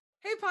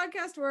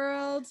podcast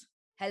world.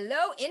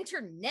 Hello,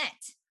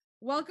 internet.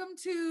 Welcome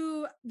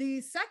to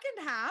the second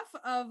half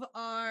of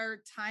our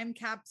time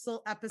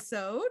capsule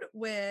episode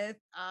with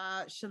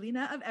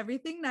Shalina of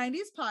Everything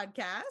 90s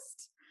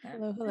podcast.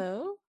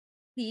 Hello.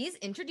 Please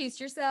introduce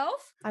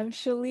yourself. I'm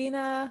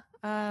Shalina.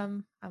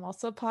 I'm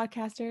also a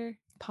podcaster,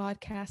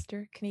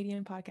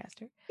 Canadian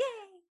podcaster. Yay!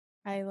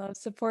 I love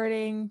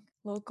supporting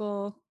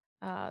local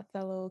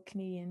fellow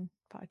Canadian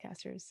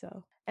podcasters.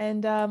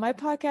 And my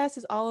podcast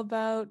is all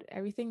about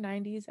everything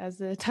 90s, as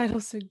the title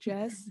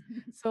suggests.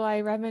 So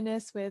I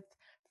reminisce with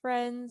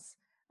friends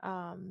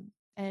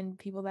and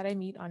people that I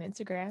meet on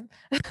Instagram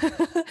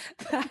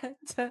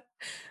that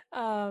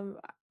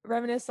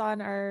reminisce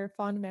on our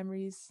fond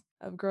memories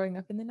of growing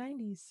up in the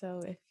 90s.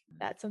 So if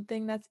that's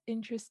something that's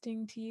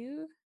interesting to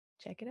you,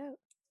 check it out.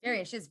 Very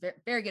interesting.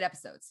 Very good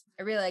episodes.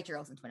 I really liked your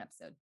Olsen Twin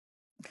episode.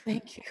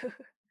 Thank you.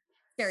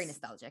 Very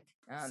nostalgic.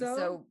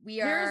 So we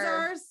are. Here's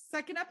our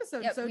second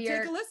episode. Yep, so we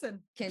take are a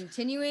listen.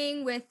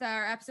 Continuing with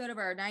our episode of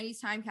our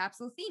 90s time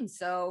capsule theme.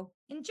 So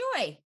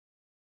enjoy.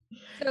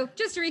 So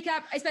just to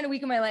recap, I spent a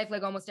week of my life,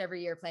 like almost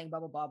every year, playing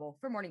Bubble Bobble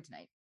from morning to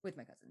night with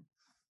my cousin.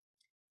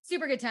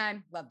 Super good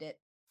time. Loved it.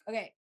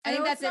 Okay. I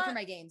think that's it for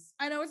my games.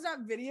 I know it's not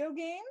video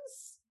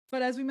games,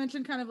 but as we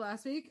mentioned kind of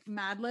last week,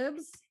 Mad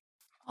Libs.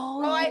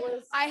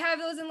 I have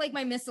those in like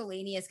my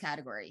miscellaneous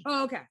category.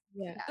 Oh, okay.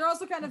 Yeah. They're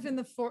also kind of in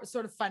the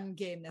sort of fun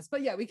gameness,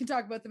 but yeah, we can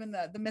talk about them in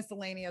the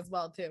miscellaneous as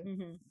well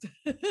too.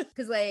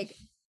 Because like,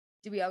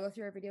 did we all go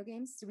through our video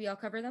games? Did we all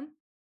cover them?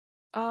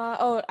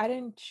 I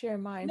didn't share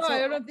mine. No, So,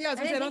 I don't. Yeah,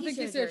 I don't think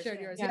you shared yours,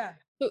 yours. yeah. Yeah.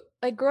 So,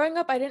 like growing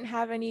up, I didn't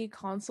have any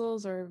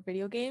consoles or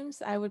video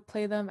games. I would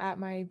play them at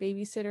my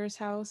babysitter's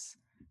house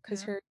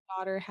because her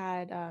daughter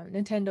had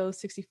Nintendo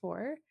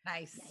 64.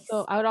 Nice.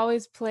 So I would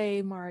always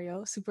play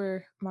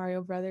Super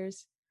Mario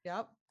Brothers.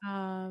 Yep.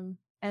 And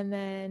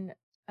then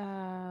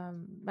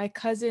my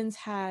cousins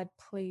had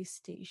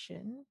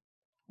PlayStation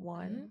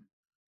 1.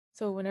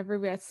 So whenever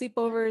we had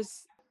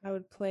sleepovers, I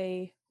would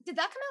play. Did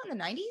that come out in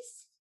the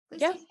 90s?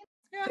 Yeah.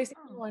 Yeah.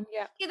 PlayStation 1,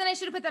 yeah. Yeah, then I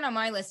should have put that on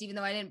my list, even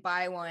though I didn't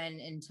buy one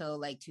until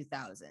like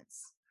 2000s.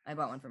 I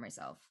bought one for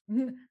myself.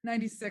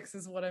 96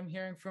 is what I'm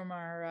hearing from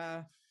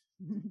our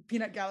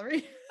peanut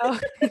gallery. Oh.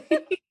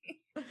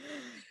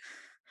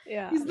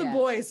 Yeah. He's the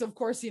boy, so of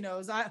course he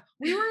knows.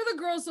 We were the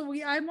girls, so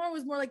I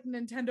was more like the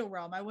Nintendo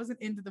realm. I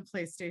wasn't into the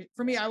PlayStation.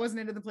 For me, I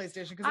wasn't into the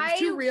PlayStation because it was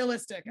too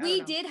realistic.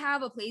 We did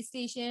have a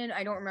PlayStation.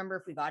 I don't remember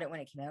if we got it when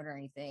it came out or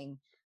anything,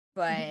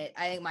 but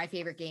I think my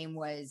favorite game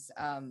was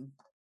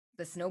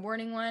the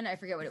snowboarding one. I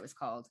forget what it was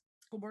called.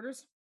 Cool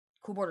Borders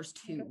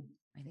 2,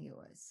 I think it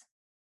was.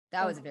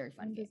 That was a very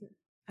fun game.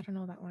 I don't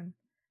know that one.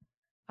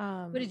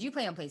 What did you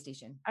play on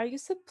PlayStation? I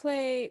used to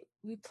play.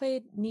 We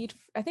played Need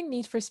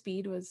for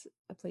Speed was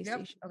a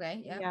PlayStation. Yep.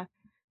 Okay. Yeah.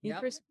 Need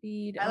for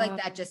Speed. I like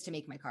that just to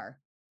make my car.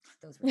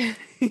 Those were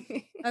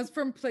That's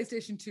from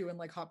PlayStation 2 and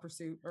like Hot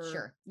Pursuit or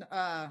sure. Not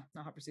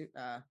Hot Pursuit.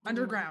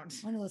 Underground.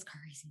 One of those car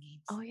racing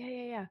games. Oh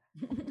yeah.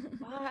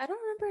 I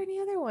don't remember any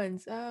other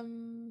ones.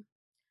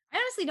 I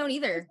honestly don't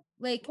either.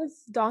 Like,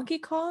 was Donkey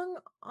Kong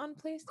on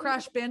PlayStation?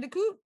 Crash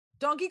Bandicoot.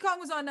 Donkey Kong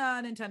was on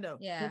Nintendo.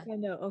 yeah.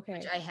 Nintendo. Okay.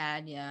 Which I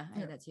had. Yeah, I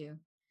had that too.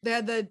 They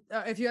had the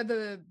if you had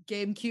the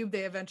GameCube,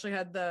 they eventually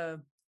had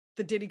the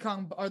Diddy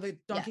Kong or the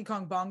Donkey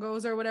Kong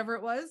bongos or whatever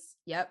it was.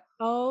 Yep.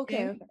 Oh, okay.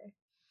 game.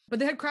 But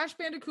they had Crash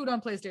Bandicoot on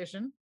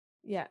PlayStation.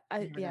 Yeah, I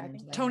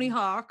think Tony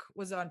Hawk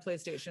was on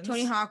PlayStation.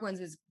 Tony Hawk ones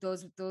was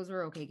those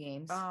were okay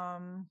games.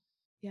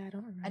 yeah, I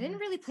don't remember. I didn't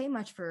really play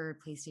much for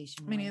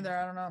PlayStation 1. Me neither.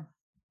 I don't know.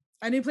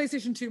 I need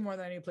PlayStation 2 more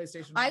than I need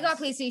PlayStation 1. I got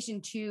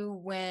PlayStation 2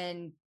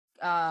 when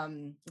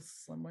the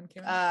slim one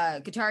came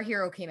out. Guitar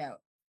Hero came out.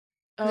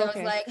 Oh, I was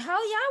like,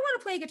 hell yeah, I want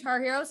to play Guitar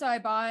Hero. So I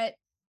bought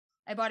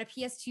a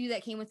PS2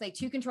 that came with like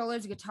 2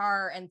 controllers, a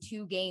guitar, and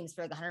 2 games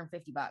for like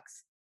 $150.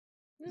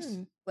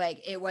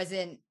 Like it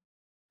wasn't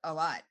a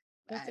lot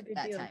at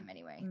that time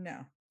anyway.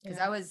 No. Because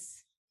I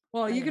was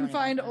you can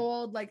find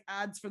old like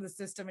ads for the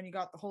system and you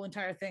got the whole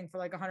entire thing for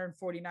like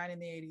 $149 in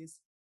the 80s.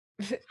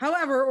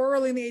 However, or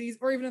early in the 80s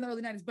or even in the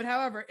early 90s. But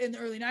however, in the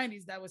early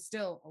 90s, that was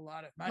still a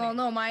lot of money. Well,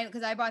 no, mine,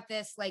 because I bought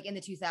this like in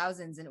the 2000s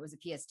and it was a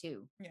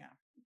PS2. Yeah.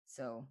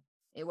 So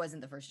it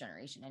wasn't the first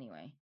generation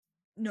anyway.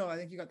 No, I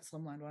think you got the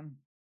slimline one.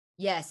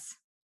 Yes,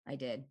 I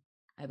did.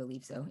 I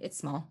believe so. It's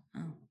small.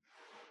 Oh,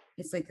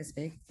 it's like this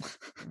big.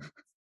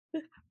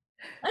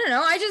 I don't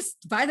know. I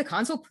just buy the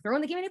console, throw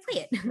in the game, and I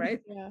play it.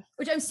 Right? Yeah.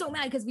 Which I'm so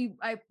mad because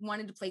I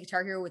wanted to play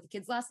Guitar Hero with the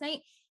kids last night,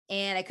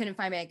 and I couldn't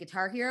find my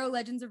Guitar Hero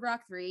Legends of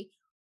Rock 3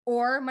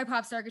 or my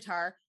Popstar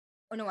guitar.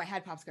 Oh no, I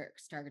had Popstar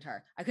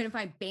guitar. I couldn't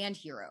find Band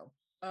Hero.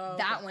 Oh,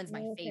 that one's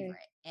my favorite,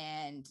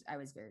 and I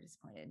was very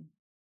disappointed.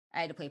 I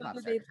had to play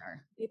Popstar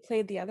guitar. They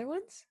played the other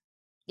ones?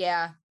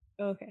 Yeah.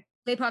 Okay.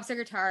 Play Popstar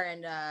guitar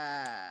and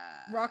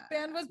Rock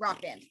Band was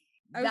Rock Band.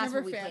 I was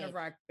never a fan of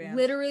Rock Band.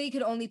 Literally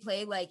could only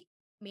play like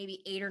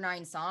maybe 8 or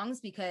 9 songs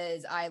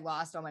because I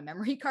lost all my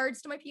memory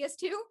cards to my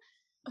PS2.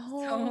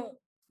 Oh. So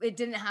it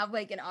didn't have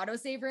like an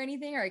autosave or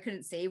anything, or I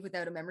couldn't save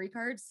without a memory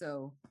card.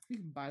 So you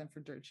can buy them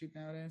for dirt cheap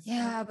nowadays.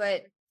 yeah,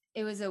 but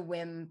It was a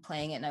whim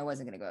playing it, and I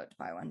wasn't gonna go out to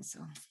buy one. So,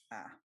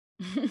 Ah.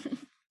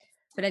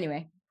 but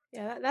anyway,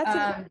 Yeah, that's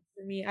important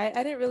for me. I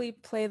didn't really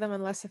play them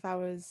unless if I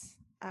was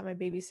at my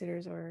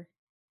babysitter's or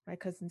my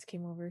cousins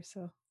came over.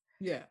 So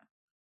Yeah.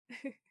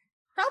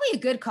 probably a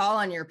good call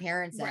on your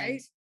parents' Right?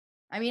 end.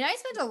 I mean, I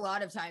spent a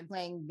lot of time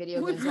playing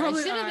video We games. I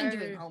probably should have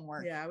been are. doing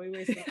homework. Yeah, we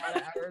wasted a lot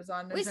of hours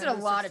on Wasted a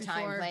Nintendo lot of 64.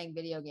 time playing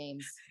video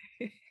games.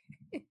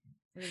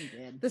 Really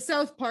did. The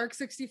South Park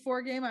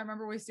 64 game. I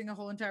remember wasting a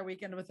whole entire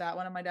weekend with that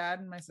one and my dad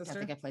and my I don't sister.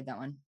 think I played that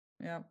one.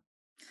 Yeah.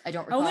 I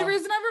don't The recall. only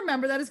reason I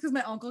remember that is because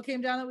my uncle came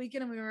down that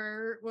weekend and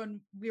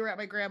when we were at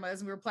my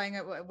grandma's and we were playing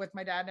it with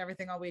my dad and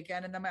everything all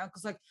weekend. And then my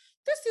uncle's like,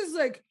 this seems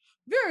like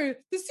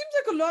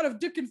a lot of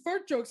dick and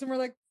fart jokes. And we're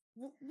like,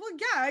 well,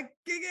 yeah,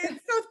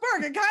 it's South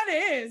Park. It kind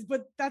of is,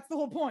 but that's the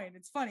whole point.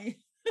 It's funny.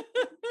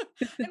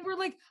 And we're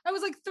like, I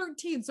was like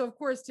 13. So of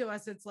course to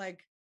us, it's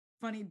like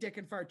funny dick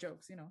and fart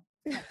jokes, you know?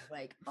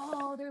 Like,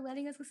 oh, they're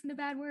letting us listen to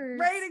bad words.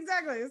 Right,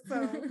 exactly.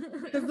 So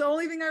that's the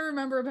only thing I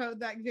remember about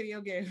that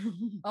video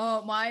game.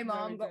 Oh, my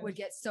mom good. would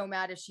get so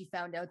mad if she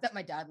found out that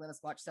my dad let us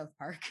watch South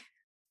Park.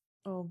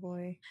 Oh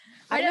boy,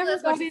 I I never never let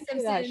us watch got The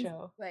into that Simpsons,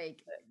 show.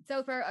 like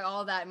South Park,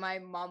 all that. My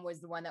mom was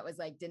the one that was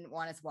like didn't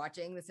want us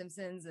watching The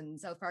Simpsons and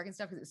South Park and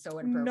stuff because it was so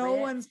inappropriate. No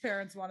one's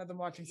parents wanted them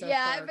watching South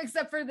yeah, Park.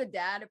 except for the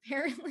dad.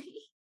 Apparently,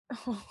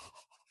 Oh,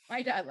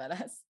 my dad let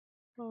us.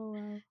 wow.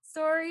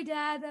 Sorry,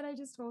 Dad, that I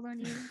just told on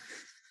you.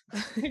 I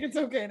think it's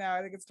okay now.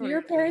 I think it's Do 20.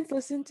 your parents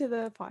listen to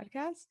the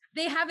podcast?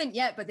 They haven't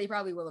yet, but they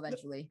probably will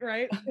eventually.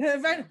 Right?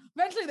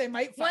 Eventually they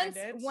might find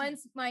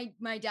Once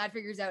my dad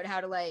figures out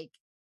how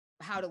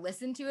to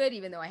listen to it,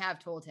 even though I have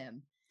told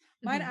him.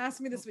 Mine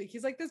asked me this week.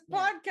 He's like, this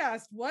Yeah.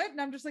 podcast, what?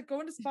 And I'm just like, go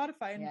into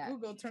Spotify and Yeah.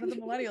 Google Turn of the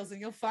Millennials and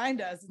you'll find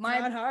us. It's My-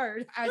 not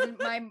hard.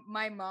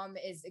 My mom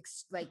is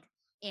like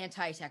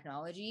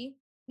anti-technology,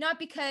 not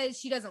because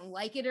she doesn't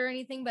like it or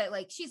anything, but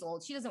like she's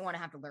old, she doesn't want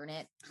to have to learn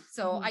it.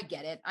 So I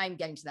get it. I'm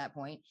getting to that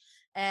point.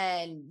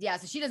 And yeah,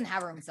 so she doesn't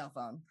have her own cell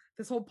phone.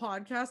 This whole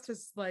podcast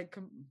has like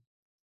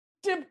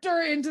dipped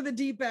her into the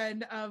deep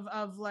end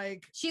of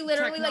like She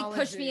literally like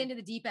pushed me technology. into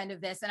the deep end of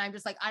this, and I'm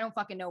just like, I don't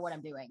fucking know what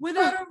I'm doing.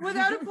 without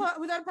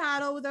a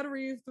paddle, without a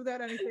reef,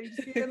 without anything.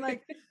 Just being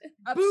like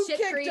Up boot shit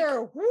kicked creek.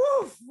 her,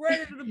 woof,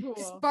 right into the pool.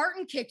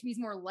 Spartan kicked me is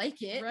more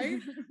like it. Right?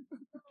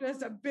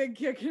 Just a big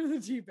kick into the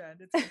deep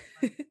end. It's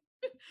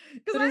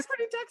because So I'm does-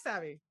 pretty tech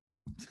savvy.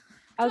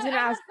 I was So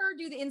gonna let ask. her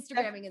do the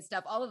Instagramming and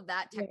stuff, all of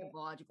that Yeah.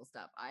 technological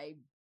stuff.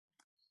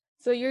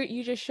 So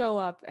you just show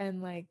up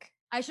and like.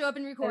 I show up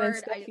and record.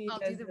 Steffi I'll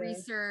do does the the-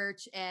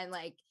 research and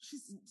like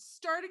She's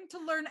starting to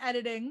learn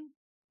editing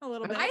a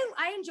little bit.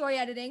 I enjoy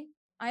editing.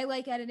 I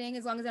like editing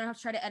as long as I don't have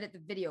to try to edit the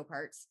video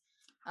parts.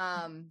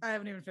 I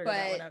haven't even figured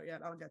that one but, out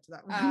yet. I'll get to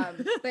that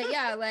one. But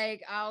yeah,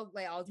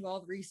 I'll do all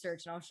the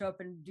research and I'll show up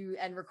and do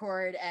and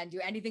record and do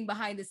anything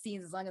behind the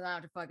scenes as long as I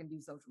don't have to fucking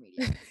do social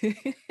media.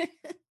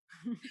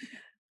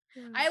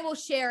 I will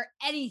share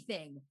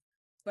anything,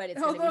 but it's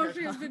gonna be Although her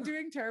she's call. been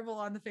doing terrible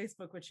on the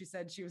Facebook, which she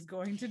said she was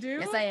going to do.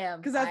 Yes, I am.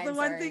 Because that's the I'm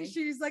one thing sorry.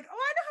 she's like, oh,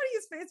 I know how to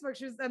use Facebook.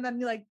 She's and then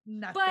you're like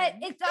nothing. But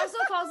it also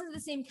falls into the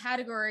same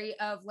category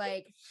of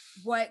like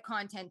what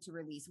content to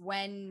release,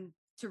 when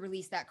to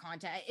release that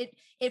content.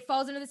 It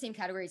falls into the same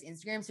category as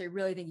Instagram. So I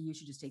really think you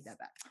should just take that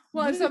back.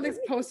 well, if something's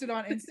posted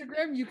on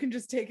Instagram, you can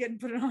just take it and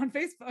put it on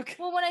Facebook.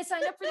 Well, when I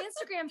signed up for the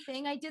Instagram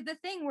thing, I did the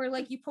thing where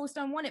like you post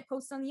on one, it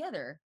posts on the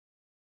other.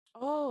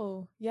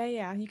 Oh,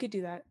 yeah, you could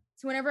do that.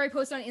 So whenever I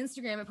post on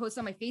Instagram, it posts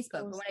on my Facebook.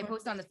 But when I Post on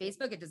post on the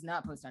Facebook, it does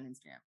not post on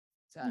Instagram.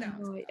 So I don't No. know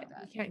what's Oh, going yeah, on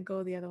with you that. can't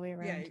go the other way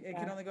around. Yeah, it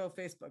can only go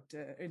Facebook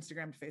to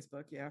Instagram to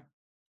Facebook. Yeah.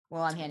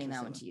 Well, I'm handing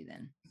that one to you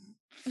then.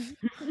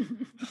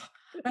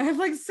 I have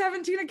like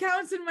 17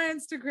 accounts in my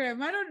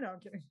Instagram. I don't know. I'm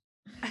kidding.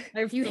 I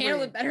have You handle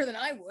three. it better than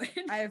I would.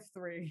 I have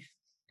 3.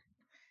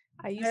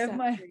 I used I to have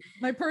my three.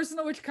 my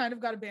personal, which kind of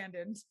got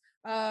abandoned.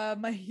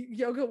 My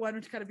yoga one,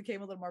 which kind of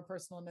became a little more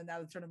personal, and then now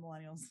the Turn of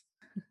Millennials.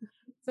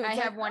 So I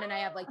it's have like, one and I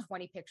have like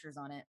 20 pictures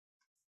on it.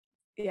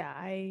 Yeah,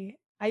 I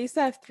used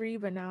to have 3,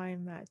 but now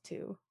I'm at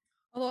 2.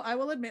 Although I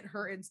will admit,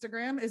 her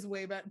Instagram is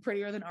way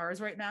prettier than ours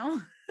right now,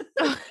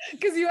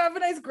 because you have a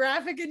nice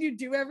graphic and you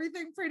do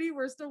everything pretty.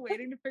 We're still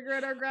waiting to figure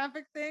out our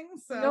graphic thing.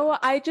 So You know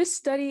what? I just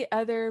study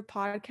other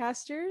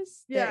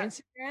podcasters, their Yeah.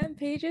 Instagram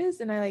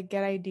pages, and I like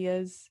get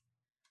ideas.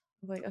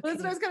 I'm like, Well, that's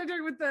what I okay, was kind of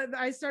doing with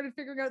I started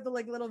figuring out the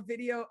like little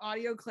video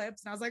audio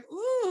clips, and I was like,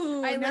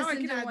 ooh, I now I listened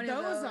can to add one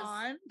of those those.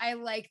 on. I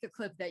like the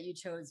clip that you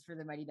chose for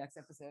the Mighty Ducks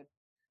episode.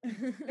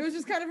 It was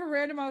just kind of a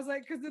random. I was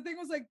like, because the thing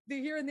was like the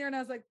here and there, and I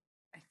was like,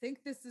 I think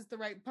this is the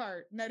right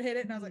part, and I'd hit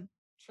it, and I was like,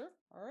 sure,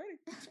 all right.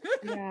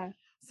 yeah.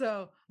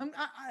 So and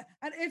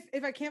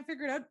if I can't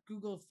figure it out,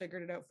 Google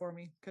figured it out for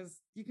me, because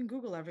you can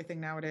Google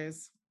everything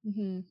nowadays.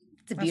 hmm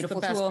It's a That's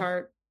beautiful the best tool.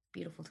 part.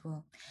 Beautiful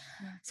tool.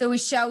 Yeah. So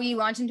shall we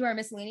launch into our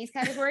miscellaneous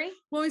category?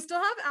 Well, we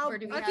still have Or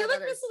do we I feel have like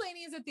others?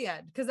 miscellaneous at the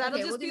end, because that'll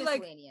Okay, just we'll do be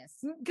like miscellaneous.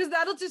 because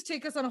that'll just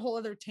take us on a whole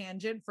other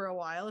tangent for a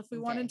while if we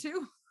wanted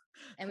to.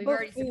 And we've Well,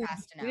 already food.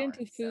 surpassed an We hour. didn't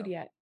do food so-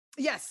 yet.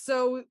 Yes,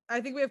 so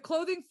I think we have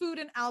clothing, food,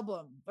 and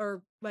album,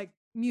 or like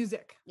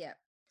music. Yeah.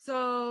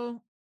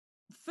 So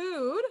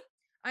food.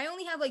 I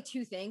only have like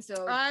 2 things.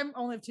 So I'm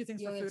only have 2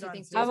 things You for only have food 2 on.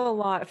 things I have a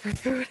lot for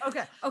food.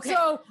 Okay. Okay.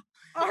 So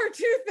our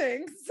 2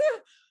 things.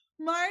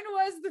 Mine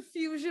was the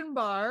Fusion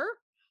Bar,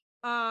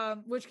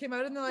 which came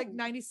out in the like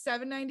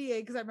 97,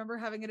 98, because I remember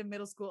having it in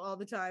middle school all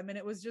the time. And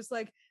it was just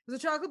like, it was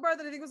a chocolate bar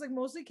that I think was like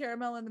mostly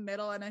caramel in the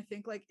middle. And I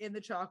think like in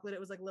the chocolate, it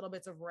was like little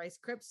bits of rice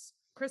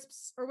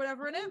crisps or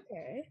whatever in it.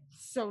 Okay.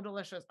 So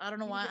delicious. I don't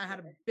know why I had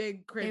a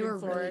big craving were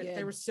for really it. They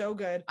good. were so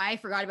good. I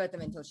forgot about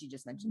them until she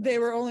just mentioned They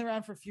them. were only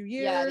around for a few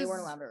years. Yeah, they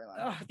weren't around very long.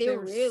 Ugh, They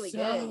were really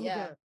good. so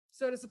Yeah. good.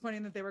 So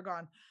disappointing that they were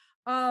gone.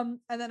 And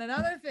then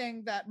another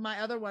thing that my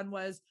other one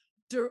was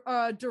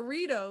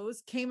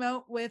Doritos came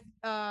out with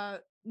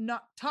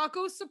not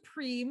Taco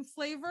Supreme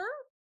flavor.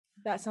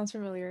 That sounds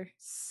familiar.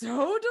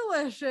 So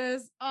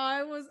delicious.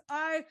 I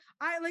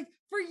like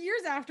for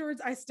years afterwards,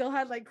 I still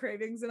had like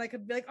cravings and I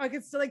could be like, I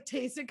could still like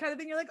taste it kind of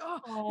thing. You're like,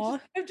 oh,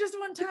 if just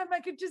one time I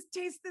could just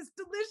taste this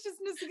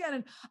deliciousness again.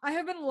 And I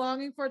have been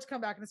longing for it to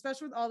come back. And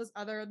especially with all this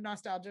other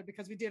nostalgia,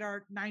 because we did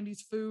our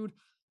 90s food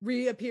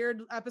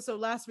reappeared episode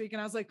last week, and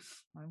I was like,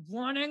 I'm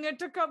wanting it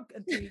to come.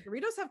 And the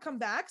Doritos have come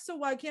back, so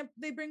why can't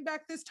they bring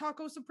back this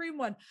Taco Supreme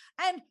one?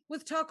 And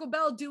with Taco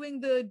Bell doing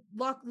the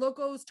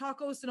Locos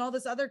Tacos and all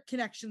this other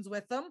connections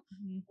with them,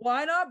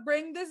 why not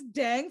bring this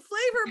dang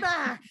flavor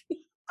back?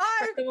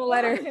 I them a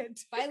letter. want it.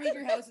 If I leave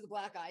your house with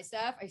black eye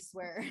stuff, I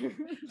swear.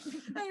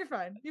 No, you're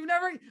fine.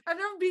 I've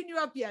never beaten you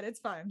up yet.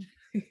 It's fine.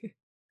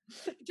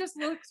 It just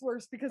looks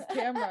worse because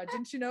camera.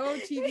 Didn't you know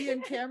TV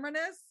and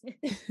camera-ness?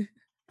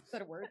 Is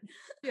that a word?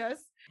 Yes.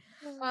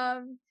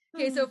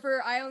 Okay, so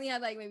I only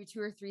had like maybe 2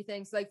 or 3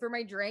 things. Like for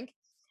my drink,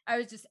 I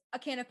was just a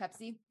can of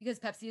Pepsi, because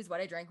Pepsi is what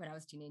I drank when I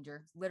was a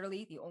teenager.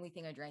 Literally the only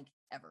thing I drank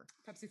ever.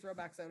 Pepsi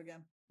throwbacks out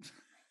again.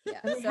 Yeah.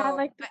 And they had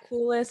like the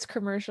coolest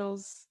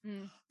commercials.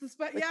 The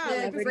Britney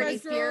Britney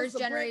Spears, Spears the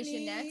generation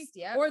Britney, next,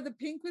 yeah. or the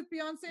pink with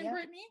Beyonce and Yep.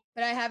 Britney.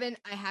 But I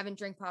haven't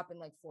drank pop in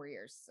like 4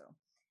 years.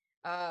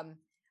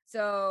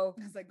 So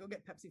I was like, go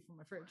get Pepsi from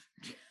my fridge.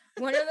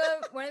 one of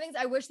the things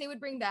I wish they would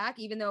bring back,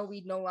 even though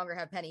we no longer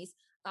have pennies,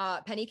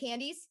 penny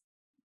candies.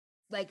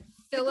 Like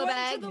fill a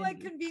bag to the like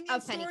convenience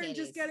of penny store and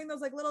just candies. getting those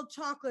like little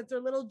chocolates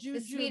or little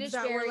juice Swedish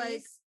that were like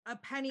berries. a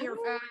penny I or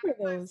don't 5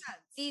 remember those. cents.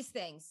 These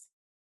things.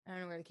 I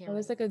don't know where the Oh, camera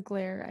there's is. like a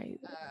glare.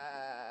 I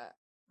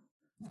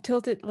Uh,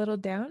 tilt it a little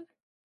down.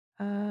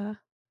 Oh,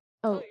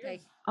 yours.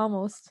 like,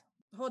 almost.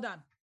 Hold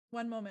on,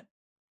 one moment.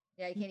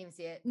 yeah, you can't even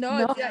see it. No,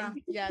 No. yeah,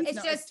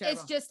 It's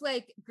terrible. just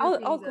like I'll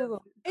groupings of-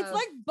 Google. It's of-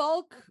 like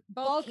bulk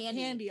bulk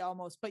candy. candy.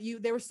 Almost, but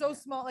they were so Yeah.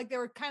 small, like they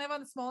were kind of on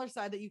the smaller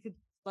side that you could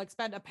like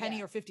spend a penny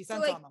Yeah. or 50 so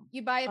cents like on them.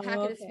 you buy a Oh, packet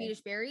of okay.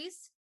 Swedish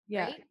berries,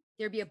 Yeah. right?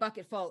 There'd be a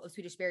bucket full of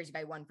Swedish berries. You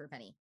buy one for a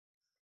penny.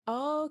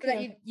 Oh, So that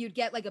okay. you'd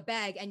get like a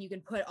bag, and you can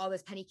put all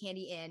this penny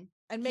candy in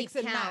And keep mix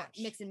and count, match.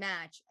 mix and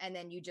match, and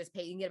then you just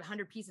pay. You can get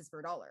 100 pieces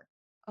for $1.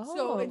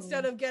 So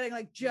instead Oh. of getting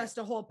like just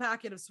a whole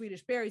packet of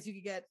Swedish berries, you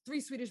could get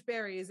 3 Swedish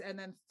berries and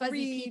then Fuzzy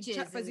 3 peaches,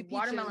 fuzzy and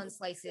watermelon peaches,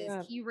 slices,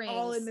 Yeah. key rings,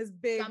 all in this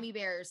big. gummy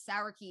bears,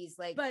 sour keys.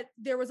 Like, But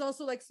there was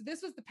also like, so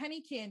this was the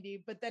penny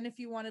candy, but then if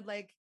you wanted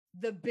like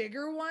the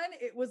bigger one,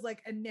 it was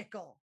like a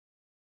nickel.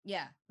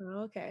 yeah, Oh,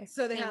 okay.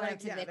 So they They had went like up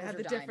to they nickels had or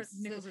the different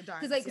dimes. nickels or dimes.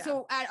 because like yeah.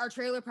 so at our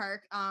trailer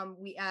park,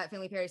 we at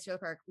Family Paradise Trailer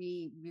Park,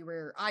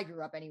 I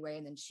grew up anyway,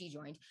 and then she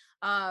joined.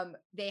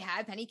 They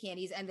had penny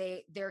candies, and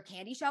their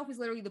candy shelf was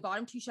literally the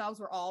bottom 2 shelves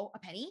were all a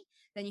penny.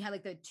 Then you had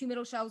like the 2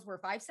 middle shelves were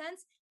 5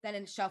 cents, then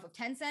a shelf of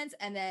 10 cents,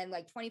 and then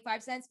like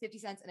 25 cents, 50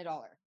 cents, and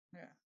 $1.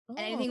 Yeah. And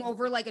anything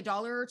over like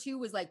 $1 or 2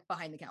 was like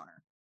behind the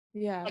counter,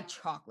 Yeah. like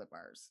chocolate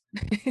bars.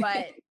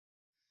 But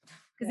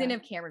because they Yeah.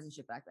 didn't have cameras and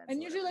shit back then. And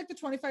so usually whatever. like the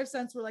 25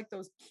 cents were like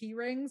those key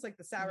rings, like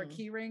the sour Mhm.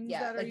 key rings Yeah,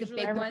 that are like the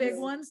usually big like the big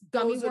ones. ones.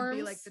 Gummy Those would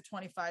be like worms, the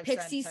 25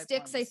 Pixie cent type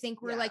sticks, I ones.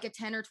 think, were Yeah. like a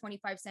 10 or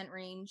 25 cent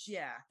range.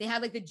 yeah. They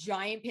had like the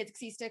giant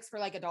Pixie sticks for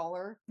like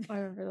 $1. I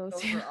remember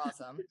those. Those were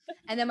awesome.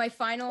 And then my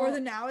final, Or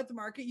now at the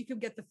market you could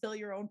get the fill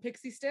your own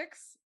pixie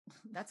sticks.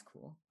 that's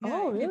cool. Yeah,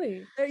 Oh, you could-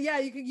 really? Yeah,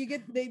 you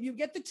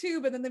get the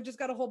tube, and then they've just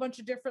got a whole bunch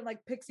of different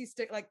like pixie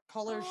stick like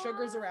color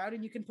sugars around,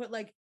 and you can put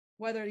like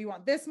whether you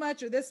want this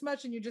much or this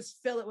much, and you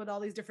just fill it with all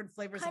these different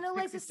flavors. Kind of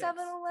like Pixie the Sticks.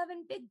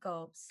 7-Eleven big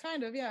gulps.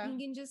 Kind of, yeah. You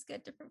can just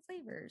get different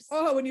flavors.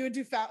 Oh, when you would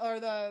do fat or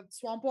the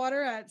swamp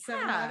water at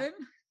 7-Eleven.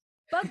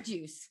 Bug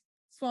juice.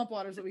 Swamp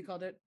water is what we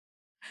called it.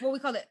 Well, we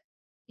called it.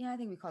 Yeah, I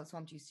think we call it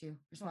swamp juice too,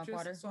 or swamp juice,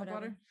 water. Swamp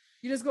whatever. water.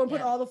 You just go and put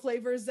Yeah. all the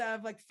flavors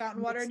of like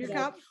fountain water in Mix your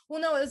it up. cup. Well,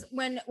 no, it was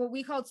when what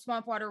we called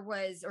swamp water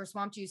or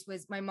swamp juice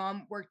was my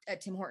mom worked at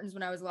Tim Hortons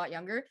when I was a lot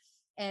younger.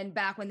 And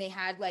back when they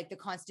had like the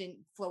constant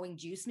flowing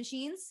juice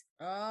machines,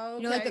 Oh,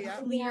 you know, like the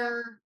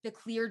yeah.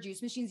 clear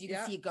juice machines, you can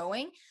Yeah. see it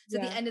going. So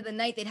at Yeah. the end of the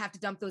night, they'd have to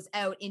dump those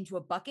out into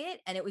a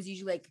bucket. And it was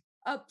usually like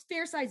a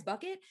fair sized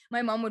bucket.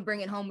 My mom would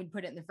bring it home, we'd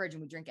put it in the fridge,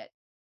 and we'd drink it.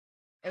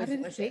 It How was did it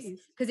delicious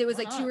taste? because it was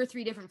Why like 2 not? or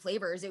 3 different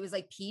flavors. It was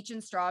like peach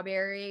and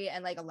strawberry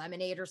and like a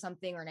lemonade or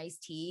something or an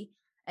iced tea.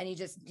 And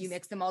you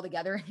mix them all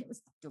together, and it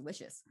was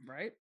delicious.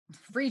 Right.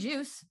 Free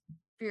juice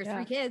for your Yeah.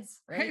 3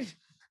 kids, right?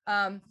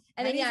 Right.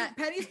 And then Pennies-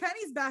 yeah,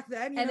 pennies back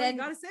then. You And know, then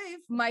you gotta save.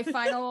 my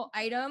final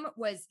item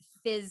was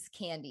fizz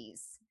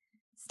candies.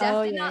 Steph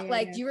Oh, did yeah, not yeah,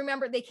 like. yeah. Do you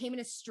remember they came in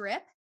a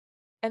strip?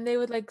 And they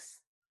would like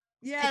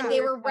Yeah. And they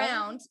Sure. were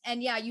round,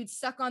 and yeah, you'd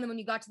suck on them when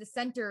you got to the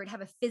center. It'd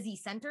have a fizzy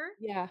center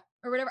yeah.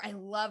 or whatever. I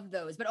love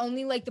those, but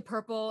only like the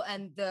purple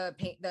and the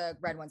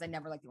red ones. I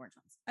never liked the orange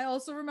ones. I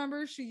also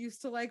remember she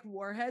used to like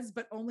warheads,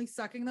 but only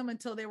sucking them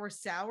until they were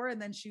sour,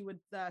 and then she would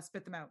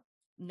spit them out.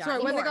 Not Sorry,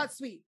 when they anymore. got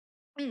sweet.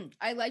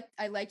 I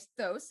liked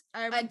those.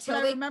 I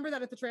Until they- remember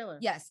that at the trailer.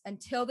 Yes,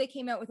 until they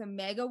came out with a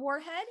mega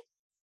warhead,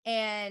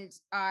 and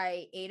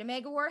I ate a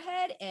mega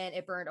warhead, and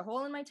it burned a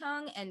hole in my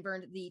tongue and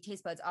burned the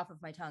taste buds off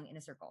of my tongue in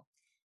a circle.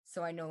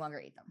 So I no longer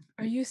ate them.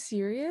 Are you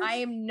serious? I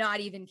am not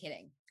even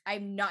kidding.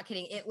 I'm not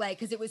kidding. It like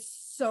because it was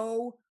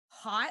so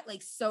hot,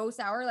 like so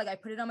sour. Like I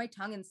put it on my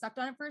tongue and sucked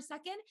on it for a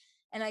second,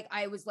 and like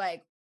I was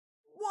like,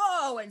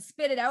 "Whoa!" and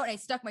spit it out, and I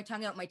stuck my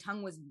tongue out. My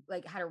tongue was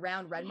like had a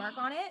round red mark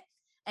on it,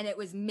 and it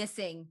was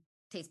missing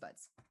taste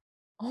buds.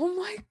 Oh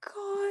my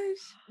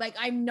gosh. Like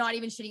I'm not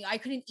even shitting. I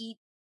couldn't eat.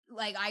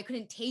 Like I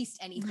couldn't taste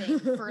anything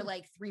for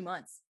like 3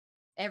 months.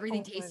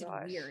 Everything Oh my tasted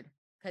gosh. weird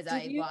because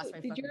I lost my.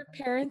 Did fucking your tongue.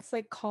 parents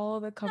like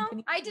call the No,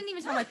 company? I didn't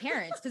even tell my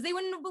parents because they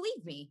wouldn't have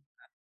believed me.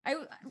 I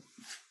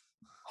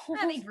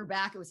they grew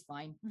back. It was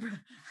fine.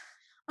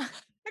 I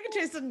can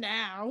taste it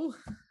now.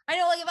 I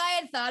know, like if I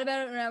had thought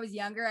about it when I was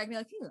younger, I'd be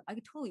like, I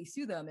could totally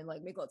sue them and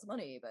like make lots of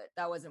money. But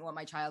that wasn't what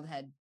my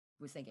childhood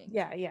was thinking.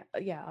 Yeah.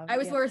 I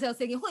was yeah. more so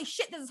thinking, holy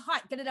shit, this is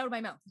hot. Get it out of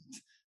my mouth.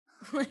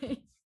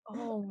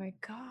 Oh my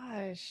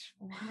gosh.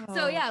 Wow.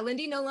 So yeah,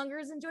 Lindy no longer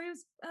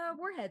enjoys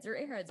warheads or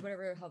airheads,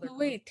 whatever the hell they're Oh, called.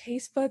 wait,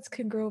 taste buds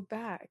can grow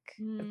back,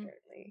 Mm.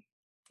 apparently.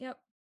 Yep.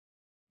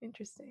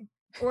 Interesting.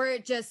 Or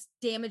it just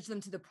damaged them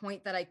to the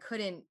point that I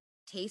couldn't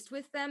taste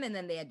with them, and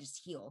then they had to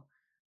just heal.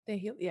 They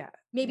heal. Yeah.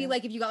 Maybe yeah.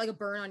 like if you got like a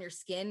burn on your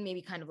skin,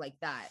 maybe kind of like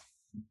that.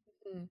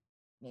 Mhm.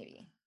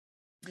 Maybe.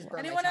 Just Yeah.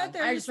 burn my Anyone out tongue.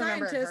 there I who's just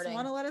remember it scientists hurting.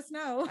 want to let us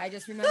know? I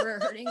just remember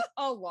it hurting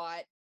a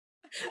lot.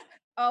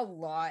 A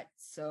lot.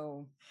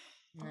 So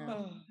no,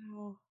 Oh,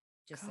 Wow.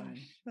 just gosh.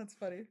 saying. that's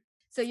funny.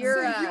 So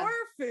you're so your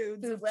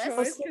foods food of list?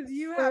 choice, because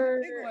you have a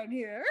big For- one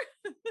here.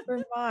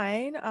 For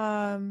mine,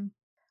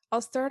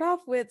 I'll start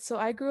off with, so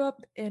I grew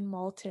up in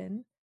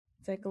Malton.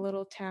 It's like a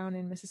little town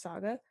in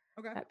Mississauga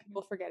Okay. that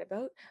people forget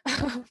about.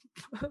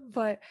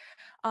 But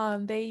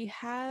they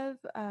have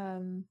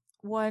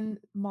one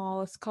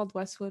mall, it's called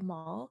Westwood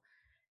Mall,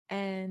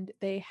 and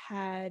they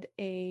had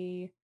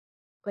a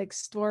like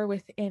store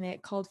within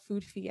it called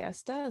Food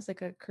Fiesta. It's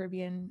like a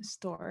Caribbean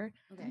store.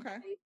 okay. Okay.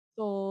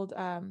 Sold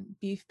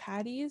beef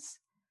patties.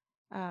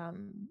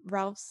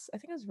 Ralph's, I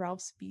think it was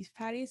Ralph's beef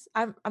patties.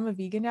 I'm a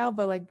vegan now,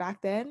 but like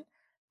back then,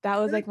 that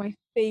was like my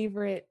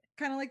favorite.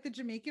 Kind of like the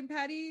Jamaican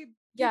patty.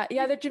 Yeah,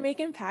 they're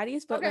Jamaican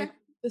patties, but Okay. like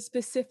the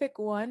specific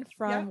one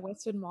from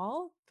Westwood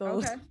Mall,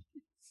 those Okay.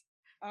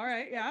 All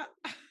right. Yeah.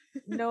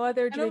 no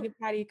other I know- Jamaican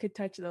patty could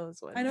touch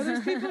those ones. I know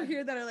there's people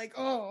here that are like,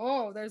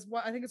 oh, there's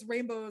what I think it's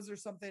rainbows or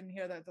something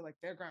here that they're like,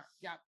 they're ground.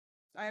 Yeah.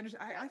 I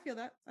understand. I feel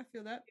that. I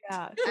feel that.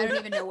 Yeah, I don't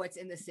even know what's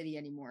in the city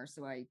anymore,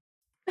 so I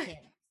can't Some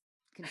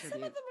of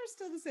contribute. them are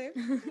still the same.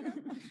 you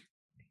know.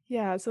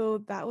 yeah. So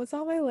that was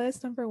on my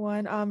list. Number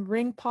one,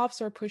 ring pops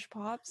or push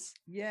pops.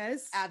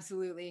 Yes.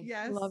 Absolutely.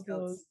 Yes. Love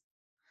those.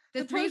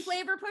 The The 3 push-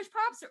 flavor push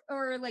pops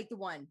or like the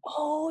one?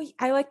 Oh,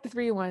 I like the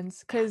 3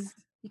 ones because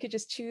you could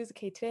just choose.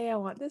 Okay, today I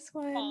want this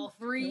one. All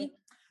 3.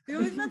 The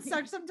only thing that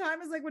sucked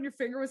sometimes is like when your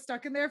finger was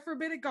stuck in there for a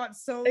bit, it got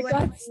so It like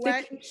got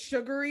wet sticky. and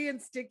sugary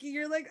and sticky.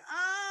 You're like,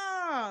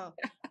 ah.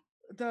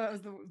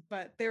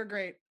 But they were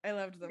great. I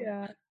loved them.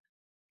 Yeah.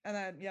 And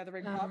then the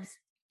ring Um, pops.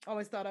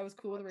 Always thought I was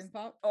cool with the ring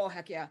pop. Oh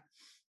heck yeah.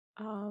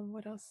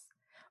 What else?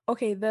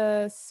 Okay,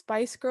 the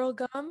Spice Girl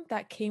gum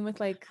that came with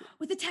like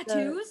With the the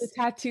tattoos?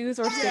 tattoos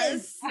or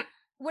Yes.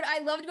 What I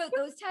loved about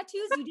those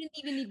tattoos, you didn't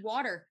even need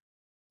water.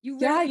 You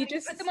Yeah, literally you put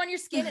just- them on your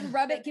skin and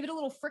rub it, give it a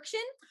little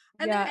friction,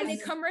 and Yeah. then they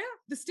come right up.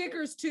 The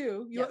stickers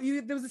too. Yes.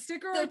 There was a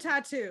sticker or The- a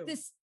tattoo.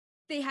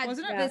 They had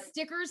Wasn't it? the Yeah.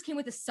 stickers came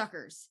with the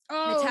suckers.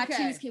 Oh, the tattoos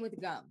okay. came with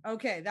the gum.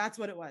 Okay, that's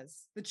what it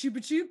was. The Chupa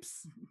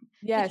Chups.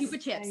 Yes. Chupa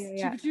Chips.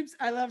 Yeah. Chupa Chups.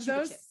 I love Chupa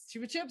those. Chips.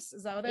 Chupa Chips.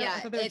 Is that what they are? I Yeah,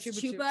 thought they were it's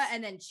Chupa chupa Chups.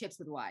 and then chips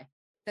with Y.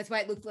 That's why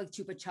it looked like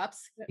Chupa Chups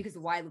because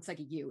the Y looks like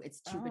a U. It's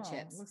Chupa Oh,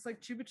 Chips. Looks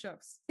like Chupa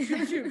Chups.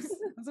 Chupa Chups.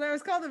 That's what I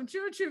always call them.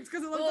 Chupa Chups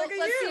because it looks Well, like a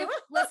let's U.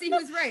 let's see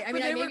who's right. I But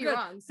mean, I they may were be good.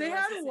 wrong. so They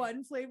let's had just see.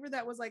 one flavor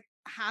that was like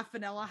half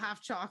vanilla,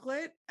 half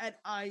chocolate, and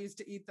I used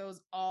to eat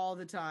those all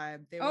the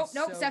time. They were Oh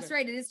no, so Steph's good.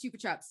 right. It is Chupa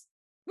Chups.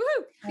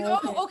 Woohoo!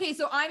 Oh, okay.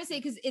 So I'm gonna say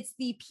because it's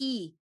the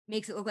P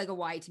makes it look like a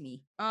Y to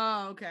me.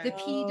 Oh, okay. The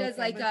P Oh, does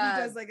okay. like But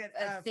he does like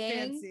a a thing.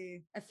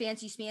 fancy. a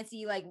fancy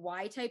schmancy like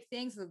Y type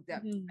thing. So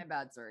that, Mhm. my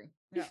bad. Sorry.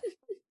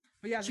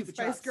 But yeah, the Chupa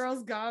Spice Chups.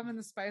 Girls gum and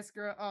the Spice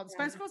Girl. Oh, the Yeah.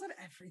 Spice Girls had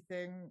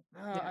everything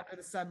Yeah. under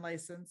the sun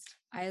licensed.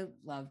 I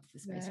loved the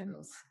Spice Man.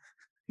 Girls.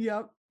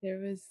 Yep. There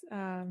was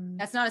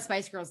That's not a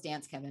Spice Girls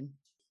dance, Kevin.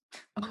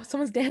 oh,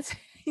 someone's dancing.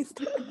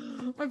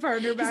 My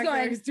partner back there,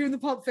 going- he's doing the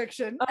Pulp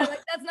Fiction. I'm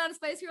like, that's not a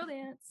Spice Girl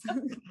dance.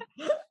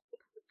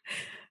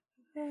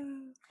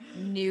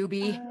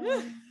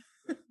 Newbie.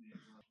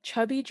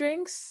 Chubby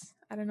drinks.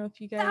 I don't know if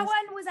you guys. That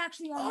one was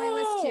actually on my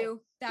list Oh,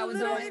 too. That The was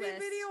little on my itty list.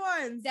 bitty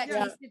ones. That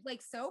yeah. tasted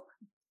like soap.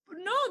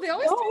 No, they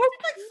always No,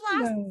 tasted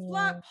like no.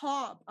 flat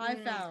pop. I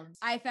Mm. found.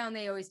 I found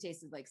they always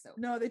tasted like soap.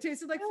 No, they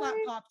tasted like flat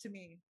Really? pop to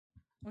me,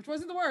 which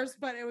wasn't the worst,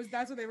 but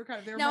that's what they were kind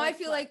of. They were Now more I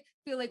feel flat.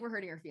 like we're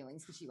hurting her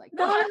feelings because she liked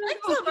No, that. I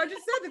liked them. I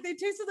just said that they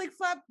tasted like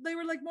flat. They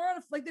were like more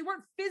on like they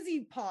weren't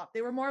fizzy pop.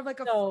 They were more of like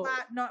a No,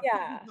 flat, not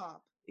yeah. fizzy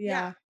pop.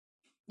 Yeah.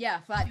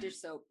 Yeah, flat dish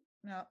soap.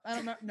 No, I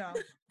don't know. No.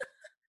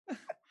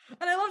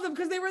 And I love them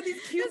because they were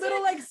these cute That's little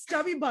what- like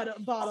stubby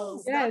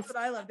bottles. Yes. That's what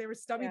I love. They were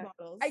stubby Yeah.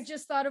 bottles. I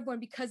just thought of one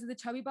because of the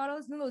chubby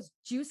bottles. You know those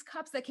juice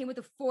cups that came with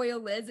the foil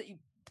lids that you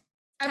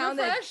found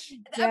that- Everfresh.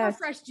 the Yes.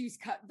 Everfresh juice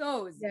cup.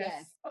 Those,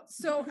 yes.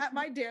 So at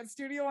my dance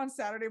studio on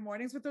Saturday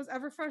mornings with those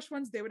Everfresh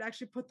ones, they would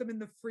actually put them in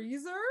the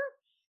freezer.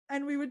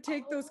 And we would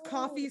take those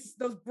coffees,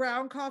 those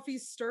brown coffee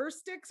stir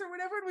sticks or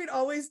whatever, and we'd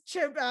always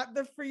chip at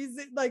the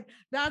freezer. Like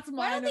that's mine.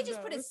 Why don't they of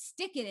just put a those.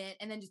 stick in it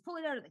and then just pull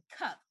it out of the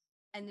cup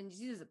and then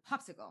just use it as a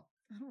popsicle?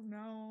 I don't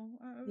know.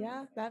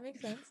 Yeah, that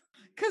makes sense.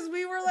 Because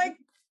we were like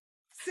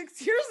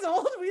 6 years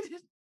old. We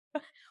didn't.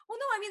 Well,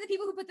 no, I mean the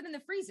people who put them in the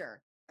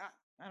freezer.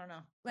 I don't know.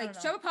 I Like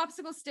don't know. shove a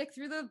popsicle stick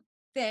through the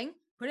thing,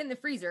 put it in the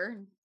freezer.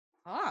 And,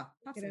 Get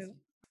popsicles. out.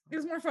 It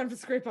was more fun to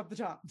scrape up the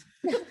top.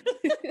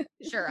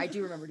 Sure, I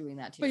do remember doing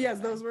that too. But yes,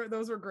 those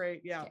were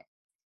great. Yeah. Okay.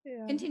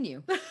 Yeah.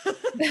 Continue.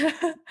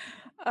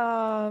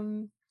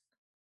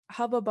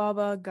 Hubba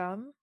Bubba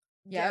gum.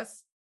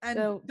 Yes. And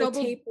The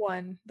double tape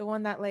one. The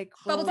one that like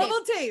Bubble will- tape.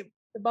 bubble tape.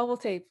 The bubble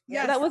tape.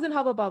 Yeah, Yes. that wasn't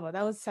Hubba Bubba.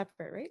 That was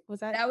separate, right? Was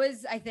that? That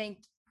was, I think,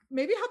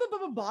 Maybe Hubba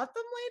Bubba bought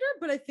them later,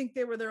 but I think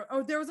they were there.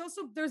 Oh,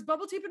 there's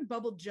bubble tape and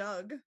bubble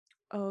jug.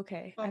 Oh,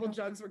 okay. I Bubble don't-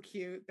 jugs were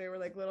cute. They were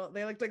like little.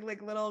 They looked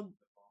like little.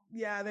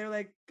 Yeah, they were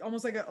like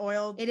almost like an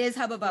oil. it is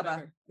Hubba Bubba.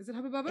 whatever. Is it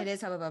Hubba Bubba? It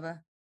is Hubba Bubba.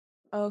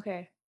 Oh,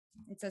 okay.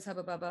 It says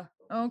Hubba Bubba.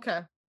 Okay.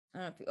 I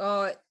don't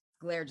know if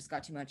glare just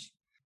got too much.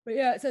 But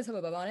yeah, it says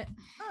Hubba Bubba on it.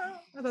 Oh,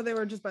 I thought they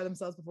were just by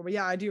themselves before, but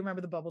yeah, I do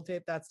remember the bubble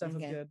tape. That stuff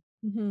was Okay.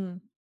 good.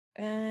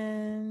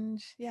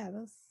 And yeah,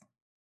 those.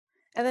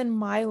 And then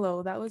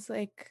Milo. That was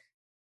like,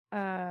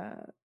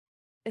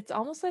 it's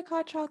almost like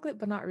hot chocolate,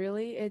 but not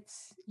really.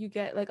 It's you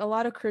get like a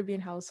lot of Caribbean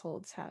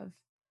households have.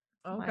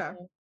 Okay.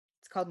 Milo.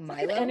 It's called It's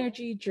like Milo. an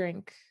energy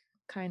drink,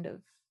 kind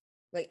of.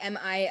 Like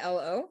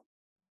MILO.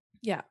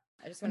 Yeah.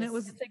 I just And want it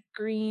was. It's like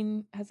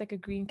green, has like a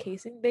green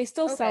casing. They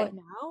still sell Okay. it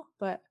now,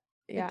 but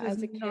yeah, it does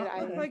as a kid, not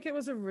I look like it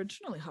was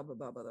originally Hubba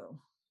Bubba though.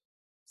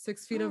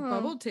 6 feet of Oh.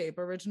 bubble tape,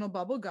 original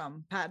bubble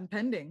gum, patent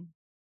pending.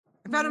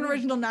 I found an Oh.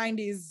 original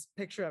 90s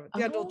picture of it.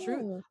 The Untold Truth.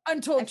 Oh.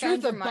 Untold I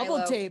Truth found of your bubble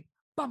Milo. tape.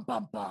 Bum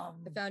bum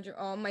bum. I found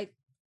your my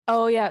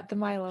Oh yeah, the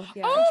Milo.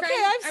 Yeah. Oh, I'm okay,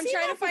 trying, I've I'm seen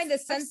trying that to find the bef-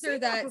 I've sensor seen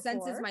that that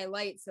senses before. my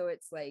light so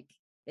it's like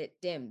it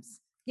dims.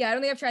 Yeah, I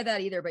don't think I've tried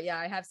that either, but yeah,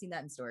 I have seen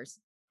that in stores.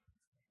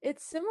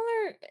 It's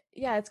similar.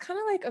 Yeah, it's kind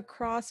of like a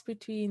cross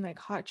between like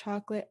hot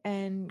chocolate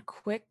and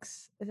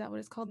Quicks. Is that what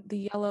it's called?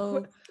 The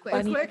yellow Quick.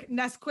 bunny- Quick,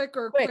 Nesquik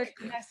or Quick. quick.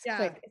 Yes, yeah.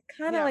 Quick. It's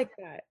kind of Yeah. like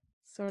that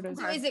sort of.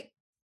 So is it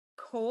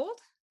cold?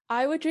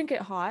 I would drink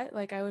it hot.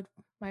 Like I would.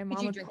 My mom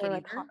you would drink pour it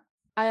like either? hot.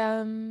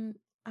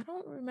 I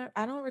don't remember.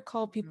 I don't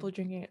recall people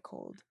drinking it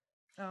cold.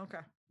 Oh, okay.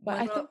 But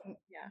I What think.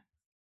 about-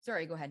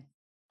 Sorry, go ahead.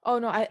 Oh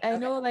no, I Okay.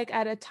 know. Like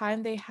at a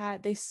time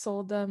they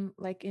sold them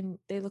like in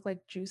they look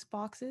like juice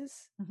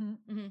boxes.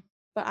 Mhm.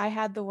 But I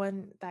had the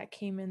one that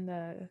came in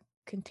the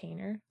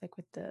container, like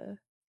with the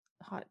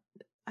hot.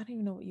 I don't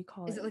even know what you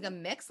call Is it like a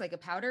mix, like a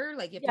powder?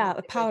 Like you have to yeah, mix a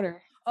it with-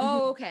 powder?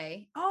 Oh,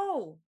 okay.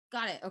 Oh,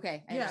 got it.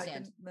 Okay, I Yeah,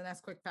 understand. the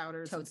Nesquik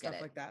powders and Toads get stuff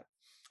it. like that.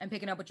 I'm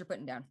picking up what you're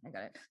putting down. I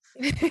got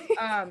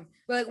it.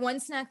 But like one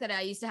snack that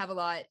I used to have a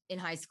lot in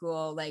high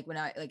school, like when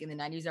I like in the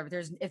 90s,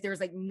 if there was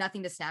like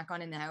nothing to snack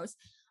on in the house,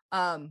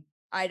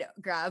 I'd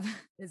grab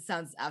it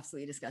sounds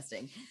absolutely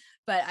disgusting,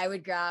 but I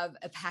would grab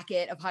a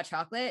packet of hot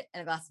chocolate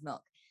and a glass of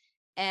milk.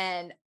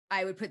 And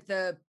I would put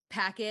the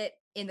packet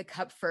in the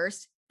cup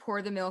first,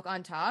 pour the milk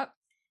on top,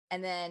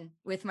 and then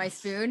with my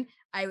spoon,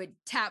 I would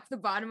tap the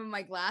bottom of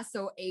my glass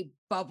so a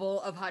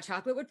bubble of hot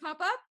chocolate would pop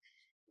up,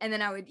 and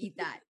then I would eat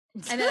that.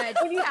 And then I'd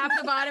tap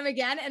the bottom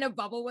again and a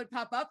bubble would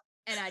pop up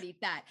and I'd eat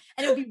that.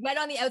 And it would be wet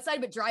on the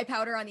outside, but dry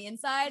powder on the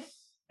inside.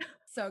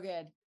 So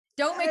good.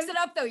 Don't mix it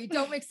up though. You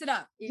don't mix it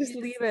up. Just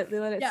leave it.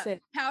 Let it Yeah.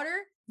 sit. Powder,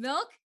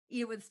 milk,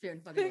 eat it with a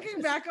spoon. Fucking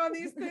Thinking delicious. back on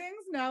these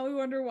things, now we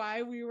wonder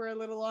why we were a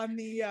little on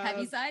the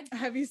Heavy side.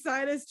 heavy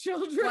side as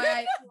children.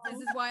 This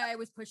is why I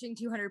was pushing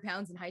 200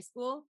 pounds in high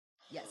school.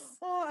 Yes.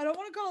 Oh, I don't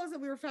want to call us that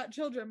we were fat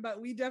children,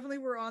 but we definitely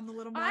were on the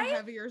little more I-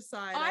 heavier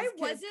side. I because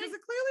wasn't- clearly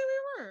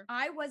we were.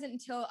 I wasn't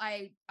until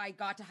I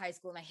got to high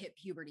school and I hit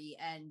puberty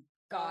and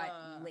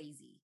got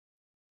lazy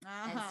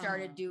and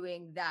started Uh-huh.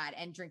 doing that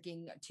and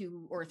drinking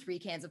 2 or 3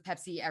 cans of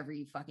Pepsi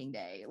every fucking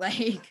day.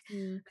 Like,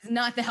 Mm.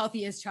 not the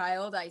healthiest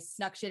child. I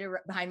snuck shit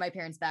behind my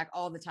parents' back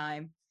all the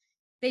time.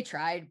 They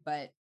tried,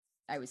 but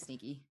I was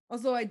sneaky.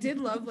 Also, I did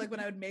love like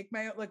when I would make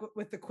my own, like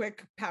with the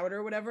quick powder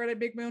or whatever, and I'd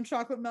make my own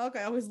chocolate milk.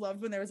 I always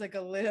loved when there was like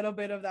a little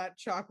bit of that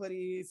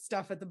chocolatey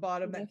stuff at the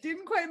bottom that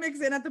didn't quite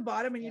mix in at the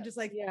bottom, and you Yeah. just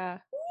like, Yeah.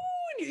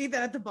 ooh, and you eat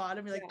that at the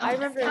bottom. You're like, I "Oh,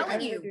 remember. telling I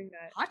remember you. doing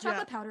that. Hot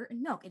chocolate powder and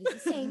milk. It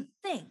is the same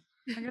thing.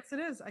 I guess it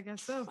is. I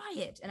guess so. Try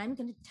it. And I'm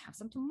going to have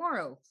some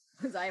tomorrow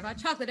because I have hot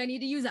chocolate I need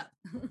to use up.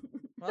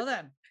 Well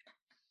then.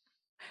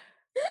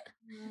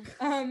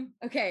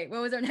 Okay,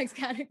 what was our next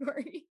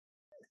category?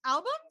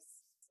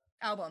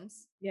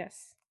 Albums.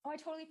 Yes. Oh, I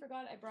totally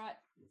forgot I brought.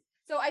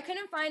 So I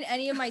couldn't find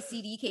any of my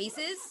CD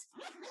cases.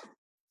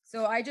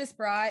 So I just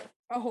brought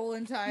A whole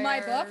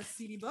entire book.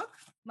 CD book.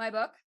 my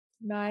book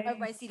Nice. of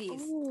my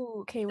CDs. Ooh,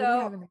 okay, what do you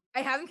have So in there?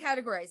 I have them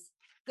categorized.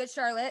 Good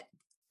Charlotte.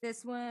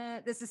 This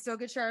is still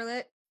Good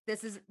Charlotte.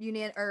 This is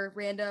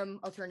random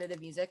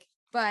alternative music.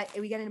 But if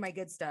we get into my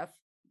good stuff,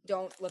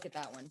 don't look at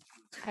that one.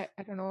 I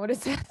don't know what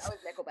it says. That was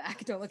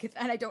Nickelback. Don't look at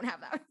that. I don't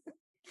have that.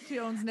 She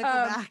owns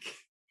Nickelback.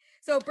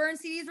 So Burn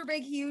CDs were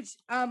big, huge.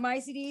 My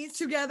CDs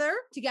Together,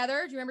 do you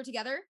remember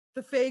Together?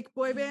 the fake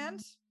boy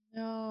band.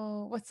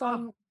 No, what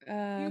song?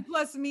 You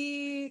plus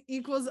me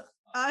equals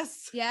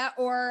us. Yeah,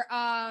 or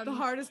The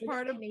hardest Is it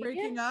part of Canadian?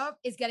 breaking up.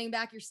 is Getting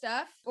Back Your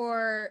Stuff,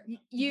 or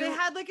you They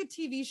had like a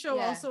TV show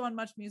Yeah. also on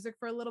Much Music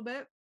for a little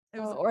bit. It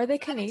was Or are they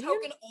the Canadian?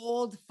 token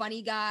old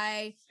funny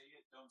guy,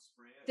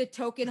 the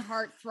token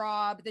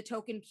heartthrob, the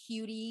token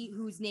cutie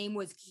whose name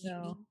was Cutie.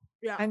 No.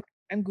 yeah.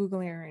 I'm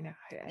googling it right now.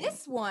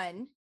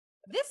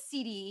 This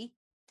CD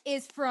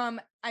is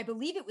from, I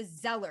believe it was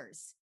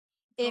Zellers.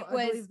 It I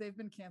believe was, they've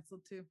been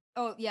canceled too.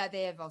 oh yeah,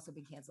 they have also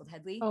been canceled.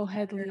 Headley. Oh, They're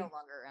Headley. no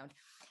longer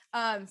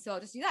around. So I'll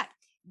just do that.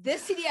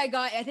 This CD I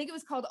got, I think it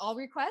was called All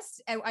Requests,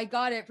 and I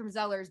got it from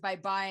Zellers by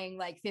buying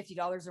like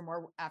 $50 or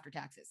more after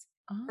taxes.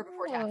 or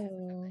before taxes.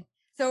 Oh.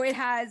 So it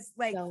has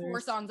like 4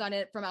 Zellers. songs on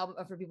it from album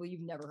for people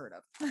you've never heard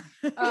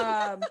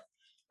of.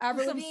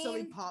 Avril Some silly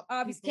Lavigne, pop.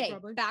 obviously, people,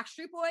 probably.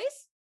 Backstreet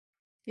Boys,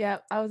 Yeah,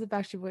 I was a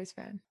Backstreet Boys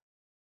fan.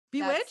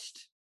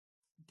 Bewitched.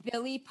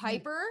 Billie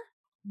Piper.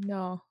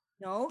 No.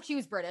 No, she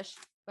was British,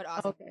 but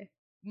awesome. Okay.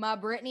 My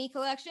Britney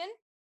collection.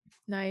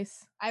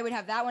 Nice. I would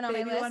have that one on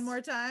Baby my list. one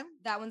more time.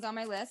 That one's on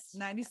my list.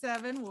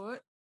 97.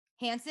 What?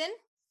 Hanson.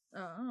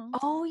 Oh.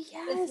 Oh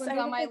yes. This one's I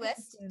on my remember this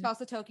list. one.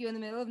 Tulsa, Tokyo in the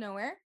middle of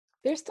nowhere.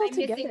 They're still I'm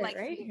together, missing like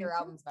right? 3 of their Hanson?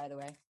 albums, by the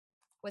way.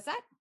 What's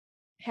that?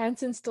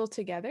 Hanson's still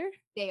together?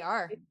 They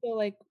are. They still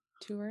like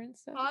tour and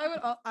stuff? I would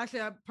actually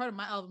part of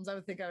my albums I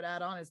would think I would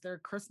add on is their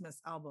Christmas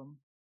album.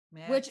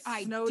 Man, Which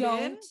I Snowed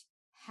don't In.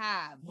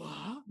 have.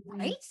 What?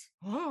 Right?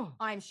 Oh.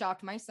 I'm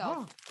shocked myself.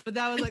 Oh. But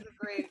that was like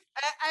a great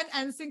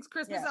and NSYNC's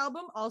Christmas Yeah.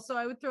 album. Also,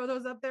 I would throw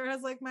those up there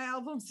as like my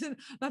albums. And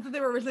not that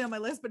they were originally on my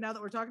list, but now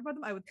that we're talking about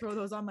them, I would throw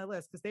those on my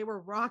list because they were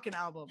rocking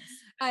albums.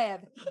 I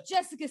have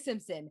Jessica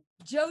Simpson,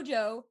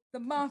 JoJo, The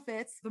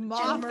Moffats, The and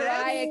Moffats.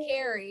 Mariah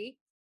Carey.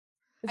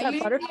 Is I that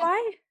used- Butterfly?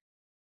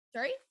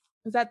 Sorry?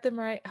 Is that the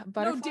Mariah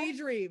Butterfly? No,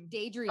 Daydream.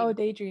 Daydream. Oh,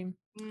 Daydream.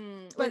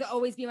 With But-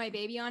 Always Be My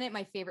Baby on it.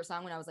 My favorite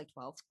song when I was like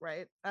 12.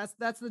 Right.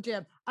 That's the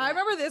jam. I Yeah.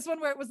 remember this one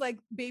where it was like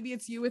Baby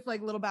It's You with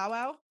like Little Bow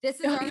Wow. This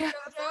is Oh, our yeah.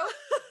 JoJo.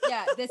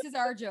 Yeah, this is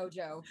our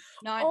JoJo,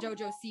 not Oh.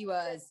 JoJo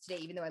Siwa's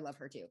today, even though I love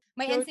her too.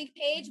 My Jo- NSYNC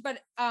page,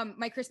 but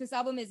my Christmas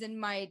album is in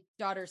my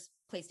daughter's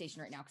PlayStation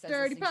right now because I was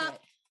Dirty listening to Pop.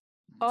 it.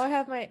 Oh, I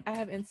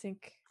have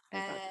NSYNC.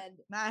 And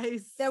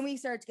Nice. then we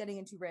start getting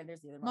into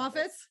there's the other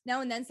Moffats.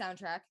 Now and Then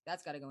soundtrack.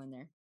 That's got to go in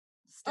there.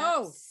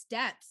 Oh.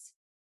 Steps.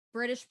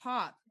 British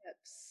pop.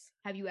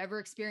 Have you ever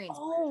experienced?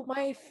 Oh,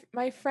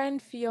 my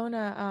friend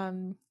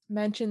Fiona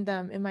mentioned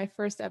them in my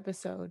first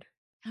episode.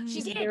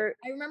 She did. They're-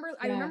 I remember.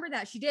 I yeah. remember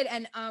that she did,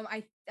 and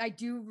I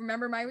do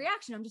remember my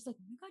reaction. I'm just like,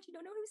 oh my god, you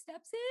don't know who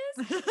Steps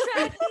is?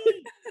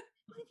 Tragedy.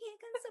 We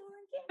can't console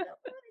and can't go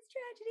on. It's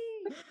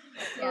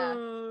tragedy.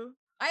 Yeah,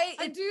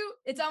 I do.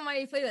 It's on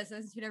my playlist. I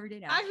listen to it every day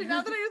now. Actually,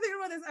 now that I'm thinking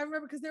about this, I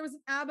remember because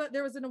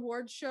there was an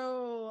award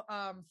show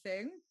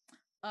thing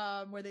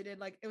where they did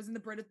like it was in the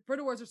Brit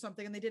Awards or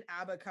something, and they did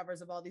ABBA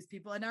covers of all these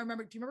people. And I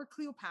remember, do you remember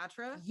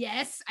Cleopatra?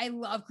 Yes, I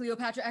love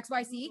Cleopatra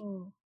XYZ.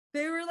 Oh.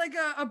 They were like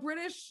a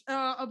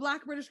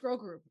black British girl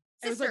group.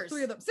 It was like Sisters.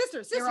 3 of them.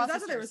 Sisters. They were all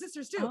That's what they were.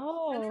 Sisters too.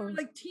 And they were Oh.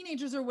 like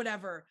teenagers or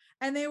whatever.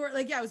 And they were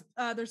like, yeah, it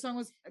was their song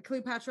was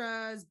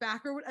Cleopatra's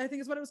Back or what I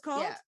think is what it was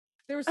called. Yeah.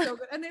 They were so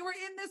good. And they were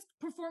in this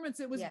performance.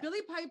 It was Yeah.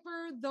 Billie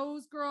Piper,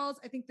 those girls,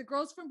 I think the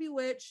girls from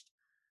Bewitched,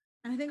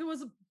 and I think it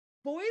was a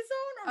Boyzone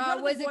or one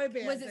of Was the boy it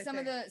bands. was I it some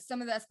of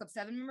think. the S Club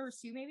 7 members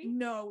too? Maybe.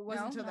 No, it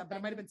wasn't No? until that, but it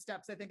Okay. might have been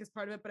Steps, I think, is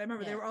part of it. But I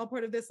remember they Yeah. were all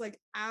part of this like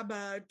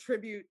ABBA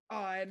tribute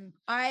on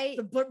I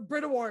the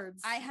Brit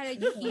Awards. I had a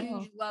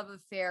huge love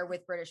affair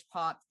with British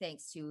pop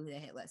thanks to the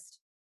hit list.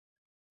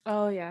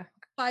 Oh yeah.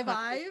 Five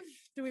Ive.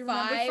 Do we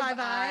remember Five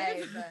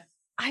Ive?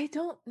 I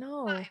don't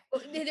know.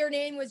 Well, their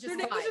name was just Their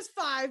name was Five. just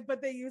Five,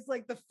 but they used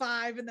like the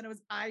 5 and then it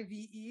was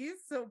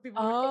IVEs. So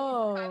people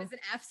Oh. Five is an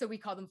F, so we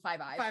call them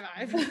Five Eye. Five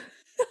Ive.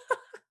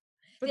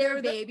 But Their they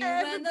were the baby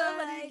when the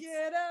 "Everybody lights-"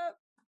 get up.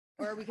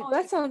 Or we could Oh,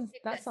 that pick sounds the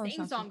that sounds same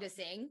song something. to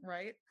sing.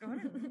 Right. Go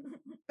ahead.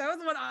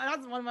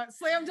 That's one of my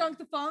Slam Dunk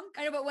the Funk.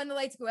 I know, but When the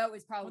Lights Go Out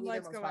was probably When their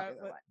Lights most Go Out,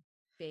 popular but- one.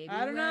 Baby, I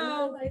don't when the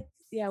know. lights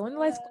Yeah, when the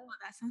go lights go out. on,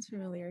 that sounds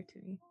familiar to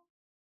me.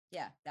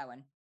 Yeah, that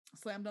one.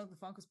 Slam Dunk the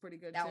Funk was pretty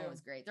good That too. one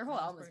was great. Their whole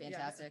That album was pretty- yeah,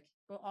 fantastic.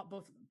 both of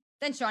them.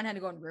 Then Sean had to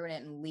go and ruin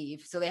it and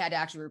leave. So they had to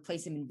actually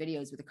replace him in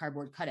videos with a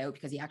cardboard cutout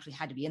because he actually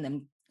had to be in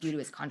them due to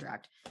his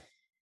contract.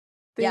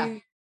 Yeah.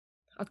 They-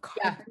 A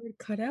cardboard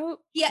cutout?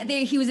 Yeah,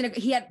 they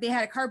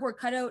had a cardboard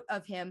cutout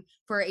of him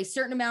for a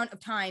certain amount of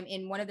time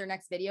in one of their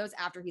next videos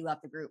after he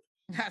left the group.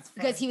 That's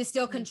because funny. he was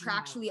still Oh, wow.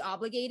 contractually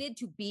obligated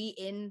to be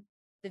in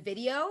the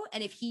video.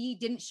 And if he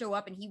didn't show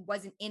up and he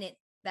wasn't in it,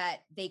 that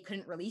they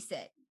couldn't release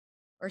it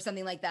or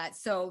something like that.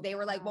 So they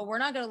were like, well, we're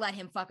not going to let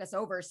him fuck us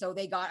over. So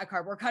they got a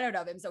cardboard cutout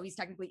of him. So he's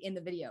technically in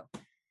the video.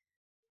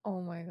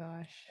 Oh my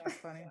gosh. That's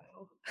funny.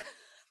 Wow.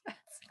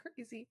 That's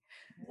crazy.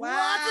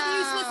 Lots of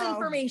useless Wow.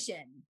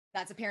 information.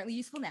 That's apparently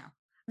useful now.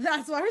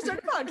 That's why we're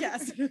starting a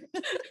podcast.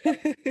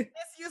 This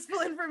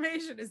useful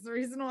information is the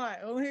reason why.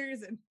 Only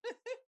reason.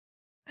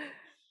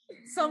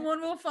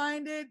 Someone will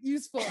find it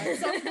useful at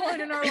some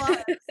point in our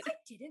lives, I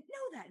didn't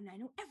know that. And I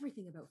know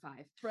everything about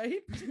 5. right?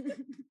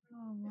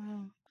 Oh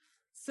wow.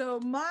 So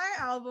my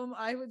album,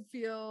 I would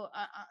feel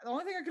the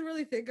only thing I could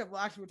really think of.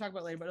 Well, actually, we'll talk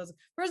about it later. But it was,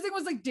 first thing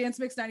was like Dance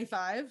Mix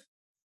 '95,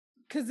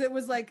 because it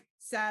was like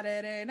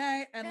Saturday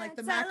night and like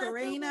the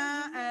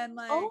Macarena and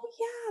like Oh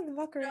yeah, the you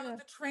know, Macarena.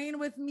 the Train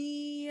with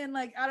Me and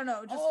like I don't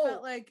know, it just Oh,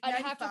 felt like I'd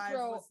have to 95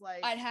 throw. was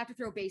like I'd have to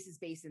throw Bass's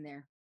bass in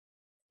there.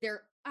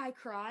 There, I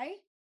cry.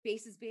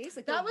 Bass's bass.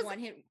 Like That that was- one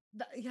hit.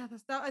 yeah.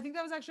 I think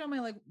that was actually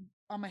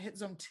on my Hit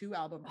Zone 2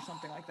 album or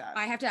something like that.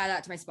 I have to add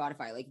that to my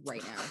Spotify like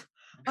right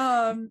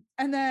now.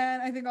 And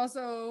then I think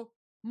also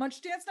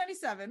Much Dance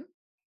 '97,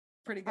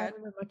 pretty I good.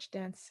 remember Much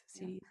Dance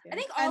CDs. I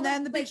think all And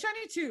then the Big like,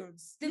 Shiny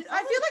Tunes. the- I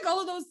all feel of- like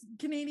all of those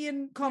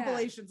Canadian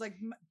compilations, like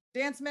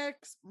Dance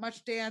Mix,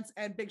 Much Dance,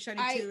 and Big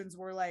Shiny Tunes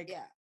were like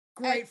yeah.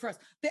 great for us.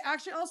 They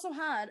actually also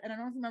had, and I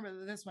don't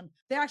remember this one,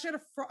 they actually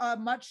had a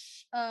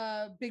much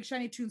Big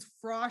Shiny Tunes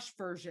Frosh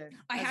version.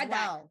 I as had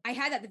well. that. I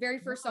had that. The very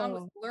first song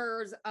was Whoa.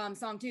 Blur's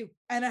song too.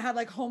 And it had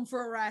like Home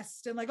for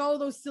Arrest and like all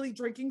those silly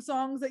drinking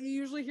songs that you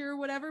usually hear or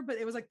whatever, but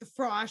it was like the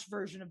Frosh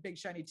version of Big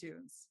Shiny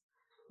Tunes.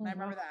 Oh, I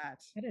remember wow. that.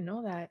 I didn't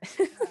know that.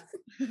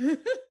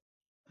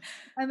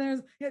 And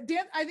there's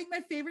dance. I think my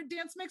favorite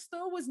Dance Mix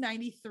though was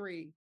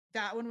 '93.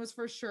 That one was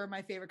for sure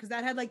my favorite because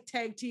that had like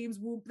tag teams,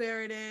 Whoop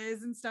There It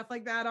Is, and stuff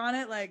like that on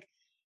it. Like,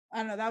 I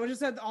don't know, that was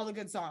just had all the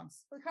good songs.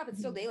 Holy crap! It's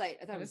still daylight.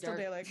 I thought it was Still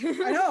dark. daylight.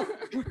 I know.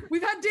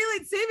 We've had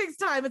daylight savings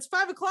time. It's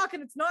 5 o'clock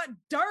and it's not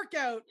dark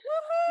out.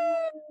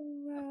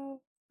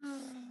 Wow.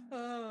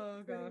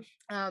 Oh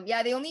gosh.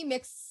 Yeah, the only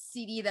mixed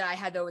CD that I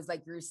had though was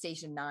like Groove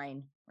Station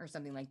 9 or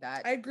something like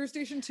that. I had Groove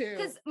Station 2,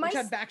 'Cause which my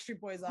had Backstreet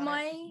Boys on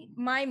it.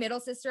 my middle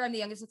sister, I'm the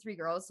youngest of 3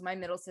 girls, so my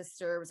middle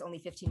sister was only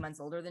 15 months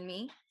older than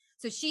me.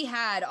 So she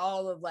had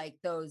all of like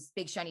those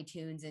Big Shiny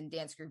Tunes and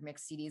Dance Groove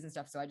mix CDs and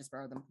stuff. So I just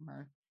borrowed them from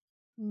her.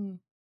 Mm.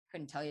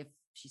 Couldn't tell you if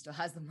she still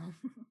has them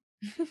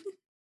though.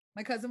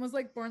 My cousin was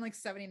like born like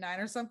 79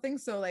 or something.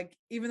 So like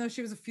even though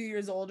she was a few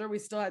years older, we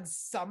still had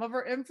some of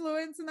her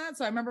influence in that.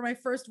 So I remember my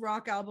first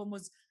rock album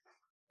was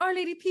Our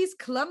Lady Peace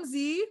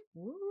Clumsy.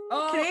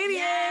 Canadian.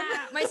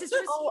 yeah. My sister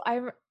was Oh, I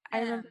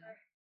remember.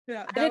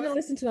 Yeah, I that didn't was-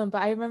 listen to them,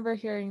 but I remember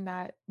hearing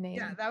that name.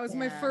 Yeah, that was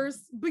my Yeah. first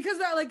because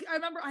that like I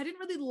remember I didn't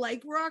really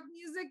like rock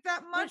music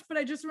that much, but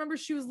I just remember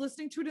she was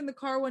listening to it in the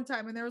car one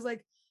time and there was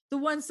like the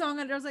one song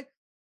and I was like,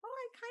 oh,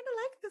 I kind of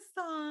like this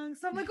song.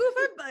 So I'm like, ooh,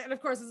 if I buy-" and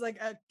of course it's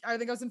like I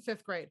think I was in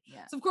 5th grade.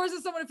 Yeah. So of course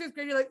as someone in 5th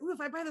grade, you're like, ooh, if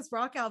I buy this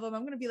rock album,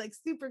 I'm gonna be like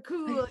super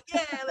cool.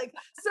 Yeah, like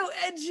so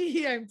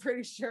edgy, I'm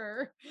pretty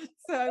sure.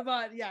 So I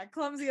bought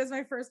Clumsy as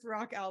my first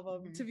rock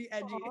album to be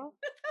edgy.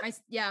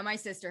 Aw. my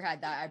sister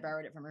had that. I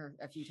borrowed it from her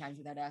a few times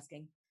without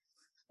asking.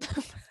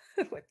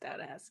 Without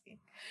asking.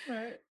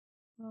 Right.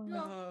 Oh, No.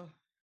 Oh,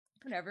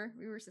 Whatever.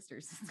 We were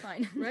sisters. It's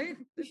fine. right?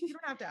 You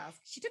don't have to ask.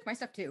 She took my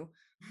stuff too.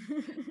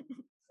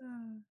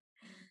 Uh,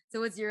 So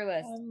what's your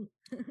list?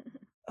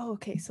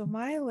 okay, so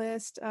my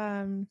list,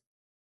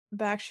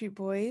 Backstreet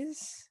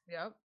Boys.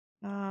 Yep.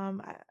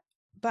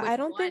 But Which I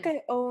don't think one?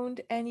 I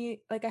owned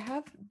any. Like I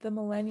have the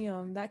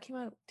Millennium that came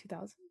out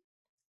 2000.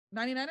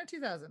 99 or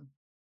 2000?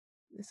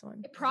 This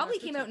one. It probably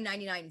after came two- out in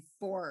 99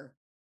 for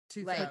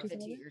 2000. like the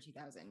 2000? year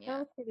 2000. I'll Yeah.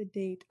 look for the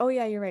date. Oh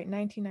yeah, you're right.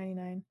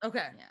 1999.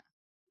 Okay. Yeah.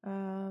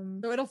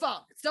 So it'll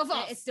fall. It still Yeah,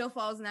 falls. it still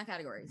falls in that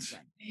category. It's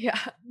fine. Yeah.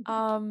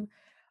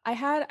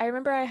 I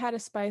remember I had a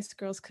Spice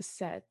Girls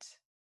cassette.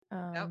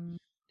 Don't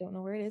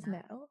know where it is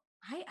Yeah. now.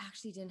 I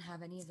actually didn't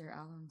have any of their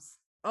albums.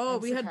 Oh,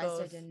 I'm we had surprised I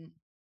both. didn't.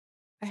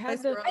 I had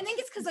Spice the Girls. I think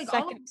it's because like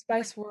second all of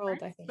Spice my World, I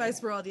friends- think.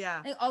 Spice World, yeah.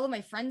 I think all of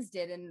my friends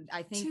did, and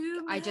I think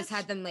Too I just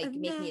had them like much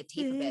make me a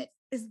tape of nothing it.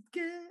 is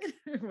good.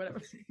 Or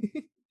whatever.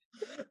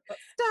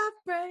 Stop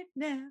right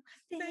now.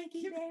 Thank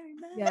you very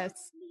much.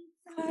 Yes.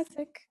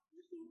 Classic.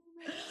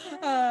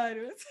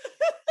 Anyways.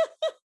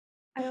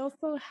 I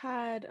also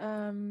had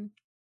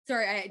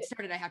Sorry, I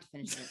started. I have to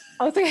finish it.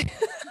 I was like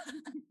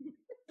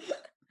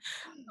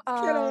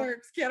Can of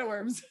worms. Can of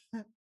worms.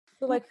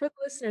 so like for the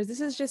listeners,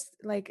 this is just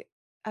like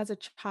as a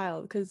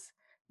child because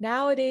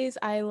nowadays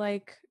I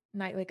like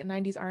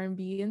 90s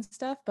R&B and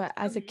stuff, but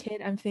as a Mhm.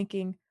 kid I'm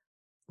thinking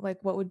like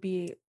what would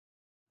be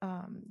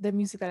the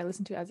music that I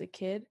listened to as a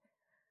kid.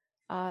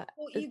 Well,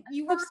 Is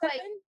you that were seven?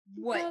 like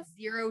what,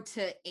 Yeah. 0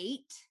 to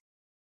 8?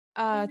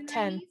 10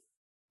 When were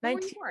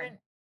 19 you born?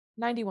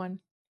 91.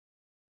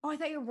 Oh, I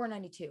thought you were born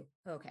 92.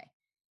 Okay.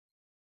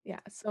 Yeah,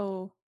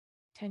 so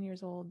 10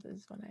 years old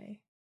is when I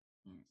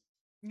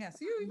Yeah, so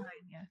you,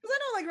 yeah. because I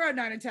know like around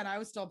 9 and 10, I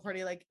was still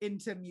pretty like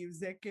into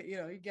music. You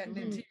know, you're getting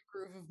into your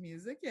groove of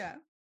music. Yeah.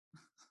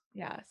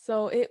 Yeah,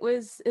 so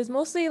it's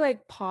mostly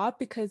like pop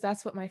because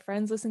that's what my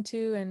friends listen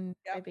to and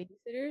my Yep.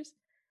 babysitters.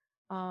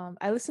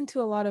 I listen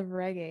to a lot of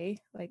reggae,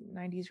 like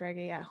 90s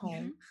reggae at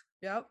home.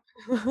 Yep.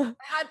 I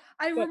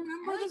But-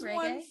 Remember like this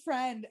one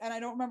friend, and I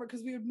don't remember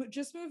because we had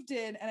just moved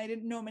in, and I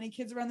didn't know many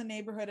kids around the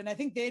neighborhood, and I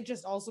think they had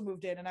just also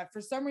moved in, and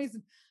for some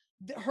reason,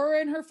 her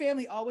and her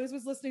family always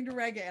was listening to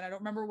reggae, and I don't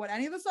remember what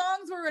any of the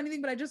songs were or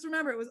anything, but I just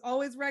remember it was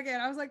always reggae,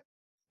 and I was like,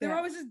 they were Yeah.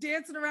 always just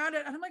dancing around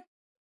it, and I'm like,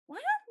 why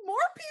aren't more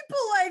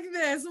people like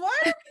this? Why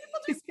are people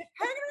just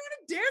hanging around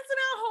and dancing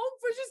at home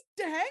for just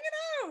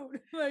hanging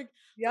out? Like,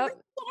 Yep.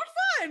 it's so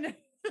much fun.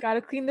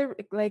 Gotta clean the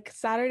like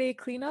Saturday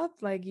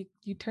cleanup. Like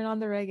you turn on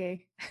the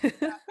reggae.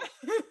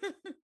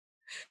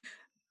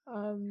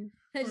 That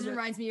just Was it-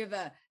 reminds me of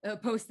a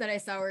post that I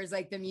saw where it's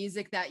like the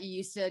music that you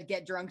used to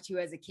get drunk to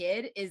as a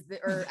kid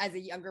or as a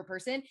younger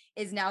person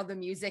is now the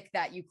music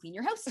that you clean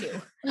your house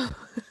to.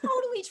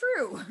 Totally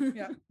true.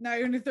 Yeah. Now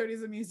you're in your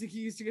 30s, the music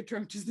you used to get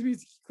drunk to is the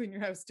music you clean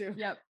your house to.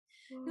 Yep.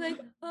 You're like,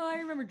 oh, I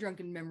remember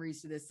drunken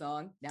memories to this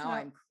song. Now Yep.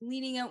 I'm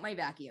cleaning out my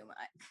vacuum.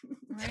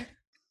 Right?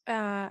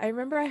 I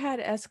remember I had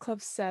S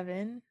Club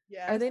 7.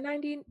 Yeah. Are they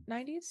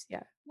 90s?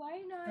 Yeah.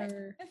 Why not?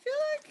 Or, I feel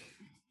like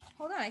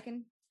Hold on, I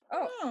can.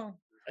 oh, Oh,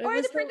 it or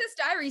was the Princess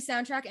Diaries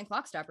soundtrack and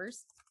Clock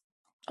Stoppers.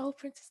 Oh,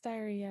 Princess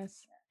Diary,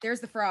 yes. There's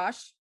the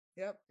Frosh.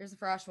 yep. There's the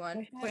Frosh one. I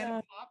had,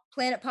 Planet Pop.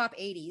 Planet Pop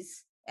 80s.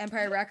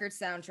 Empire Records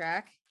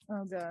soundtrack.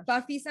 Oh gosh.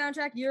 Buffy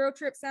soundtrack. Euro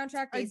Trip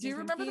soundtrack. I Dazed do and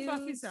remember the Buffy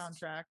Confused,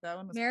 soundtrack. That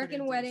one was American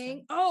pretty Wedding.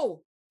 decent.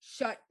 Oh,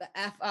 shut the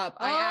F up.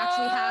 I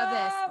actually have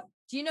this.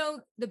 Do you know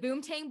the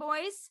Boomtang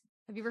Boys?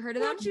 Have you ever heard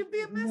of them? Won't you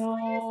be a Miss no,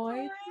 Squeeze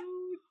I Toy?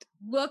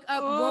 Look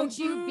up Oh, Won't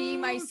You Be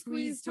My Boo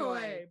Squeeze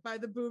Toy? by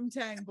the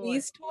Boomtang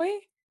Boys. Squeeze toy?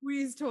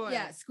 Squeeze Toy.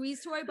 Yeah,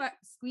 Squeeze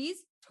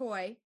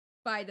Toy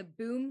by the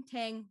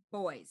Boomtang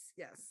Boys.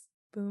 Yes.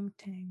 Boom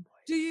Tang Boy.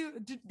 Do you?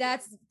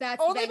 That's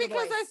only Bang the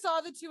because I Boys.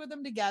 saw the two of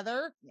them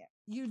together. Yeah.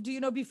 Do you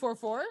know Before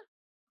Four?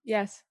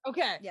 Yes.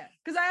 Okay. Yeah.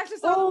 Because I actually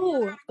saw. them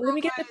Oh, at let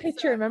me get the Girl Guides,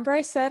 picture. Remember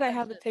I said I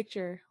have the Budget.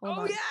 picture. Hold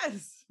Oh on.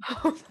 yes.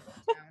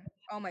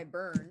 Oh my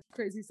burn.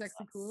 Crazy,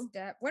 sexy, cool.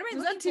 Step. What am I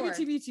Was looking that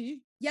for? TBTBT?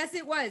 Yes,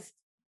 it was.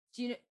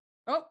 Do you know?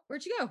 Oh,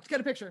 where'd you go? Let's get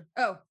a picture.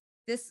 Oh,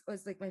 this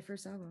was like my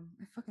first album.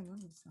 I fucking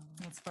love this album.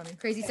 That's funny.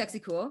 Crazy, sexy,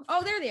 cool.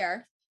 Oh, there they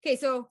are. Okay,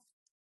 so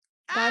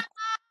That's,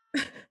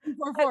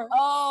 Before Four.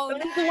 oh,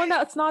 that's the one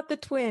that's not the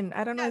twin.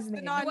 I don't know Yes, his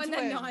the name. the one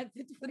that non-twin. not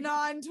The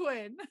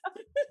non-twin.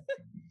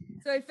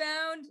 So I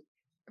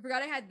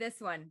forgot I had this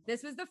one.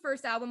 This was the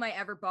first album I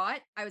ever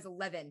bought. I was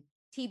 11.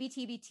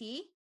 TBTBT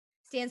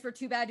stands for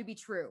Too Bad to Be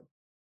True.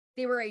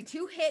 They were a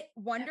two-hit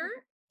wonder.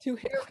 Two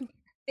hit.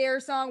 Their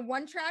song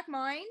One Track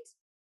Mind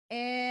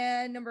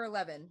and number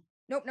 11.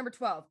 Nope, number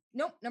 12.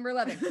 Nope, number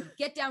 11.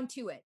 Get Down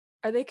to It.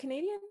 Are they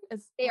Canadian? They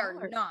well,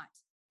 are or- not.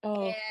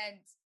 Oh, And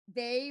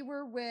they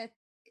were with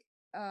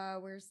they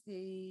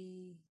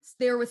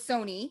were with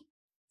Sony.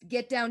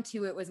 Get Down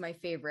to It was my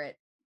favorite.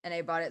 And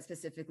I bought it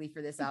specifically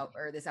for this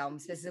album,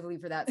 specifically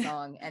for that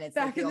song. And it's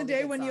like Back in the only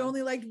day good when you song.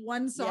 only liked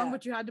one song, Yeah.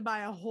 but you had to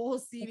buy a whole a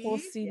CD. whole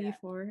CD Yeah.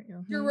 for it.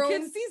 Mhm. Jerome-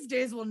 Kids these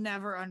days will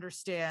never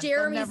understand. They'll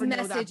Jeremy's never know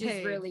that Message is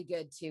pain. really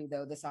good too,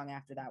 though, the song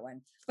after that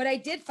one. But I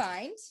did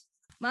find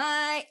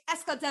my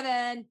S Club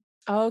 7.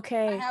 I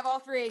Okay. have all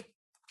three.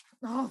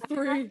 All I have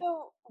three.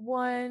 the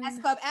one. S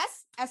Club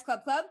S, S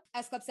Club Club,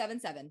 S Club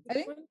 7. I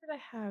think What did I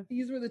have?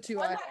 these were the two.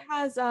 One I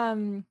that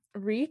has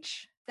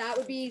Reach. That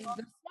would be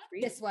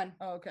this one.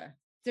 Oh, okay.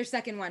 Their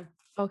second one.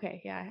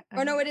 Okay, yeah.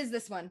 Oh no, it is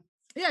this one.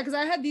 Yeah, because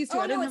I had these two.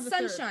 Oh I didn't no, have it's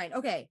the third. Sunshine.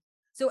 Okay.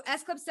 So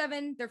S Club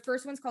 7, their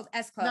first one's called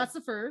S Club. That's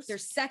the first. Their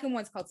second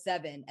one's called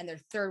 7, and their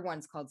third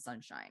one's called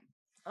Sunshine.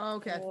 Oh,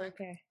 okay. I Oh, think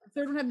okay. the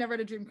third one had Never Had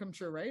a Dream Come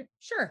True, right?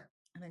 Sure.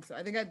 I think so.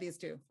 I think I had these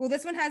two. Well,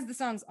 this one has the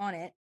songs on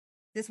it.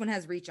 This one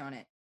has Reach on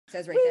it. It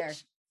says right there.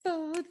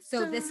 So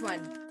this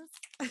one.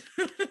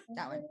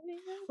 That one.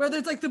 Where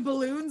there's like the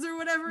balloons or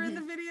whatever in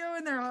the video,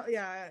 and they're all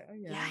Yeah,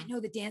 I know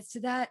the dance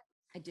to that.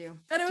 I do.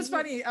 And it was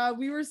funny.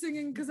 We were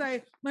singing because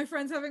my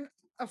friend's having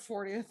a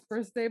 40th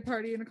birthday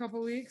party in a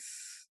couple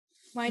weeks.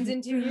 Mine's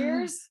in 2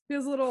 years.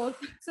 Feels a little old.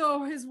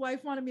 So his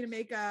wife wanted me to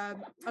make a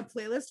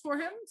playlist for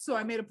him. So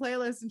I made a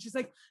playlist, and she's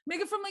like, make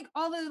it from like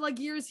all the like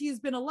years he's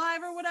been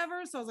alive or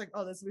whatever. So I was like,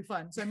 oh, this will be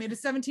fun. So I made a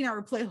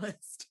 17-hour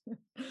playlist.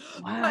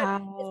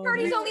 Wow. This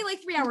party's only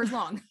like 3 hours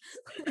long.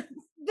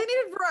 They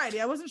needed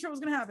variety. I wasn't sure what was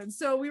gonna happen.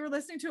 So we were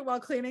listening to it while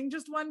cleaning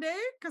just one day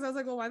because I was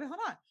like, well, why the hell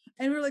not?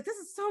 And we were like, this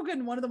is so good.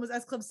 And one of them was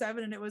S Club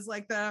 7, and it was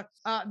like the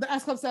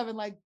S Club 7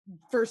 like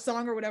first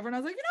song or whatever. And I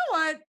was like, you know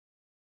what?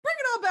 Bring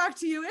it all back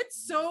to you.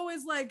 It's so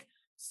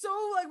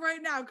right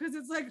now because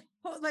it's like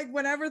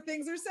whenever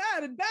things are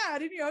sad and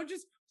bad, and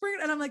just bring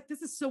it. And I'm like,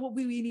 this is so what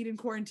we need in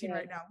quarantine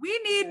right now. We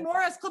need more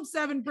S Club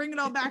 7. Bring it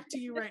all back to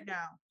you right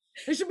now.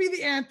 It should be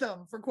the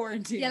anthem for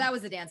quarantine. Yeah, that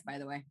was the dance, by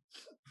the way.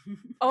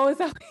 Oh, is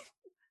that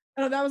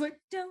And that was like,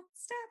 Don't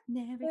stop,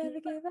 never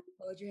give up.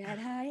 Hold your head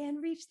high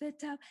and reach the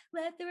top.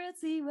 Let the world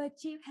see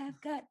what you have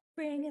got.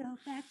 Bring it all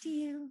back to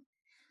you.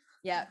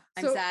 Yeah,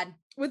 I'm So, sad.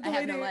 with the I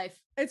have lady, no life.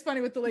 it's funny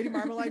with the Lady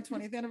Marmalade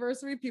 20th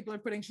anniversary. People are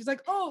putting. She's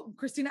like, oh,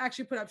 Christina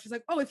actually put up. She's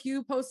like, oh, if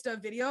you post a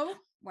video,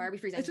 Why are we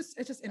freezing? it's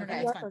just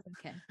internet. Okay. It's fine.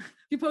 Okay. If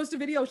you post a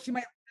video, she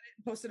might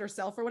post it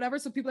herself or whatever.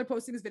 So people are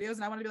posting these videos,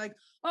 and I want to be like,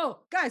 oh,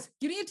 guys,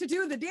 you need to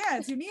do the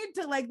dance. You need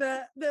to like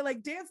the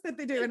like dance that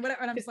they do and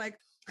whatever. And I'm just like,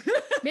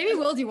 Maybe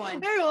we'll do one.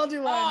 maybe we'll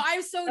do one. Oh,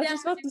 I'm so I down.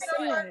 was about to to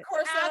do say that. it.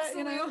 Corset,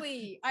 you know?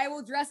 Absolutely. I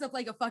will dress up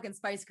like a fucking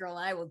Spice Girl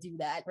and I will do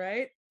that.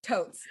 Right?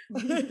 Totes.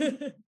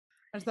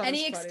 I just thought it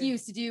Any was funny,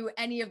 excuse to do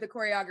any of the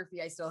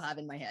choreography I still have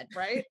in my head.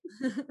 right?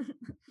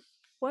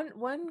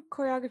 One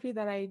choreography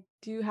that I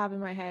do have in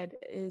my head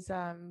is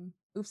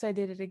Oops, I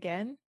Did It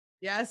Again.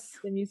 Yes.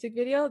 The music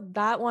video.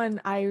 That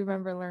one I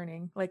remember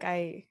learning. Like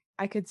I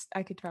could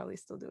probably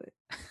still do it.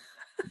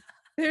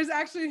 There's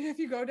actually, if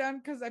you go down,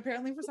 because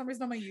apparently for some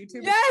reason on my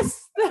YouTube,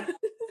 Yes.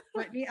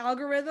 Britney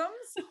algorithms,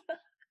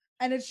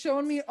 and it's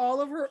shown me all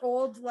of her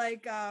old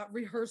like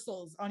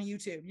rehearsals on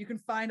YouTube. You can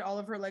find all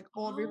of her like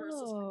old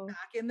rehearsals from Oh.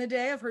 back in the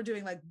day of her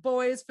doing like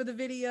boys for the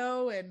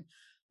video and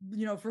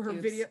for her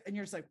Oops. video, and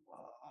you're just like,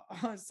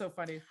 whoa, it's so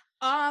funny.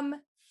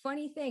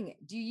 Funny thing.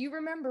 Do you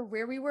remember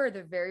where we were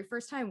the very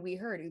first time we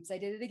heard Oops, I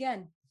Did It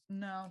Again?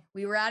 No.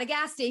 We were at a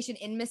gas station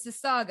in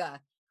Mississauga.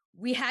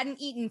 We hadn't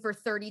eaten for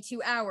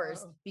 32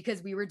 hours Oh.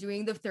 because we were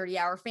doing the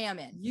 30-hour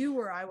famine. You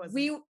were, I was.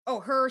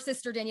 Her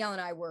sister Danielle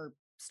and I were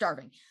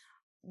starving.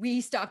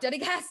 We stopped at a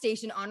gas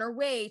station on our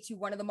way to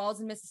one of the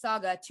malls in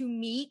Mississauga to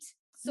meet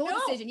Soul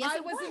Decision. Yes, I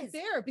it wasn't was.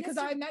 there because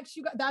Yes, I met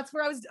you. That's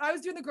where I was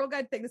doing the Girl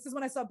Guide thing. This is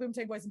when I saw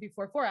Boomtang Boys and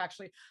B44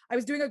 actually. I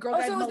was doing a Girl Oh,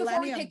 Guide so it was before we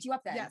Millennium. picked you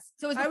up then. Yes.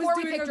 So it was I was before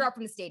we doing picked a- her up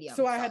from the stadium.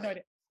 So I had no Sorry.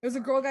 idea. It was a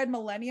Girl Guide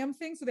Millennium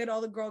thing. So they had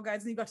all the Girl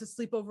Guides and you got to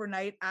sleep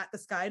overnight at the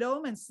Sky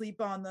Dome and sleep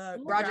on the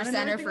Rogers ground and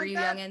Center everything for like you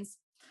that. youngins.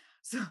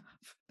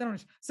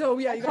 So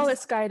yeah, I you call got it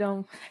Sky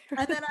Dome.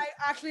 and then I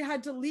actually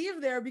had to leave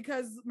there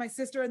because my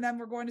sister and them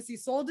were going to see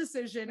Soul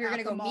Decision. We were at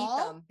gonna the go mall.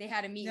 meet them. They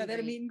had a meet. Yeah, and they had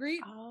a greet. meet and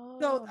greet. Oh.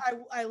 So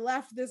I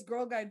left this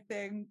Girl Guide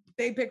thing.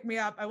 They picked me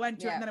up. I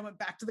went to it, Yeah. and then I went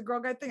back to the Girl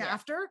Guide thing Yeah.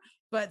 after.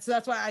 But so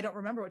that's why I don't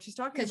remember what she's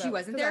talking about Because she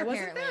wasn't 'cause I there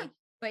apparently.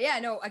 But yeah,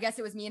 no, I guess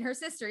it was me and her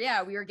sister.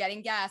 Yeah, we were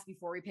getting gas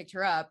before we picked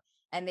her up,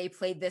 and they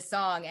played this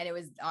song, and it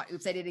was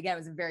 "Oops, I Did It Again." It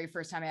was the very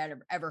first time I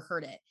had ever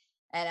heard it,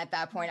 and at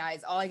that point,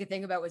 all I could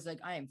think about was like,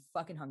 I am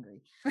fucking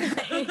hungry.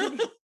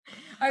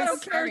 I was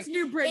don't care. It's starving.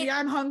 new, Brittany.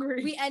 I'm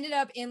hungry. We ended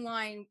up in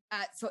line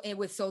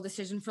with Soul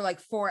Decision for like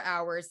 4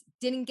 hours.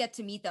 Didn't get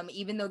to meet them,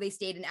 even though they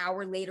stayed an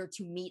hour later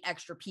to meet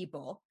extra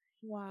people.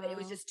 Wow. But it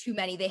was just too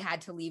many. They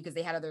had to leave because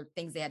they had other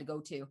things they had to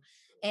go to.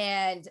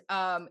 And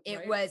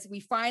we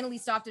finally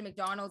stopped at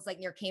McDonald's like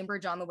near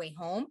Cambridge on the way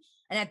home.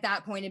 And at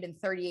that point, it had been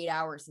 38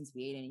 hours since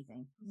we ate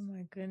anything. Oh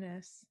my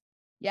goodness.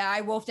 Yeah,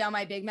 I wolfed down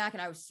my Big Mac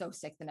and I was so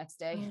sick the next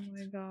day. Oh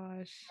my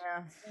gosh.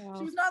 Yeah. Wow.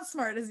 She was not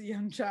smart as a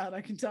young child.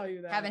 I can tell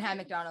you that. Haven't had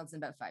McDonald's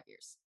in about 5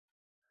 years.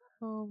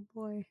 Oh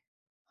boy.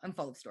 I'm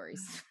full of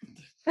stories.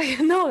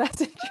 No,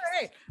 that's it. All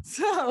right.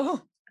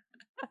 So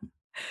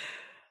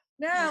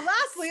now,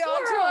 lastly,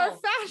 on to our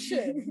Squirrel.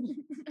 fashion,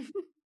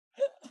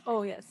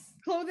 Oh yes.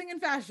 clothing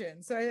and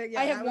fashion. So yeah,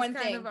 I have that was one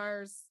kind thing. of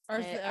our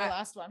Okay,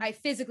 last one. I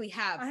physically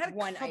have I had a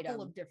one couple item.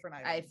 of different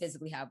items. I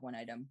physically have one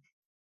item.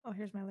 Oh,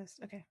 here's my list.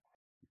 Okay.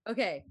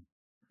 Okay.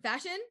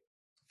 Fashion?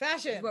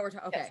 fashion. Is what we're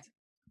talking. Okay. Yes.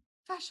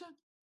 Fashion.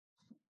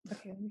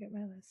 Okay, let me get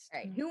my list. All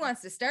right. Who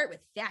wants to start with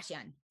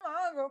fashion?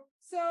 I'll go.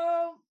 So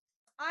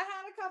I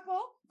had a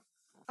couple.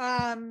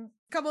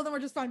 Couple of them were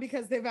just fun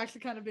because they've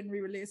actually kind of been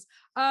re-released.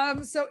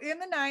 So in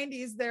the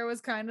 90s, there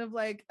was kind of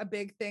like a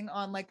big thing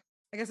on like,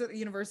 I guess at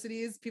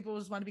universities, people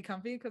just want to be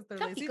comfy because they're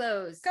Comfy lazy.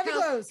 clothes. Comfy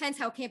clothes. Hence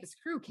how Campus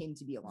Crew came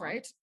to be along.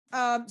 Right.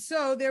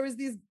 So there was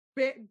these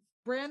big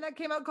brand that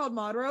came out called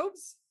Mod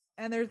Robes,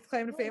 and their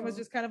claim to fame was Oh.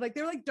 just kind of like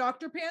they were like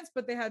doctor pants,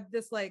 but they had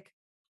this like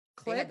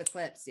They had clip the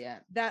clips, yeah.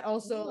 that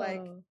also like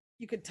Oh.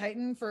 you could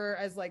tighten for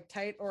as like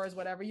tight or as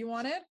whatever you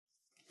wanted.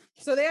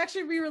 So they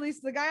actually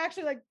re-released the guy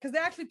actually like because they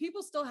actually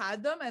people still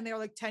had them and they were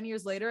like 10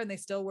 years later and they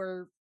still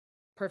were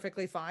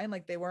perfectly fine.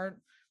 Like they weren't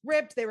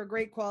ripped, they were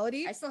great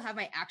quality. I still have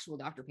my actual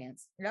doctor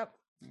pants. Yep.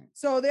 Yeah.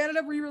 So they ended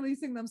up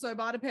re-releasing them. So I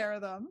bought a pair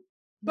of them.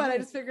 But I Nice.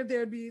 just figured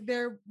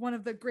they're one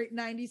of the great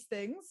 90s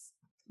things.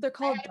 They're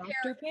called had a pair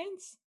doctor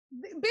pants.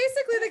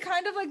 Basically, they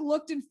kind of like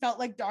looked and felt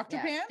like doctor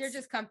Yeah, pants. they're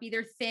just comfy.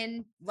 They're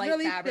thin, light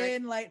really fabric.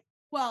 thin, light.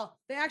 Well,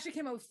 they actually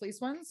came out with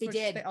fleece ones. They which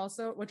did.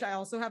 which I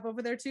also have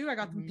over there too. I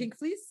got them Mhm. pink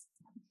fleece.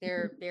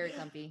 They're very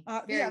comfy.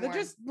 Very Yeah, they're warm.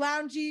 just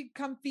loungy,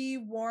 comfy,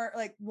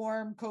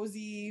 warm,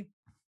 cozy,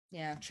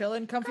 yeah.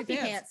 chilling, comfy, Comfy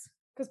pants. pants.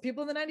 Because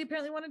people in the 90s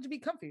apparently wanted to be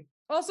comfy.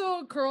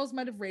 Also, curls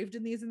might have raved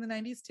in these in the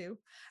 90s too.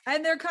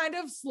 And their kind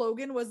of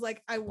slogan was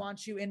like, I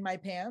want you in my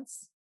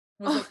pants.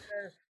 It was like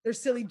their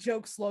silly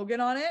joke slogan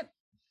on it.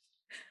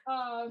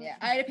 Yeah.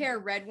 I had a pair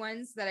of red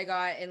ones that I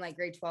got in like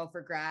grade 12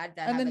 for grad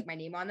that And had then- like my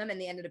name on them and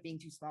they ended up being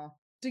too small.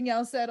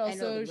 Danielle said I know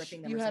also they're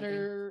ripping them you or had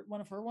something.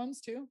 one of her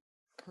ones too.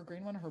 Her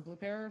green one, or her blue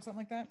pair, or something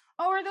like that.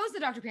 Oh, are those the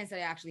doctor pants that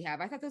I actually have?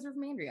 I thought those were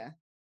from Andrea.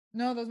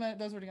 No, those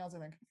were Danielle's, I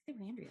think. They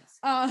were Andrea's.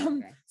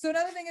 Okay. So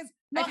another thing is,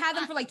 I've had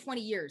them for like 20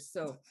 years.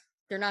 So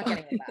They're not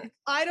getting it back.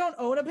 I don't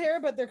own a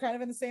pair, but they're kind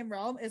of in the same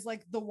realm. Is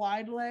like the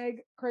wide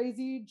leg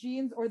crazy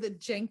jeans or the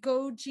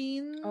Jenko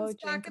jeans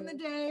back in the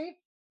day.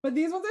 But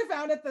these ones I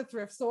found at the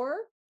thrift store.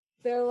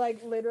 They're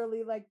like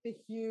literally like the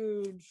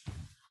huge.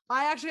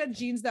 I actually had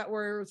jeans that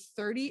were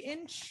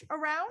 30-inch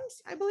around,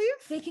 I believe.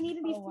 They can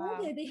even be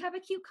folded. They have a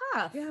cute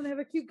cuff. Yeah, they have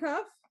a cute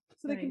cuff,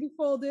 so they can be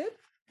folded.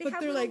 But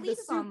they're like the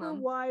leaves on super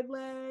them. wide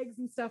legs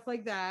and stuff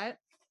like that.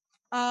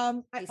 They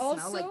I smell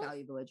also like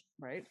Value Village.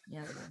 right.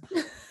 Yeah.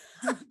 They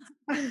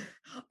do.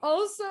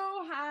 Also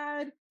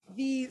had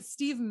the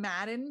Steve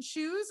Madden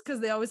shoes because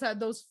they always had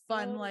those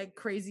fun like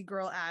crazy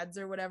girl ads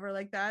or whatever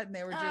like that, and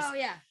they were just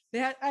yeah. they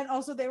had, and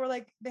also they were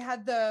like they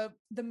had the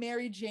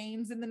Mary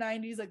Janes in the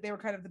 90s, like they were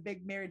kind of the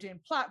big Mary Jane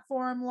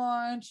platform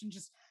launch, and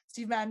just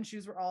Steve Madden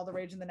shoes were all the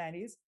rage in the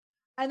 90s.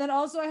 And then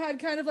also I had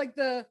kind of like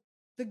the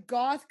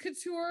goth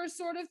couture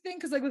sort of thing,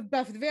 because like with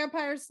Buffy the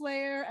Vampire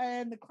Slayer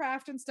and the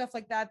craft and stuff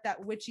like that,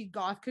 that witchy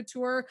goth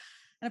couture.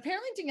 And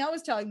apparently Danielle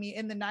was telling me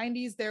in the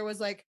 90s there was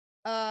like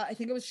I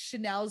think it was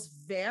Chanel's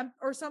Vamp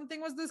or something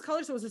was this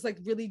color. So it was this like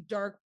really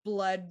dark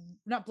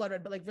not blood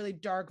red, but like really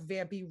dark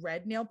vampy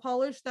red nail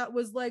polish that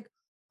was like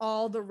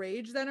all the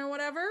rage then or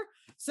whatever.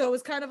 So it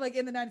was kind of like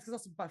in the 90s because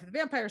also Buffy the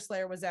Vampire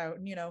Slayer was out,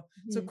 and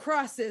so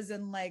crosses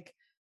and like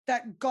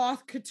that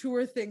goth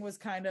couture thing was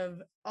kind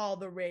of all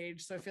the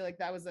rage. So I feel like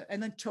that was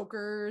and then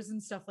chokers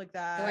and stuff like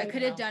that. So I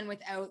could have done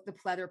without the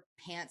pleather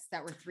pants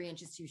that were 3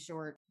 inches too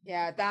short.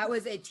 Yeah, that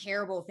was a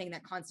terrible thing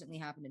that constantly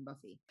happened in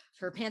Buffy.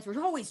 Her pants were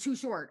always too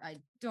short.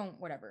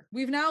 Whatever.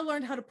 We've now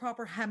learned how to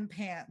proper hem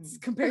pants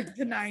compared to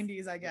the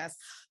 90s, I guess.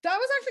 That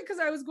was actually because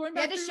I was going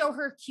back to show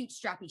her cute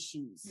strappy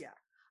shoes. Yeah.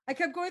 I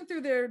kept going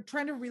through there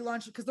trying to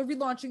relaunch it because they're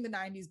relaunching the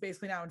 90s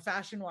basically now in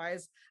fashion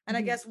wise. And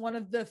I guess one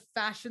of the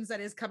fashions that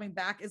is coming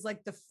back is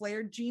like the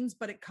flared jeans,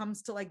 but it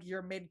comes to like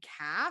your mid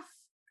calf.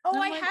 Oh,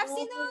 I have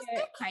seen those.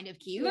 They're kind of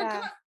cute.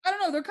 I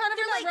don't know. They're kind of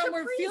in that realm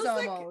where it feels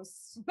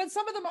almost. Like, but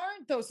some of them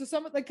aren't though. So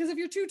some like, because if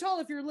you're too tall,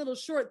 if you're a little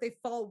short, they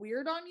fall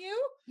weird on you.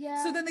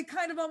 Yeah. So then they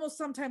kind of almost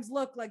sometimes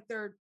look like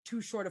they're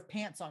too short of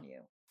pants on you.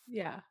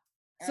 Yeah.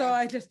 So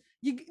I just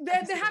they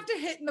have to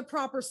hit in the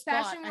proper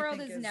spot. Fashion world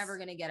is never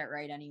going to get it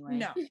right anyway.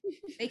 No,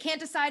 they can't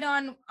decide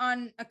on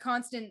a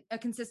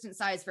consistent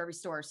size for every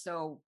store.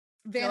 So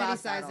vanity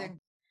sizing.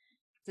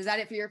 So is that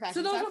it for your fashion?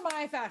 So those stuff? are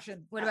my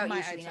fashion. What about my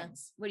you, Sheena?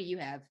 items? What do you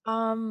have?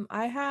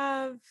 I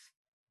have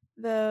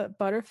the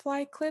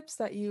butterfly clips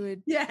that you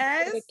would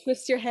like,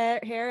 twist your hair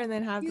and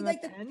then have them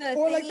like at the end.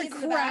 Or like the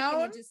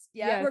crown. Just,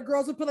 where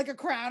girls would put like a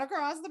crown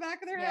across the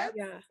back of their head.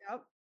 Yeah.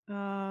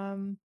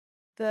 Yep.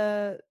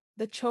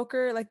 The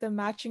choker, like the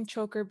matching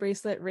choker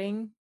bracelet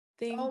ring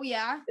thing. Oh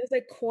yeah. There's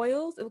like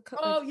coils.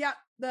 Yeah.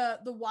 The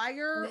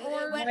wire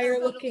or wire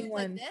looking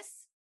one. Like this.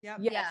 Yep.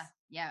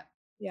 Yes.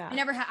 Yeah.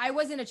 I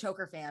wasn't a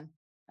choker fan.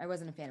 I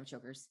wasn't a fan of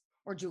chokers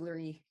or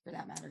jewelry for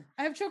that matter.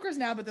 I have chokers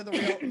now, but they're the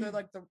real, they're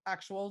like the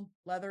actual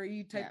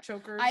leathery type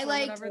chokers. I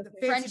liked the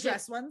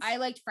friendship ones. I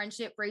liked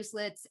friendship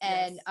bracelets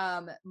and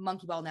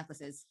monkey ball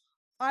necklaces.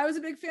 I was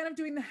a big fan of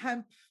doing the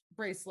hemp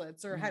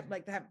bracelets or hemp,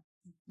 like the hemp.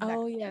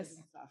 Oh yes.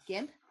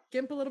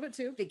 Gimp a little bit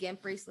too. The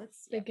gimp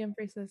bracelets. The gimp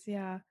bracelets,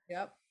 yeah.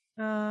 Yep.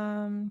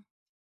 I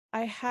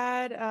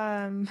had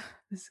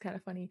this is kind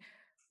of funny.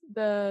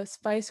 The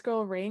Spice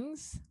Girl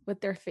rings with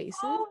their faces.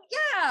 Oh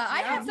yeah, I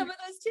had some of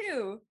those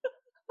too.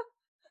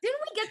 Didn't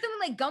we get them in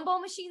like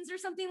gumball machines or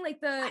something like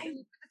the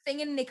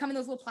thing, and they come in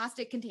those little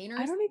plastic containers?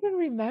 I don't even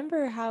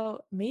remember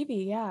how. Maybe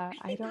yeah.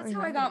 I don't remember.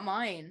 How I got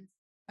mine.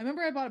 I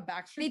remember I bought a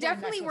Backstreet. They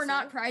definitely were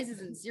not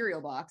prizes in the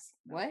cereal box.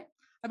 What?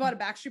 I bought a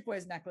Backstreet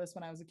Boys necklace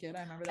when I was a kid.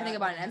 I remember that. I think I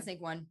bought an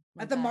NSYNC one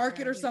at the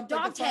market or something.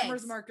 Dog the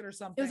farmer's market or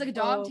something. It was like a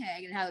dog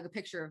tag and it had like a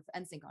picture of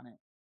NSYNC on it.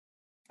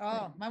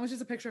 Oh, mine was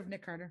just a picture of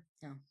Nick Carter.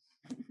 Oh.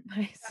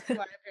 Nice. That's who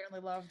I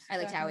apparently loved. I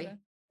liked Howie.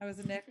 I was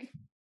a Nick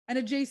and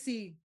a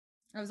JC.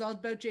 I was all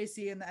about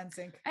JC and the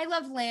NSYNC. I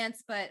loved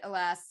Lance, but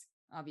alas,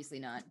 obviously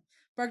not.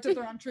 Barked up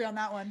the wrong tree on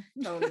that one.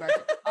 Totally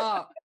barked.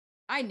 Oh,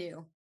 I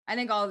knew. I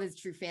think all of his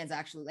true fans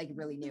actually like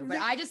really knew,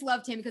 but I just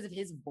loved him because of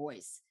his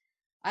voice.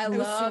 I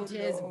loved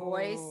his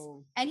voice,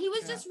 and he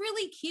was just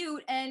really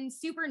cute and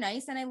super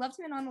nice. And I loved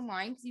him in On the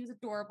Line because he was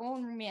adorable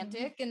and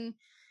romantic. And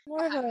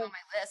more of on my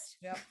list.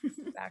 Yep.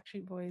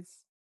 Backstreet Boys.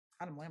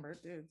 Adam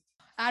Lambert, dude.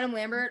 Adam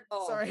Lambert.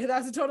 Oh, sorry,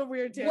 that's a total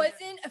weird tangent.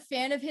 Wasn't a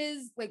fan of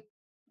his, like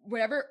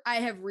whatever. I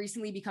have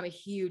recently become a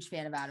huge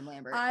fan of Adam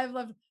Lambert. I've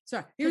loved.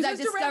 Sorry, he was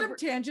just a random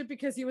tangent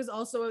because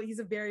he's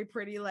a very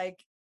pretty like.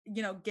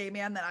 Gay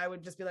man that I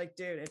would just be like,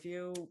 dude, if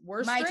you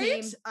were straight, my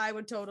team. I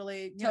would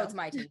totally. It's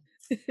my team.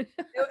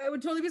 it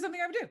would totally be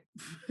something I would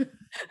do.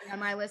 On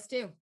my list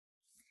too.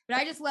 But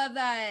I just love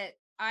that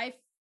I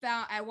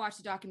watched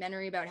a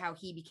documentary about how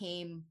he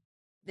became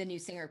the new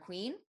singer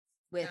Queen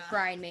with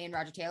Brian May and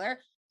Roger Taylor.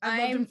 I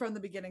loved him from the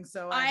beginning,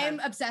 so I'm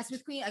obsessed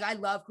with Queen. Like I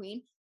love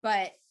Queen,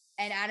 and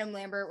Adam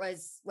Lambert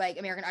was like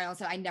American Idol.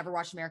 So I never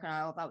watched American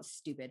Idol. That was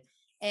stupid.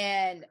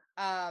 And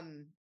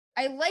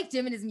I liked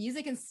him and his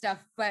music and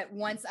stuff, but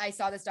once I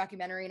saw this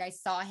documentary and I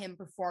saw him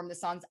perform the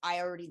songs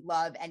I already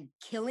love and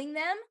killing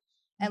them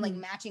and like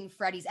matching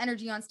Freddie's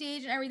energy on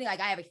stage and everything,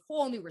 like I have a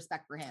whole new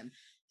respect for him.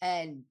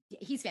 and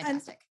he's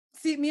fantastic.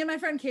 See, me and my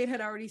friend Kate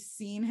had already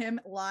seen him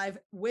live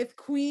with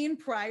Queen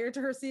prior to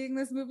her seeing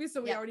this movie.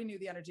 So we already knew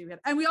the energy we had.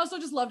 And we also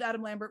just loved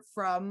Adam Lambert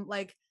from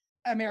like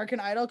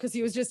American Idol because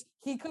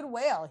he could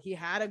wail. He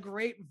had a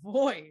great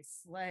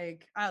voice.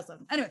 Like,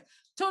 awesome. Anyway,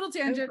 total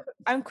tangent.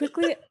 I'm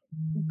quickly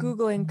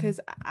Googling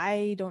because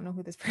I don't know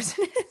who this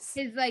person is.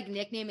 His like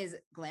nickname is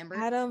Glambert.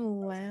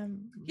 Adam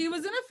Lamb. He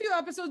was in a few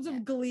episodes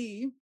of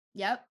Glee.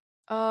 Yep.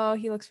 Oh,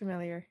 he looks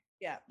familiar.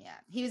 Yeah. Yeah.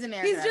 He was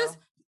American He's just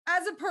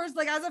Idol.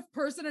 as a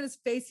person in his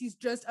face, he's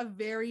just a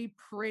very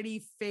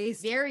pretty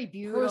face. Very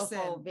beautiful,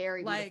 person.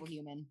 very beautiful Like,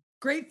 human.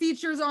 Great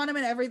features on him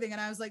and everything.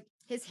 And I was like,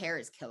 His hair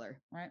is killer.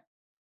 right.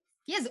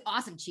 He has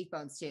awesome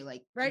cheekbones too.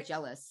 Like, I'm Right.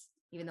 jealous,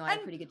 even though I have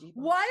And pretty good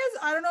cheekbones.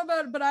 I don't know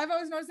about it, but I've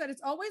always noticed that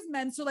it's always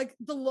men. So like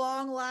the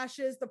long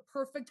lashes, the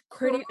perfect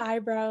Pretty curl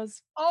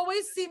eyebrows.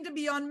 always seem to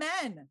be on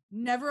men,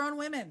 never on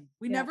women.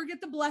 We Yeah. never get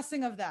the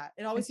blessing of that.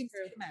 It always It's seems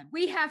true. to be men.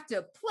 We have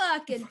to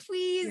pluck and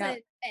tweeze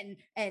Yeah.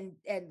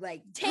 and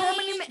like tame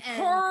Permanent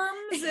and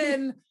perms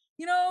and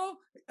you know,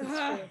 It's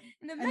ugh, true.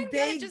 and the and men they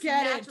get it just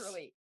get it.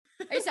 naturally.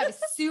 I used to have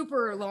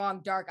super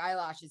long dark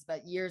eyelashes,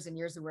 but years and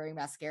years of wearing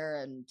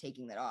mascara and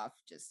taking that off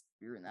just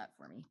ruined that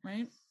for me.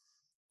 right?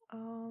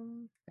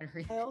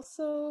 I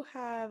also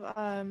have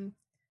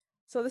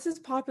so this is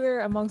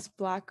popular amongst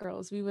Black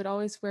girls. We would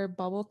always wear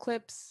bubble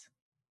clips.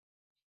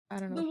 I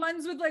don't The know.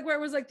 ones with like where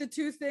it was like the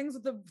two things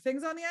with the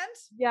things on the end,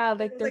 Yeah,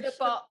 like It was they're like a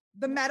ball,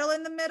 the metal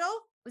in the middle.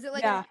 Was it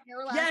like Yeah. a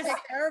hair Yes,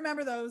 elastic? I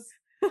remember those.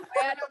 I had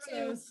remember them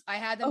too. those. I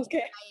had them. too.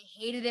 Okay. I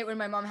hated it when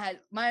my mom had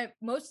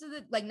most of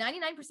the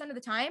 99% of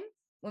the time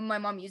when my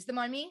mom used them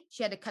on me,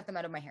 she had to cut them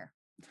out of my hair.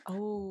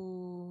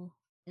 Oh,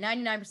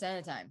 99%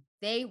 of the time.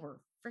 They were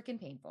freaking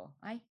painful.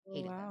 I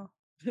hated wow.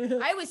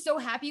 them. I was so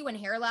happy when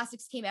hair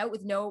elastics came out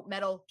with no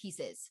metal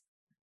pieces.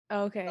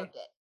 Okay. Loved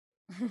it.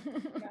 Yeah,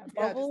 Yeah,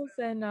 bubbles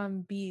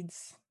and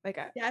beads. Like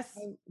Yes.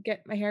 I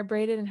get my hair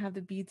braided and have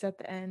the beads at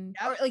the end.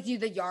 Or like do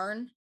the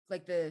yarn,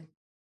 like the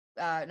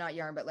not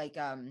yarn, but like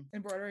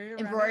Embroidery. around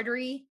it.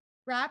 embroidery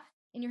wrap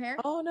in your hair.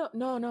 Oh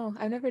no,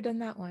 I've never done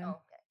that one. Oh, okay.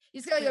 You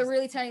just got like a Yes.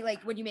 really tiny,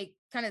 like when you make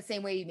kind of the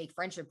same way you make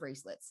friendship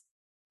bracelets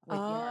with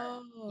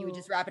yarn. You would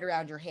just wrap it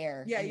around your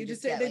hair. Yeah, and you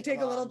just get, they like,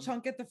 take a little long-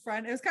 chunk at the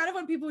front. It was kind of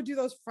when people would do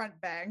those front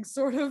bangs,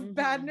 sort of Mhm.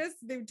 badness.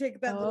 They would take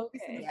that little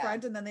piece in Okay. the Yeah.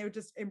 front and then they would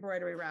just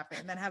embroidery wrap it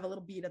and then have a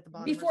little bead at the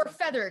bottom. or before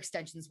something. feather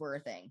extensions were a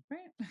thing.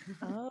 Right.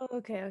 Oh,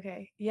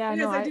 okay. Yeah, Yes,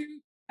 no,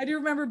 I do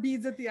remember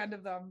beads at the end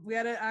of them. We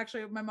had to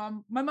actually, my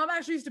mom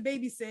actually used to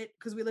babysit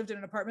because we lived in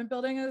an apartment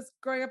building as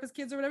growing up as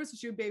kids or whatever. So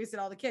she would babysit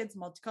all the kids,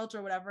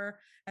 multicultural, whatever.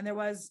 And there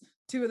was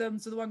two of them.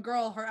 So the one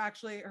girl, her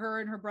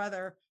and her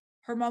brother,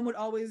 her mom would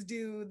always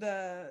do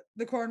the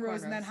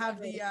cornrows and then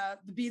Cornrows. have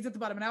the beads at the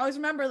bottom. And I always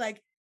remember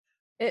like,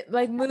 it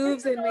like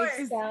moves the and makes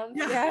noise. sounds.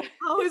 Yeah. Yeah.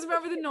 I always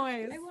remember the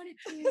noise. wanted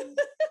to.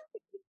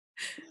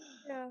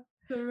 Yeah.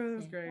 So it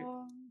was great.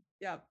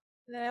 Yeah.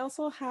 And then I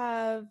also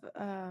have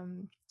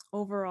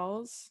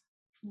overalls.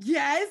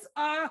 Yes.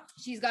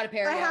 She's got a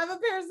pair. I yeah. have a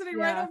pair sitting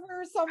right Yeah.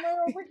 over somewhere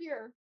over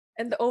here.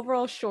 And the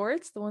overall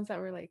shorts, the ones that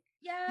were like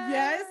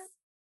Yes.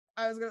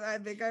 I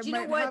think I Do you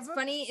know might what's have a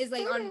funny is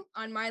like photo.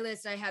 on my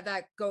list I have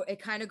that go.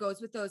 It kind of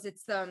goes with those.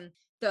 It's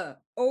the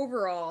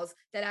overalls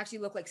that actually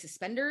look like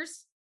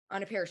suspenders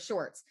on a pair of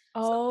shorts.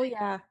 oh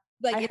yeah.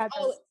 Like I it's had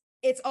all those.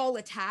 it's all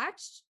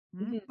attached,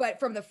 Mhm. but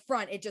from the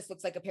front it just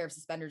looks like a pair of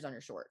suspenders on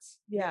your shorts.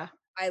 Yeah.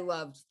 I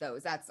loved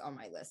those. That's on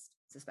my list.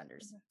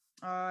 Suspenders.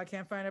 I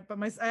can't find it, but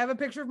I have a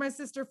picture of my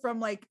sister from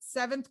like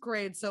 7th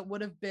grade. So it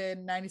would have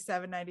been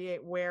 97,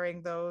 98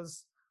 wearing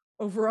those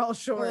overall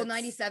shorts. Well,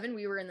 97,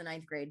 we were in the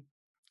 9th grade.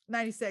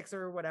 96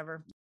 or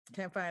whatever.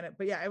 Can't find it.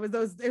 But yeah, it was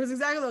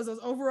exactly those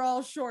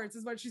overall shorts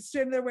is what she's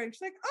sitting there wearing.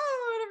 She's like,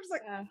 oh, and I'm just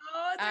like, Yeah.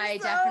 oh, they're I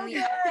so definitely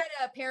good. I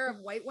had a pair of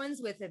white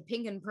ones with the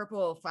pink and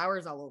purple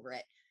flowers all over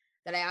it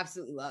that I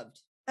absolutely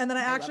loved. And then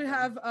I I love actually them.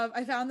 have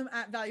I found them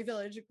at Value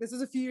Village. This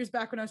was a few years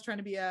back when I was trying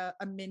to be a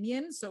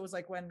minion. So it was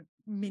like when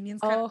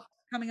Minions kind of Oh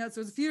coming out. So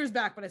it was a few years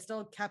back, but I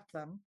still kept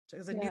them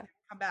because I knew Yeah.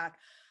 they'd come back.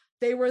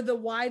 They were the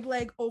wide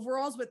leg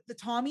overalls with the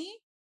Tommy.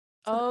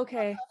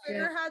 okay.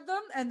 Figure had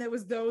them, and it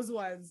was those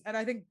ones. And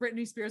I think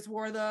Britney Spears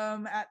wore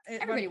them at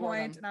Everybody one wore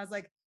point. them. And I was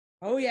like,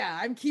 oh yeah,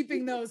 I'm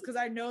keeping those because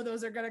I know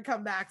those are gonna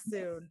come back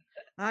soon.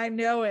 I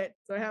know it.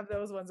 So I have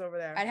those ones over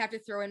there. I'd have to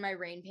throw in my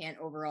rain pant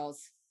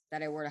overalls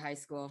that I wore to high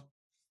school.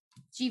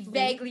 She Rain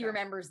vaguely pant.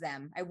 remembers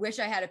them. I wish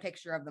I had a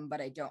picture of them,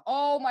 but I don't.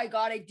 Oh my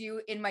god, I do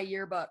in my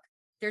yearbook.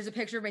 There's a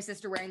picture of my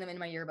sister wearing them in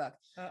my yearbook.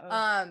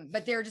 Uh-oh.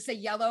 But they're just a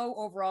yellow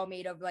overall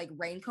made of like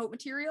raincoat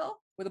material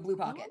with a blue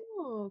pocket.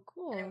 Oh,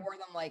 cool. And I wore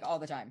them like all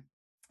the time.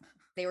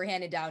 They were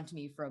handed down to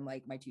me from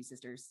like my two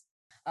sisters.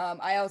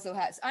 I also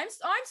had. I'm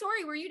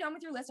sorry. Were you done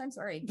with your list? I'm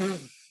sorry.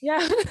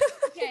 Yeah.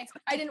 Okay,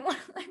 I didn't want.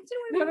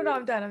 No,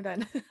 I'm done. I'm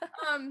done.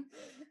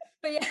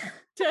 But yeah.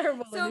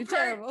 Terrible. So Lindsay,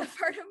 part terrible. of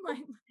my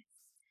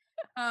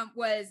list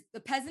was the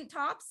peasant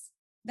tops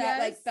that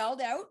like Yes.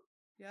 felled out.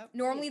 Yep.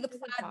 Normally the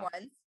peasant plaid tops.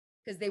 ones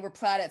because they were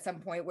plaid at some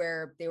point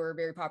where they were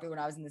very popular when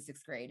I was in the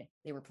 6th grade.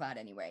 They were plaid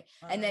anyway.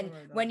 And then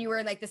when you were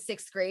in like the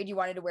 6th grade, you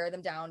wanted to wear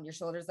them down your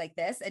shoulders like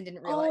this and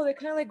didn't realize. Oh, they're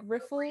kind of like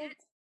riffled.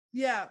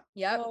 Yeah.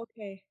 Yep. Oh,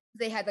 okay.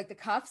 They had like the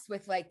cuffs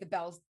with like the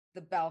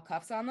bell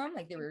cuffs on them.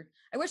 Like they were,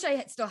 I wish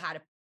I still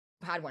had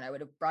one. I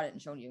would have brought it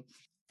and shown you.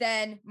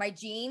 Then my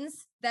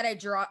jeans that I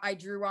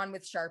drew on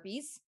with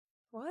Sharpies.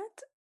 What?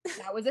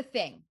 That was a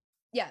thing.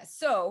 Yeah.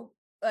 So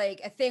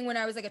like a thing when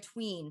I was like a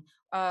tween,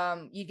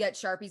 you get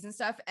Sharpies and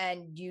stuff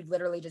and you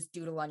literally just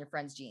doodle on your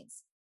friend's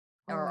jeans.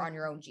 Or Oh. on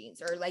your own jeans,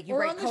 or like you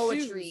Or write on the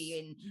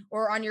poetry shoes.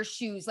 or on your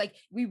shoes. Like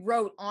we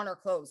wrote on our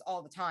clothes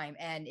all the time,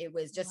 and it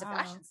was just a Wow.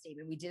 fashion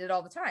statement. We did it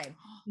all the time.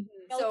 Mhm.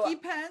 So Milky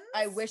pens.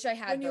 I wish I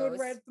had when you those. would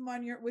write them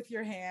on with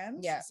your hands.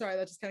 Yeah. Sorry,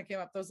 that just kind of came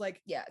up. Those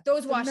like Yeah,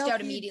 those the washed out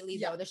milky- immediately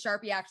yeah. though. The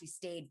Sharpie actually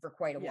stayed for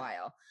quite a Yeah.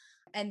 while,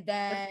 and My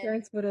then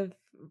parents would have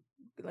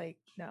like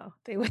no,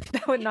 they would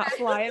that would not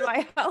fly in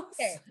my house.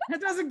 okay,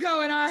 it doesn't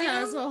go in our Do you-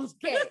 household.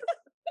 okay,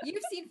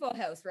 you've seen Full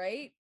House,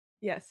 right?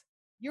 Yes.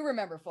 You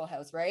remember Full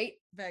House, right?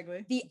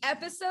 Vaguely. The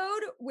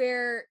episode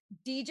where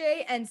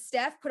DJ and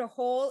Steph put a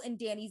hole in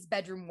Danny's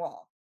bedroom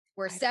wall,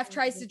 where I Steph don't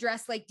tries to remember.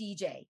 dress like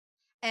DJ,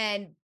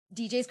 and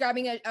DJ's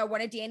grabbing a one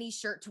of Danny's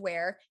shirt to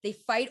wear. They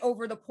fight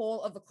over the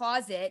pole of the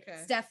closet.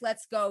 Okay. Steph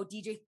lets go.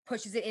 DJ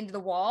pushes it into the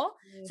wall.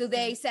 So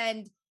they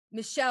send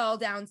Michelle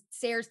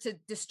downstairs to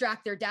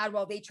distract their dad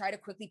while they try to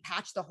quickly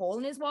patch the hole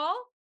in his wall.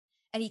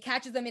 And he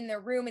catches them in their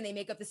room and they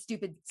make up the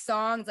stupid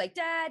songs like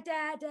dad,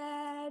 dad,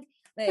 dad.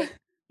 Like,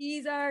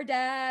 he's our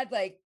dad.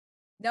 Like,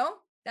 no,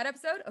 that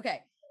episode?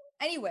 Okay.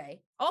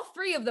 Anyway, all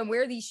three of them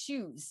wear these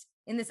shoes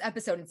in this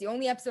episode. It's the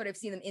only episode I've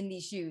seen them in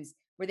these shoes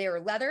where they were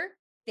leather,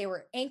 they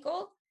were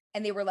ankle,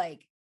 and they were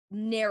like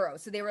narrow.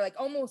 So they were like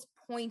almost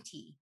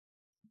pointy.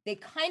 They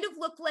kind of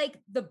looked like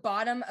the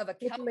bottom of a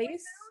With cowboy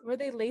lace? Were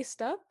they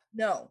laced up?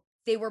 No,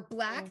 they were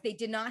black. Oh. They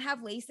did not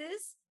have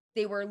laces.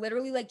 They were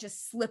literally like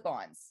just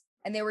slip-ons,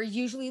 and they were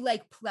usually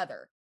like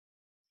pleather.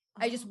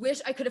 I just Oh. wish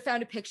I could have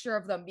found a picture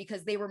of them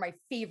because they were my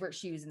favorite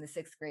shoes in the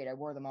 6th grade. I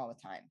wore them all the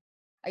time.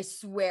 I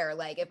swear,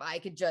 like if I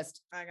could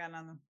just, I got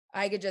nothing.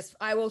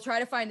 I will try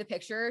to find the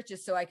picture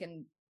just so I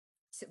can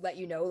let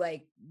you know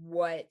like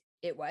what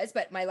it was.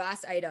 But my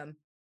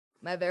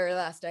very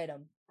last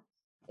item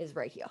is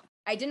right here.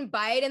 I didn't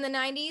buy it in the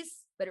 90s,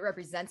 but it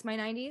represents my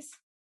 90s.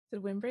 The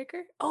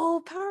windbreaker?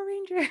 Oh, Power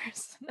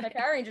Rangers. My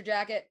Power Ranger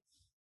jacket.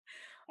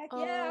 Heck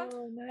yeah.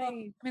 Oh, nice. I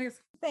mean,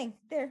 it's Thing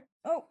there.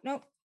 Oh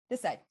no,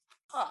 this side.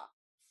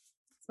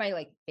 It's my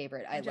like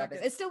favorite. I My love it.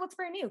 jacket. It still looks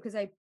brand new because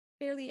I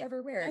barely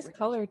ever wear Nice it.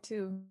 color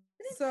too.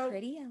 Isn't it So-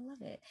 pretty? I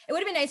love it. It would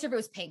have been nicer if it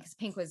was pink because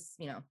pink was,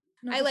 no,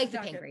 I just like a the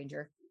Pink jacket.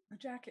 Ranger. A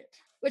jacket.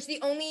 Which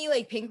the only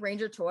like Pink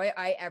Ranger toy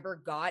I ever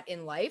got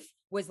in life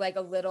was like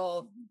a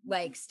little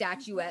like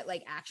statuette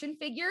like action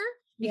figure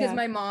because Yeah.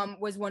 my mom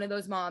was one of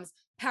those moms.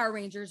 Power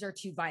Rangers are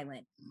too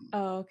violent.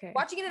 Oh, okay.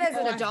 Watching it as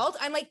Oh, an I- adult,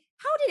 I'm like,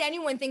 how did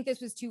anyone think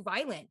this was too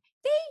violent?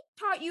 They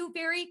taught you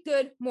very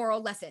good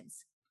moral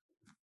lessons.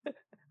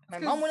 My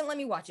mom 'cause- wouldn't let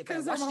me watch it, but I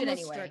Because I'm watched it almost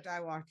anyway. strict. I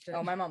watched it.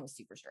 Oh, my mom was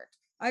super strict.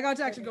 I got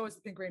to actually go as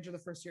the Pink Ranger the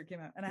first year it came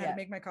out, and I had Yeah. to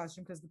make my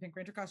costume because the Pink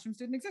Ranger costumes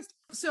didn't exist.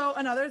 So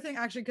another thing,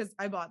 actually, because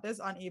I bought this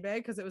on eBay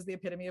because it was the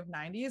epitome of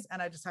 90s,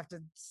 and I just have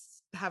to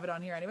have it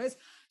on here anyways.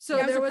 So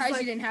Yeah, I'm there was surprised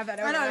like, you didn't have that.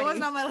 I know it already.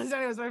 wasn't on my list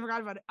anyways, but I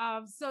forgot about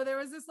it. So there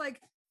was this like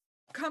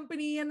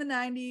company in the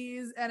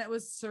 90s, and it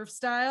was surf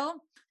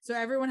style. So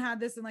everyone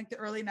had this in like the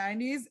early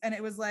 90s, and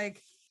it was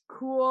like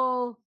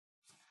cool,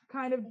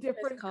 kind of Nice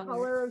different color.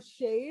 color of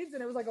shades,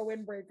 and it was like a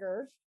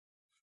windbreaker.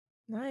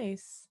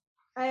 Nice.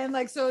 And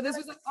like, so this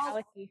was like all,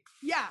 Metallic-y.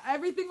 yeah,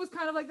 everything was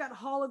kind of like that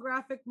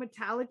holographic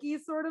metallic-y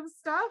sort of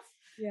stuff.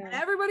 Yeah.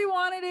 Everybody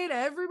wanted it,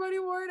 everybody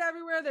wore it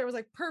everywhere. There was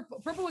like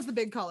purple was the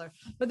big color,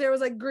 but there was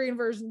like green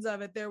versions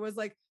of it. There was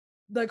like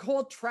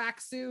whole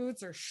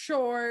tracksuits or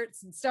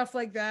shorts and stuff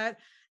like that.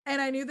 And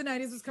I knew the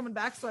 90s was coming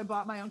back, so I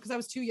bought my own because I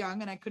was too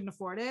young and I couldn't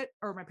afford it,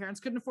 or my parents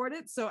couldn't afford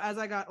it. So as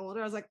I got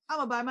older, I was like, I'm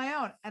gonna buy my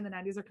own. And the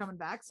 90s are coming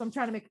back, so I'm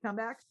trying to make a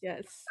comeback.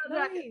 Yes.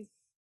 Jacket. Nice.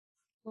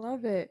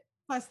 Love it.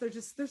 Plus,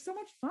 they're so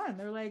much fun.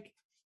 They're like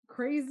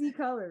crazy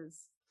colors.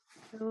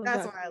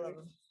 That's why I love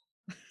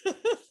them.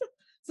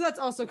 So that's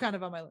also kind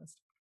of on my list.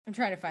 I'm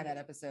trying to find that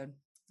episode.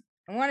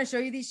 I want to show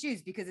you these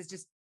shoes because it's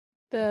just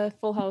The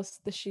Full House,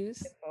 the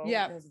shoes. oh,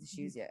 Yeah. those are the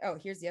shoes. Yeah. Oh,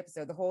 here's the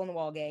episode. The Hole in the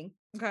Wall Gang.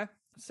 Okay.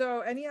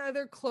 So any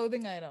other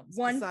clothing items?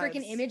 One besides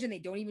freaking image, and they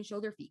don't even show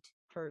their feet.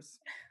 hers?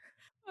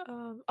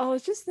 I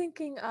was just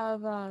thinking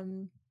of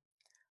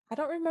I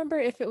don't remember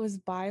if it was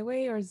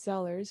Byway or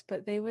Zellers,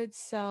 but they would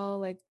sell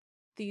like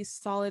these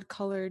solid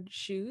colored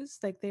shoes.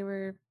 Like they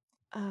were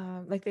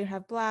like they would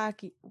have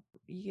black,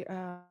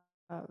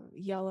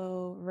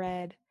 yellow,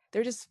 red.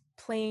 They're just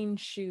plain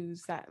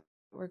shoes that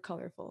were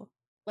colorful.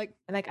 Like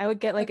And like I would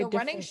get like like, a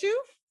running different- shoe?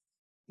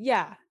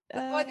 Yeah.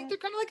 Oh, I think they're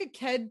kind of like a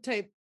Ked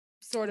type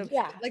sort of,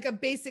 Yeah. like a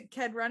basic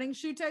Ked running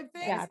shoe type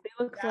thing. yeah, they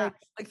look Yeah, like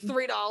like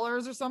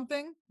 $3 or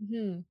something.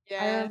 mhm. I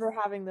Yeah. remember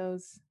having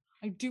those.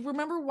 I do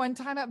remember one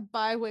time at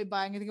Byway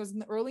buying, I think it was in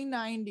the early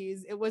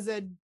 90s. It was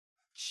a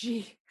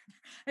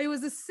it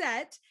was a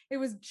set. It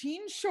was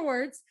jean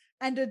shorts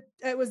and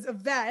it was a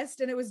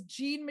vest and it was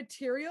jean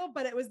material,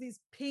 but it was these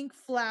pink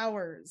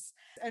flowers.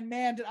 And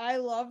man, did I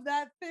love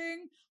that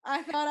thing.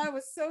 I thought I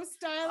was so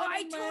stylish. Oh,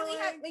 I totally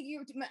had like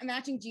you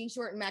matching jean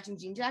short and matching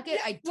jean jacket.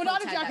 Yeah. I Well,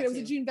 not a jacket, it was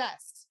a jean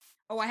vest.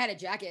 Oh, I had a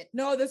jacket.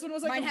 No, this one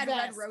was like Mine a had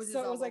vest. red roses So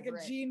it was all like a over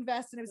it. jean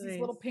vest and it was these Nice.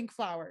 little pink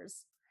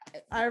flowers.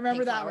 I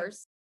remember that one.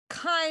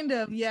 Kind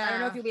of, yeah. I don't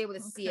know if you'll be able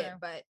to see it,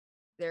 but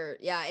there,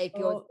 yeah, it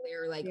goes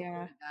clear like yeah.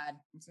 really bad.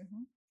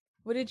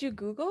 What did you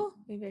Google?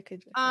 Maybe I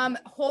could.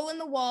 Hole in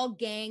the Wall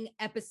gang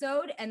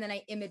episode, and then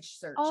I image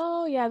search.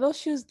 Oh yeah, those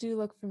shoes do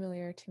look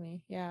familiar to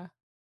me. Yeah.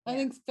 I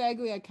think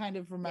vaguely I kind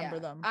of remember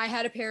Yeah. them. I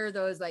had a pair of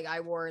those like I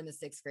wore in the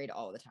 6th grade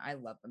all the time. I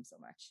love them so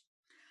much.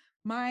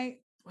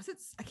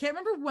 I can't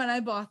remember when I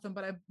bought them,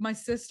 but my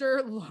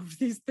sister loved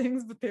these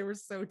things, but they were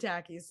so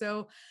tacky.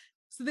 So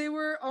they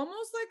were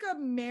almost like a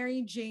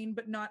Mary Jane,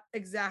 but not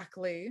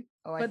exactly.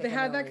 Oh, but they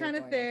had that kind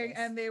of thing,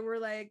 and they were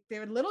like, they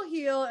had a little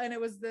heel, and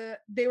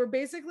they were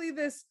basically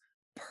this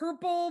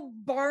purple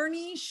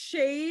Barney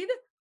shade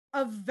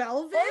of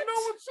velvet. I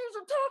know what shoes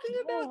I'm talking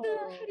about.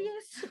 They're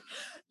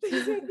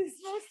hideous.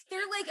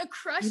 They're like a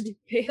crushed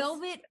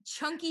velvet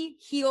chunky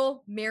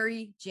heel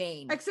Mary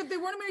Jane. Except they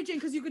weren't a Mary Jane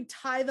because you could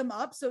tie them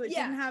up, so it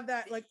didn't have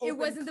that like it open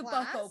wasn't the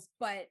clasp, buckle,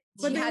 but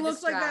they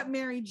looked like that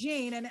Mary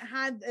Jane, and it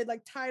had it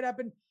like tied up,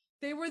 and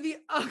they were the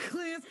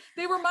ugliest.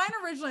 They were mine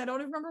originally. I don't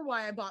even remember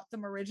why I bought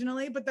them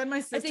originally, but then my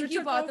sister I think you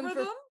took bought over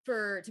them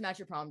for to match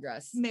your prom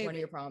dress. Maybe. One of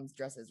your prom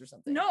dresses or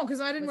something. No, because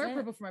I didn't Was wear it?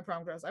 purple for my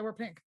prom dress. I wore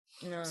pink.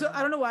 No. So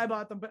I don't know why I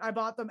bought them, but I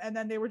bought them, and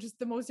then they were just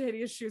the most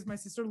hideous shoes. My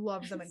sister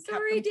loves them and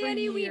Sorry, kept them for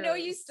Danny. We know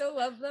you years. still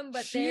love them,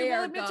 but She they will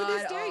are admit to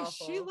this day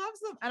god-awful. she loves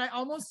them. And I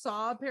almost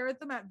saw a pair of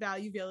them at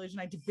Value Village,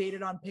 and I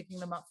debated on picking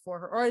them up for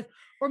her,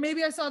 or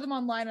maybe I saw them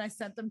online and I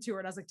sent them to her,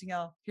 and I was like,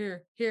 Danielle,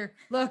 here,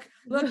 look.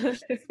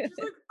 She's like,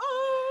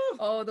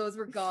 Oh, those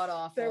were god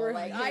awful. They were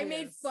like I made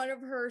hideous. fun of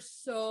her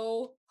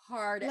so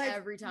hard Like,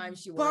 every time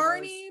she wore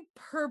Barney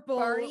purple,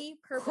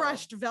 those.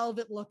 crushed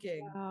velvet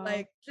looking, Wow.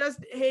 like just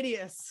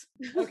hideous.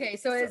 Okay,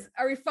 so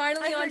are we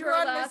finally I on think to we're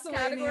our on last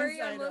category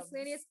miscellaneous on items.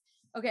 miscellaneous?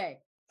 Okay,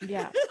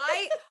 Yeah.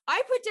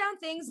 I put down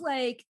things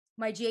like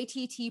my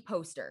JTT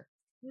poster,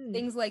 Hmm.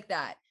 things like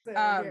that. So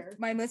here.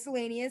 My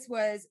miscellaneous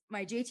was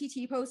my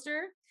JTT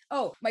poster.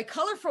 Oh, my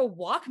colorful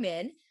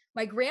Walkman.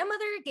 My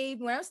grandmother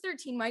when I was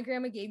 13, my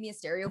grandma gave me a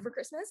stereo for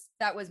Christmas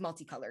that was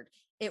multicolored.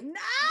 Yeah,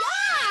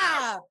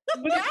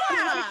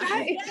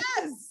 yeah,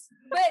 yes.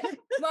 but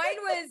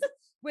mine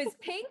was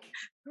pink,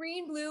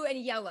 green, blue, and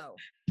yellow.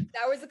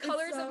 That was the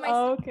colors of my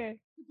Oh, okay.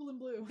 Purple and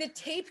blue. the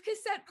tape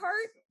cassette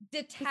part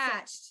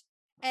detached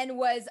and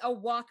was a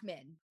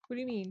Walkman. What do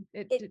you mean?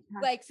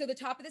 Like so the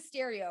top of the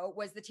stereo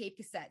was the tape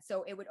cassette.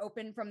 So it would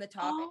open from the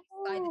top and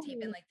slide the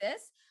tape in like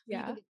this. You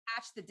Yeah. could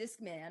attach the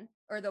Discman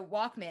or the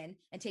Walkman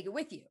and take it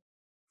with you.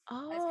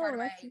 Oh, As part of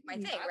that's my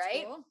neat. thing, That's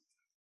right? cool.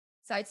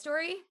 Side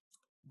story.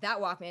 That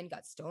Walkman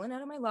got stolen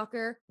out of my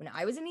locker when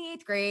I was in the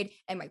 8th grade,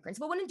 and my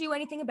principal wouldn't do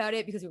anything about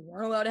it because we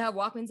weren't allowed to have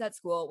Walkmans at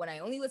school when I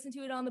only listened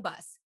to it on the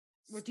bus.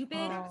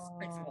 Stupid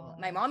principal.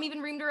 My mom even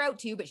reamed her out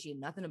too, but she did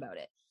nothing about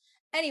it.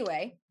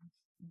 Anyway,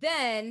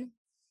 then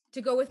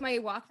to go with my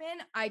Walkman,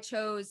 I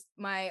chose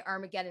my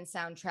Armageddon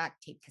soundtrack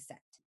tape cassette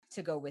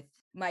to go with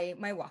my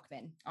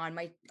Walkman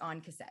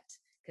on cassette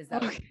because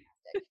that was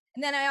fantastic.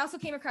 And then I also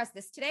came across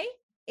this today.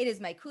 It is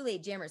my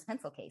Kool-Aid Jammers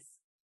pencil case.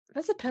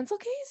 That's a pencil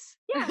case?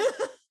 Yeah.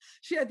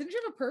 Didn't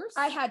you have a purse?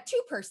 I had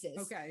 2 purses.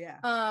 Okay,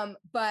 yeah.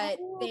 But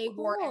Oh, they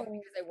wore out cool.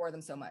 because I wore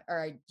them so much,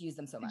 or I used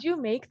them so much. Did you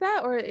make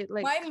that or it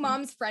like My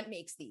mom's friend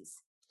makes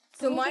these.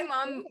 So Oh, my they're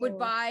mom would cool.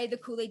 buy the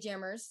Kool-Aid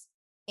Jammers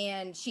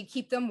and she'd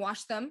keep them,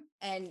 wash them.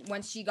 And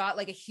once she got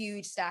like a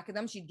huge stack of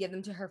them, she'd give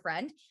them to her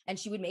friend and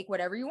she would make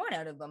whatever you want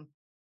out of them.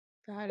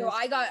 That So is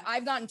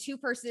I've gotten 2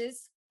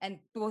 purses and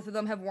both of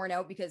them have worn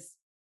out because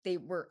they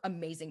were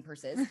amazing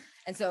purses.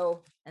 and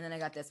then I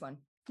got this one.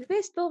 Do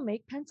they still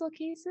make pencil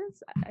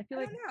cases? I feel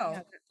I like don't know.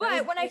 Yeah,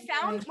 But when I would-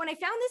 found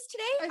this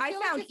today, I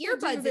feel found like if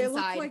they do, earbuds they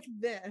inside. look like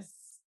this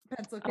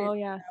pencil case. Oh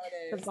yeah,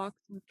 the nowadays. box.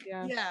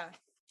 Yeah. Yeah.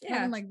 Yeah.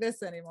 Nothing like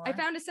this anymore. I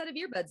found a set of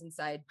earbuds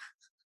inside.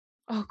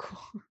 Oh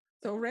cool.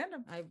 so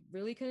random. I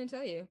really couldn't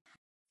tell you.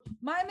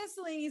 My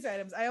miscellaneous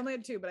items. I only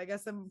had 2, but I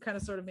guess I'm kind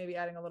of sort of maybe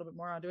adding a little bit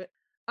more onto it.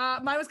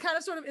 Mine was kind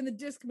of sort of in the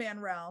Discman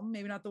realm,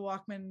 maybe not the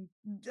Walkman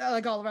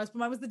like all the rest, but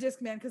mine was the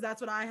Discman because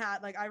that's what I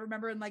had. Like I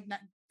remember in like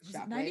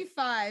Shockwave.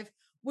 95,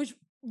 which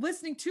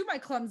listening to my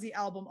Clumsy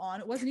album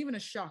on, it wasn't even a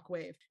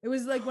Shockwave. It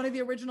was like one of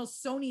the original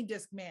Sony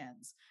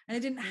Discmans, and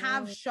it didn't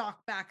have Oh.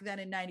 shock back then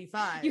in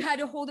 95. You had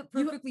to hold it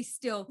perfectly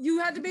still. You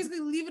had to basically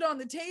leave it on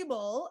the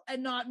table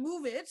and not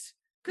move it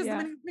because Yeah.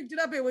 when you picked it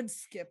up, it would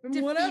skip and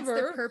Defeats whatever.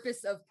 the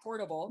purpose of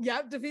portable.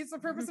 Yep, defeats the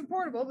purpose of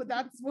portable, but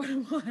that's what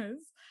it was.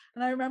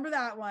 And I remember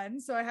that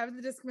one. So I have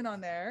the Discman on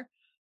there.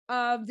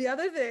 The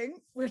other thing,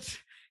 which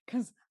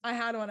because I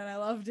had one and I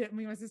loved it,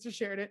 me and my sister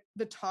shared it,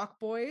 the Talk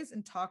Boys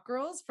and Talk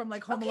Girls from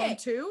like Home Alone Okay.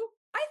 2.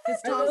 I His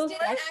thought those those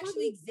didn't fresh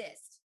actually ones?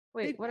 exist.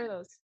 Wait, what are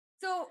those?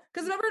 So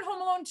Because remember in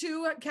Home Alone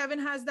 2, Kevin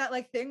has that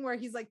like thing where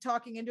he's like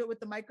talking into it with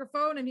the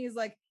microphone and he's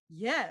like,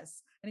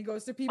 yes. And he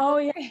goes to people, Oh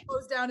yeah.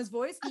 slows down his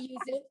voice. he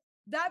used it.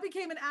 that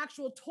became an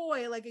actual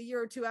toy like a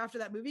year or two after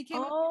that movie came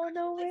out. Oh, They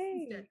no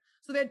licensed way. it.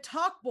 So they had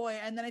Talk Boy,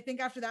 and then I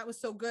think after that was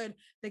so good,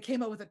 they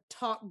came out with a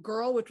Talk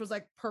Girl, which was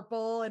like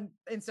purple, and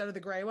instead of the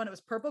gray one, it was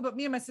purple. But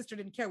me and my sister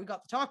didn't care. We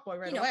got the Talk Boy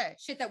right away,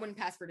 Shit that wouldn't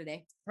pass for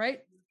today. right?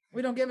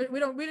 We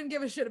didn't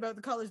give a shit about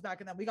the colors back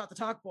in then. We got the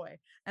Talk Boy.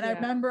 And I Yeah.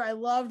 remember I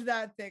loved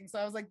that thing. So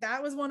I was like,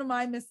 that was one of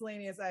my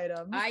miscellaneous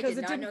items. I 'cause did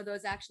it not didn't- know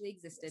those actually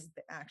existed.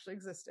 They actually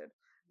existed.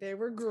 They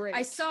were great.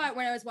 I saw it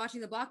when I was watching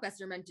the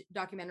Blockbuster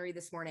documentary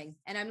this morning,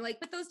 and I'm like,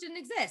 but those didn't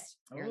exist.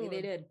 Apparently they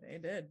Oh, did. They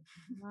did.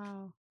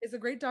 Wow. It's a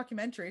great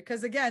documentary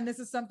because again, this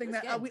is something It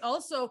was that good. we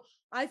also,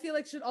 I feel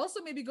like should also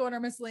maybe go in our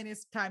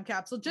miscellaneous time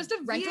capsule, just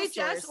a Rental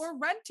VHS stores. or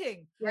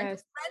renting.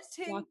 Yes.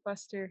 Renting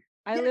Blockbuster.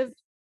 I Yes. live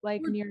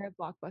like We're- near a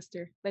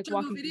Blockbuster. Like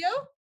jumbo walking. video.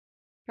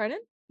 Pardon?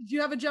 Did you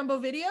have a jumbo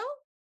video?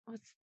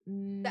 What's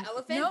The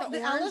elephant, No,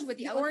 the orange with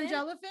the orange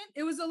elephant. elephant.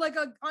 It was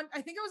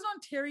I think it was an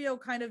Ontario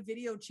kind of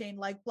video chain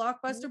like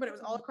Blockbuster, but it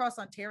was all across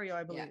Ontario,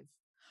 I believe.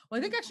 Well,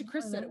 I think actually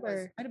Chris said it was.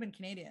 remember. Might have been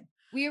Canadian.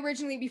 We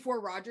originally, before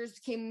Rogers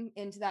came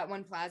into that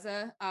one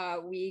plaza,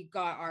 we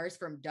got ours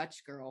from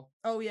Dutch Girl,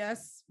 Oh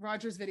yes,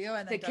 Rogers Video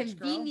and the then Dutch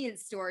Girl.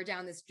 convenience store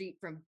down the street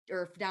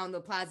down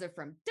the plaza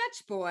from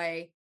Dutch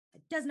Boy.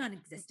 It does not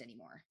exist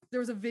anymore. There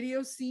was a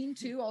video scene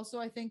too, also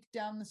I think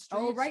down the street.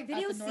 Oh, right, at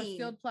video the scene.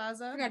 Northfield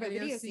Plaza. Forgot about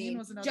video scene.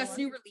 was another Just one.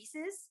 new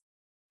releases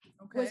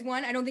Okay. was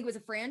one. I don't think it was a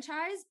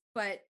franchise,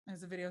 but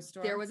As a video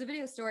store. there was a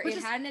video store. But It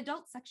just- had an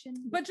adult section.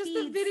 with But just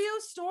the feeds. video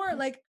store,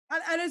 like,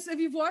 and if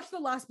you've watched the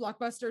last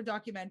Blockbuster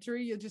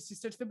documentary, you'll just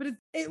search it. But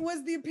it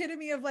was the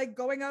epitome of like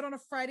going out on a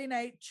Friday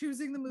night,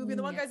 choosing the movie. And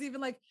the one Yeah. guy's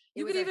even like, It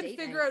you was could our even date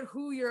figure night. out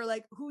who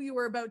you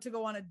were about to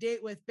go on a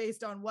date with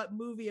based on what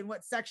movie and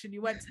what section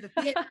you went to the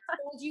It theater.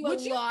 told you a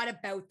Would you- lot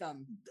about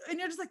them. And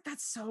you're just like,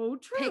 that's so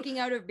true. Picking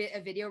out a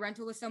video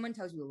rental with someone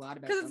tells you a lot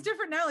about Because them. it's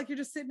different now. Like you're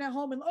just sitting at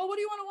home and what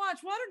do you want to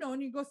watch? Well, I don't know.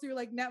 And you go through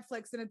like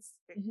Netflix and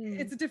Mhm.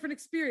 it's a different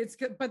experience.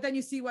 But then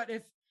you see what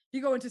if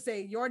you go into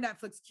say your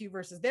Netflix queue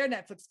versus their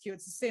Netflix queue,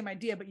 it's the same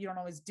idea, but you don't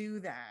always do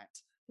that.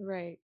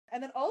 Right.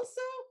 And then also,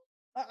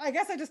 I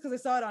guess because I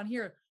saw it on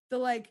here, the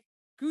like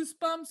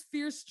Goosebumps,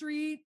 Fear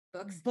Street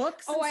Books.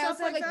 and Oh, I stuff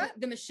also had like that.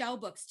 the Michelle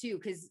books too,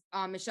 because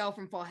Michelle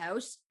from Full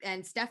House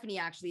and Stephanie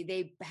actually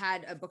they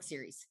had a book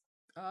series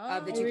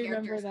of the Oh. two I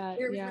remember characters. that,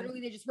 Where it was yeah.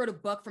 literally they just wrote a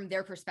book from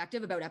their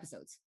perspective about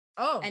episodes,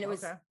 Oh, and it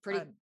was okay.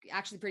 pretty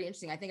actually pretty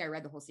interesting. I think I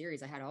read the whole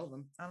series. I had all of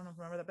them, I don't know if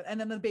I remember that, but and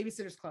then the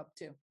Babysitters Club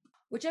too.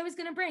 which I was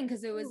gonna bring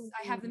because it was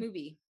I have the Ooh.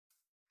 movie.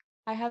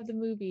 I have the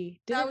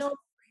movie. That Didn't was know it was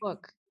a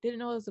book. Didn't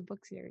know it was a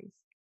book series.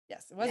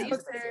 Yes, it was Yeah, a it book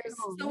was a book series. series.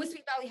 Oh, So was really?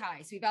 Sweet Valley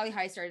High. Sweet Valley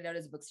High started out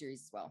as a book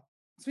series as well.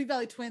 Sweet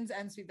Valley Twins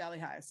and Sweet Valley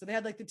High. So they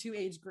had like the two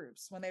age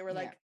groups when they were Yeah.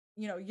 like,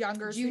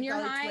 younger Sweet Junior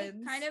Valley high,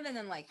 Twins. kind of, and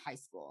then like high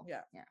school.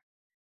 Yeah.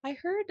 I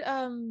heard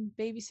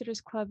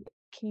Babysitters Club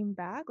came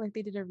back, like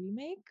they did a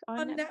remake on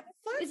On Netflix.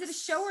 Netflix. Is it a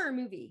show or a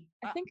movie?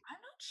 I think I'm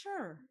not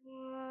sure.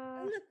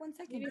 Oh, look, 1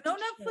 second. maybe No,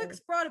 it's a Netflix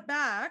show. brought it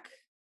back.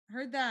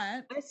 Heard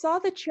that. I saw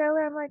the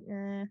trailer. I'm like,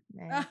 nah.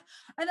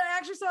 And I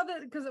actually saw that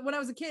because when I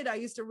was a kid, I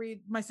used to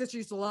read, my sister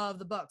used to love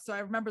the books. So I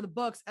remember the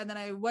books. And then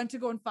I went to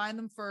go and find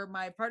them for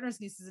my partner's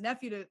nieces and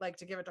nephew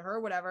to give it to her,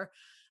 whatever.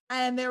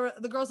 And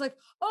the girl's like,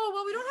 oh,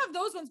 well, we don't have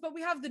those ones, but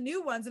we have the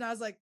new ones. And I was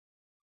like,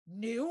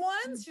 new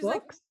ones? She's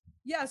like, Books?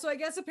 yeah. So I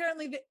guess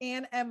apparently the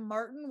Anne M.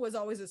 Martin was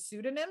always a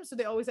pseudonym. So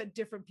they always had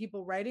different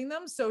people writing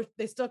them. So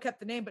they still kept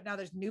the name, but now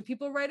there's new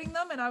people writing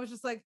them. And I was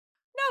just like,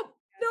 nope,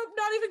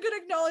 not even going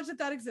to acknowledge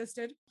that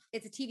existed.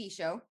 It's a TV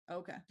show.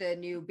 Okay. The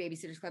new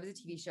Babysitters Club is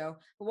a TV show.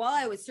 But while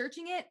I was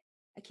searching it,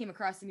 I came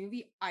across the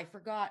movie I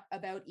forgot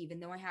about,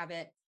 even though I have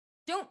it.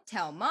 Don't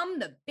Tell Mom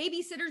the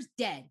Babysitter's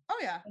Dead. Oh,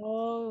 yeah.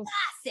 Oh,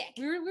 Classic.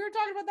 We were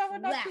talking about that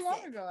one not too long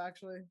Classic. ago,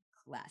 actually.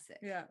 Classic.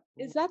 Yeah.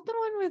 is that the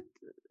one with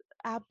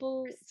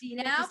Apple?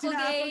 Christina Christina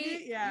Applegate.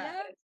 Applegate, yeah.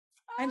 Yep.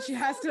 And Oh, she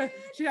it's has so to good,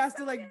 she has so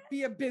to like good.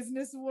 be a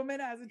businesswoman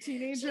as a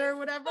teenager or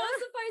whatever.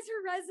 Falsifies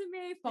her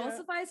resume,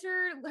 falsifies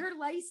her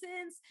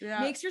license,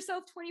 Yeah. makes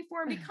herself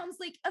 24 and becomes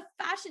like a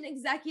fashion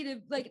executive,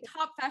 like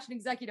top fashion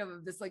executive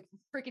of this like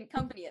freaking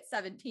company at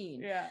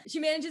 17. Yeah. She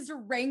manages to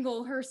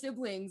wrangle her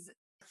siblings,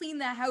 clean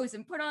the house,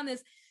 and put on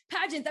this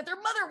pageant that their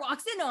mother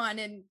walks in on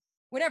and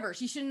whatever.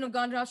 She shouldn't have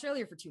gone to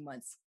Australia for 2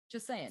 months.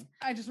 Just saying.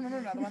 I just remember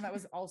another one that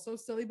was also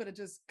silly, but it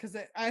just because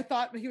I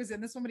thought he was in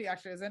this one, but he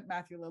actually isn't.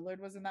 Matthew Lillard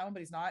was in that one, but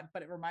he's not.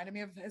 But it reminded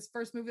me of his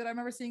first movie that I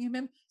remember seeing him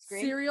in,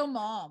 Scream? Serial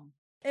Mom.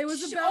 It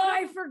was Oh, about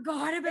I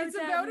forgot about it's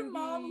that about a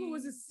mom who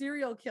was a movie.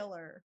 serial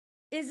killer.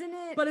 Isn't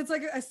it? But it's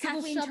like a Sybil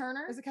Kathleen Shep-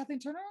 Turner? Is it Kathleen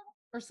Turner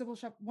or Sybil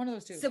Shep? One of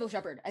those two. Sybil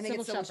Shepherd. I think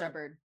it's Sybil Sybil Shepherd.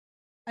 Shepherd.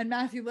 And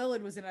Matthew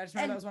Lillard was in it. I just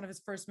remember And- that was one of his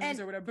first movies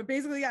and- or whatever. But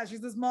basically, yeah, she's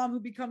this mom who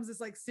becomes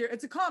this like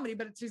it's a comedy,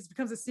 but she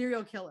becomes a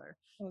serial killer.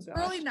 Oh, gosh.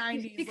 Early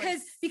 90s.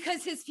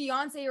 Because his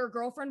fiance or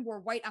girlfriend wore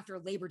white after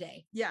Labor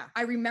Day. yeah.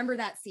 I remember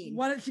that scene.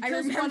 She I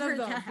kills one remember of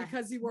them that.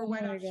 because he wore Oh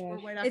white my after,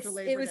 gosh.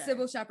 Labor It was Day.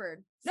 Sybil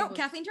Shepherd. No, Sybil-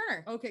 Kathleen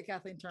Turner. Okay,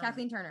 Kathleen Turner.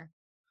 Kathleen Turner.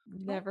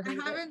 Never I heard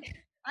of it.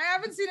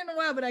 haven't seen it in a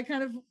while, but I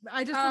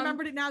just Um,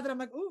 remembered it now that I'm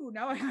like, ooh,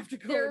 now I have to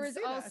go. There and was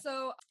see that.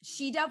 also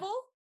She Devil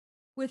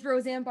with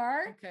Roseanne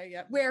Barr, Okay,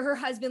 yep. where her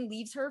husband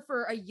leaves her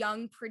for a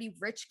young, pretty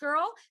rich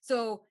girl.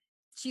 So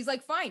she's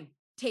like, fine,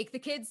 take the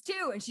kids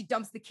too. And she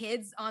dumps the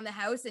kids on the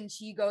house and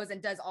she goes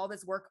and does all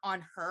this work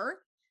on her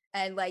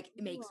and like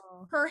makes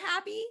Cool. her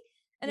happy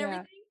and Yeah.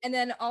 everything. And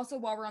then also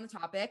while we're on the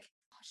topic,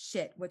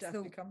 shit, what's Death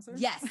the becomes her.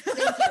 Yes, thank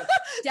you.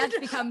 Death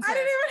becomes I her.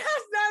 didn't even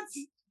have that.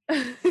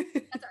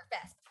 That's our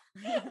best.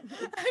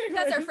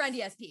 That's our friend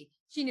ESP.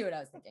 She knew what I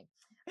was thinking.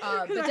 But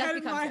I Death had it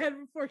in becomes my her. head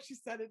before she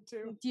said it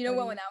too. Do you know what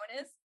funny. one that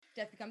one is?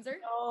 Death becomes her.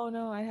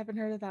 No, I haven't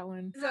heard of that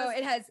one. So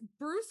it has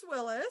Bruce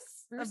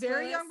Willis, Bruce a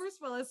very Willis. young Bruce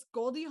Willis,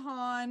 Goldie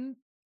Hawn,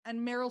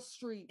 and Meryl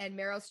Streep. and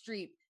Meryl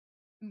Streep.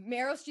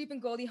 Meryl Streep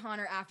and Goldie Hawn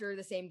are after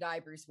the same guy,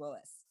 Bruce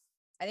Willis.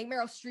 I think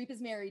Meryl Streep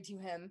is married to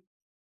him,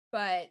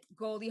 but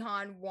Goldie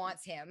Hawn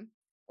wants him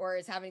or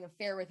is having an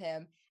affair with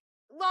him.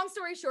 Long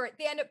story short,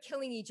 they end up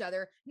killing each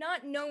other,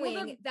 not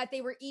knowing that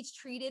they were each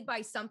treated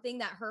by something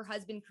that her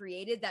husband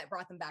created that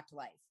brought them back to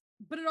life.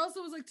 But it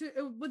also was like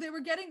when they were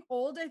getting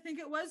old, I think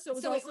it was. So it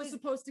was So it also was-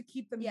 supposed to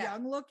keep them yeah.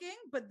 young looking,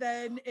 but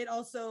then it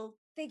also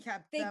They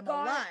kept they them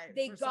got alive.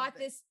 they or got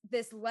something.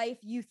 this life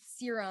youth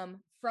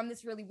serum from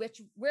this really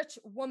rich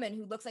woman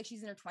who looks like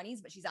she's in her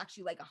 20s, but she's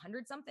actually like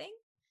 100 something.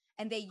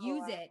 And they Oh,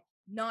 use wow. it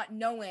not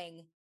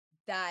knowing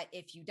that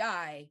if you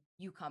die,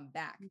 you come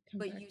back, You come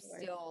but back you to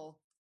life. still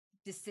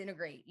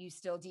disintegrate, you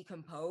still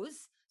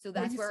decompose. So But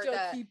that's you where still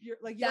the keep your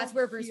like. you that's don't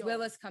where Bruce feel.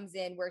 Willis comes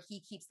in, where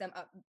he keeps them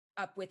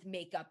up with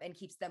makeup and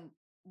keeps them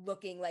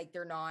looking like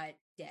they're not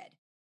dead.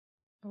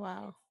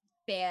 Wow.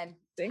 Fan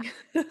Dang.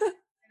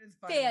 It is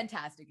funny.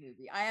 fantastic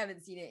movie. I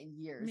haven't seen it in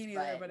years. Me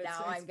neither, but it's,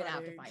 now it's I'm gonna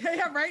have to funny. find it.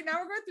 Yeah, right now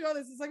we're going through all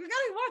this. It's like we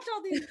gotta watch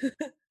all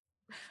these.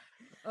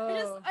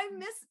 Oh. I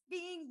miss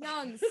being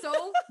young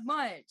so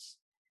much,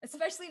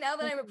 especially now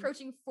that I'm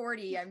approaching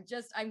 40.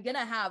 I'm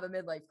gonna have a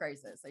midlife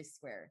crisis. I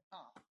swear.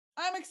 Oh,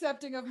 I'm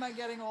accepting of my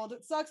getting old.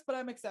 It sucks, but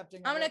I'm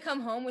accepting. I'm of gonna it.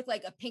 come home with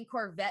like a pink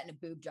Corvette and a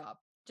boob job.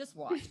 Just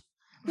watch.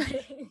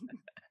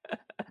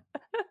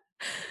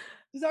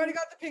 She's already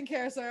got the pink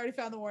hair, so I already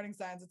found the warning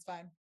signs. It's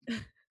fine.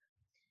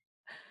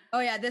 Oh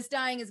yeah, this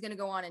dying is gonna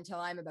go on until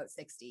I'm about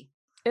 60.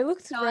 It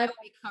looks So I red will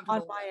be on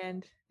comfortable. my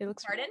end. It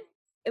looks Pardon?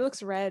 It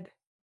looks red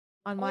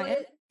on my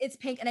end. It's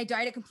pink, and I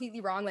dyed it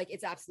completely wrong. Like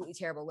it's absolutely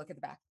terrible. Look at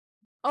the back.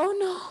 Oh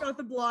no. Got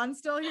the blonde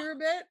still here a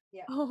bit.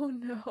 Oh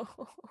no.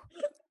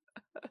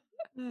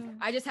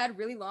 I just had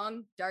really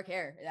long dark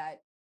hair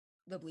that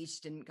the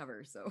bleach didn't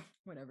cover. So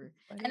whatever.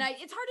 And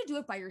it's hard to do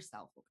it by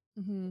yourself.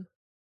 Mhm.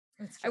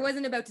 I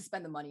wasn't about to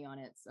spend the money on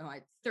it, so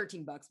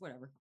 $13,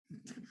 whatever.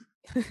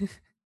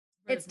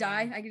 It's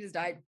dye. I can just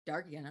dye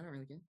dark again. I don't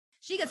really care.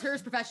 She gets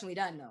hers professionally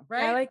done, though.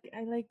 Right.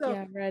 I like So-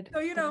 yeah, red. So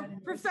you know, red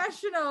and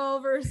professional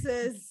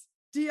versus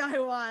DIY.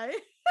 Whatever,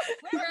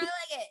 I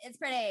like it. It's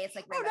pretty. It's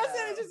like Oh, that's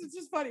it. rainbow. It's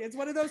just funny. It's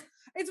one of those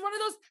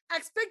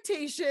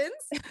expectations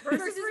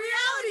versus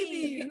reality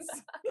beams.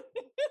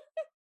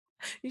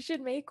 You should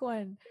make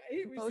one.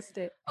 Right? We Post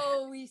it.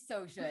 Oh, we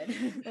so should.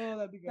 Oh,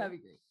 that'd be good. That'd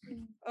be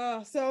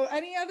great. So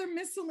any other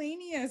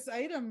miscellaneous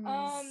items?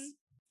 I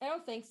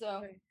don't think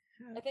so.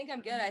 I think I'm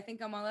good. I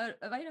think I'm all out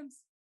of items.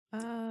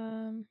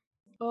 I'm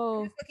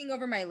Oh, just looking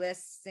over my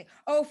list.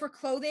 Oh, for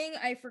clothing,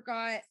 I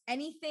forgot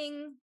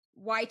anything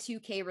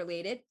Y2K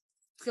related.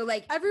 So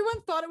like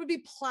Everyone thought it would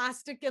be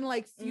plastic and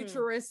like Mm.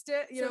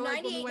 futuristic. You So know,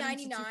 like when we went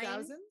 98, into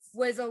 99 2000s.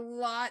 was a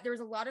lot. There was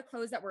a lot of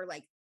clothes that were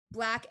like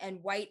black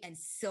and white and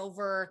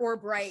silver Or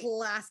bright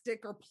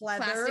plastic or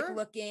plastic pleather.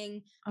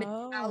 looking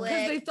Oh. metallic.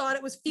 Because they thought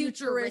it was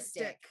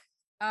futuristic.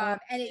 futuristic.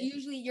 And it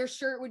usually your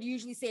shirt would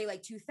usually say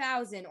like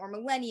 2000 or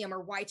millennium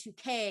or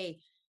Y2K,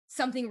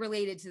 something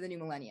related to the new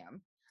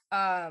millennium.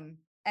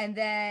 And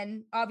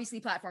then obviously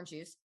platform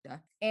shoes, duh.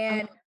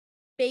 And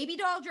baby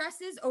doll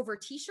dresses over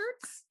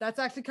t-shirts, That's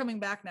actually coming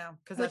back now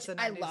because which that's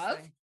a I 90s love.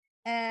 thing.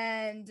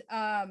 And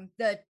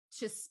the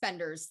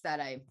suspenders that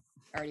I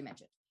already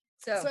mentioned.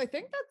 So, So I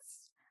think that's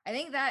I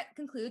think that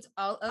concludes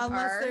all of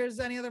unless our there's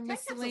any other time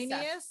capsule stuff.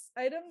 miscellaneous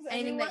items.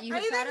 anything that you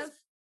have anything thought of.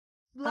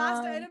 last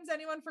Um, items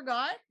anyone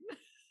forgot?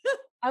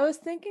 I was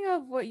thinking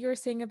of what you were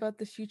saying about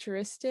the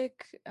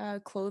futuristic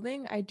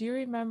clothing. I do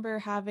remember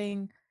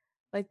having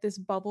like this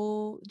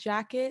bubble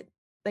jacket.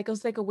 Like it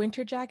was like a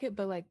winter jacket,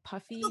 but like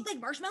puffy. Look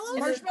like marshmallows. And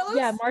it was- Marshmallows?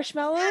 Yeah,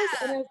 marshmallows.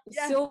 And it was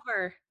Yeah.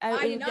 silver.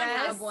 I it did not was-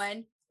 have Yes.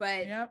 one,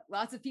 but Yep.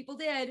 lots of people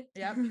did.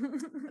 Yep.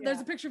 There's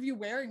Yeah. a picture of you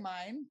wearing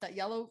mine. That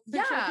yellow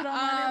picture I put on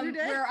mine Yeah, every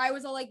day. where I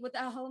was all like, "What the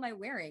hell am I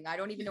wearing? I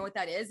don't even know what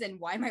that is, and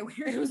why am I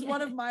wearing It was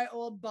one of my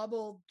old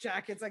bubble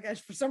jackets. I guess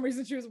for some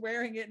reason she was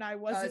wearing it and I Oh,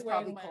 wasn't it's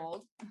wearing probably mine.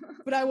 cold.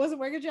 But I wasn't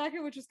wearing a jacket,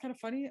 which is kind of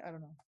funny. I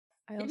don't know.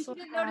 I Maybe also she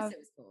didn't have notice it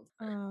was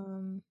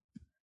cold.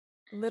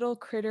 little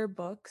critter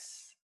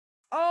books.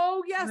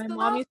 Oh yes, My the mom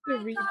little used to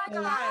fat read guy.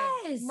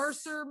 those. Yes.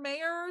 Mercer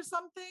Mayer or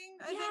something.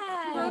 I think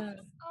Yes.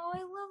 wrote Oh, I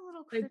love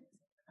little Like, critters.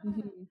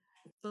 Mhm.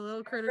 the little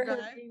I critter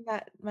remember her guy. reading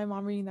that, my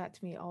mom reading that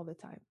to me all the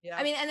time. Yeah.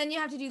 I mean, and then you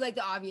have to do like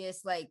the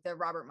obvious, like the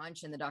Robert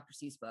Munch and the Dr.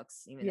 Seuss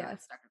books, even though Yes.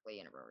 it's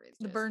technically inappropriate.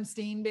 the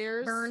Bernstein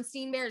Bears.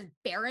 Bernstein Bears,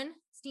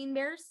 Berenstein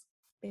Bears.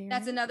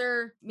 That's Baron?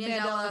 another Mandela,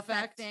 Mandela effect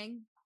effect.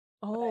 thing.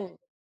 Oh,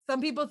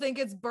 Some people think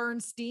it's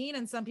Bernstein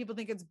and some people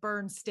think it's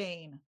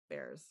Bernstein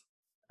Bears.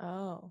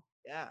 oh,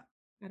 Yeah.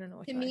 I don't know.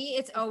 Which To one I me, think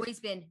it's is. always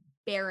been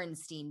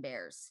Berenstein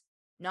Bears,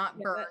 not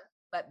Yeah, Bern,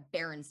 but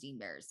Berenstein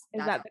Bears. Is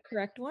That's that how- the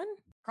correct one?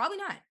 Probably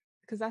not,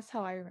 Because that's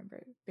how I remember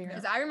it.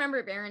 because I remember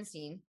it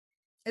Berenstein.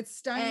 It's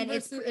Stein And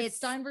versus it's- it's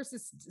Stein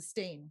versus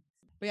Stain.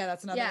 But yeah,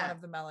 that's another one Yeah.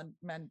 of the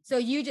men. So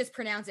you just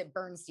pronounce it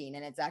Bernstein,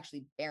 and it's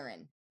actually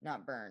Baron,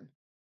 not Bern.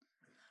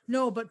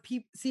 No, but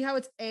see how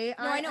it's A. No,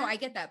 I know, I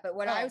get that, but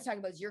what I Oh. was talking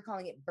about is you're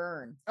calling it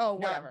Burn, Oh,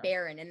 not whatever.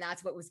 Baron, and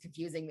that's what was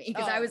confusing me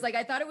because I was Oh. like,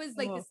 I thought it was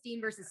like Oh. the Stein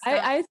versus Stein,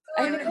 I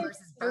Baron think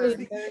versus It was Burn.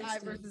 the EI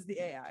versus the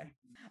AI.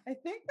 I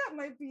think that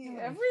might be Oh, my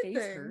face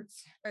everything.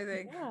 hurts. I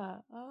think yeah.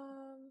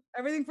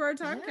 everything for our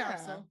time Yeah.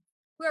 capsule.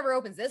 Whoever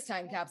opens this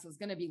time capsule is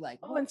gonna be like,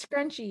 Oh, and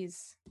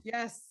scrunchies.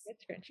 Yes. Get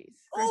scrunchies.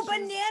 oh, Scrunchies.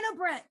 banana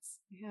breads,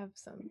 We have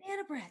some.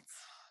 banana breads.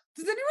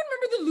 Does anyone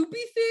remember the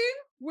loopy thing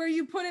where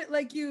you put it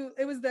like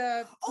it was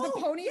the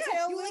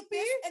ponytail you loopy? like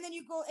this, and then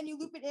you go and you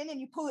loop it in and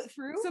you pull it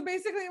through. So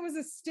basically, it was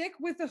a stick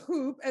with a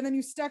hoop, and then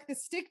you stuck the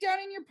stick down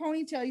in your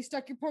ponytail. You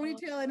stuck your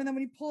ponytail in, and then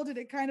when you pulled it,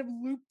 it kind of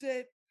looped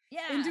it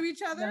yeah, into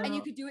each other. and you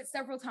No. could do it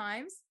several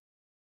times.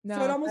 No,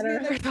 So it almost I don't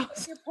made like remember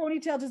those. your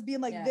ponytail just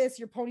being like Yeah. this.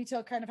 Your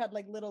ponytail kind of had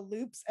like little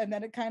loops, and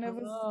then it kind of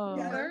was Oh.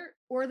 together.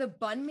 Or the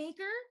bun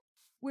maker,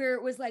 where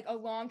it was like a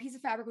long piece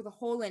of fabric with a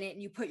hole in it,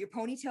 and you put your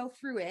ponytail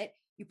through it,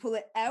 you pull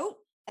it out,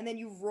 and then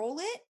you roll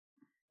it,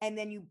 and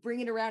then you bring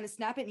it around and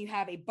snap it, and you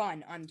have a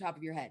bun on top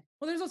of your head.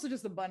 Well, there's also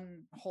just the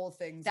bun hole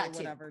things That or too.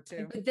 whatever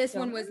too. But this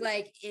one was Don't-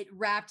 like you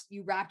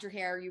wrapped your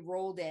hair, you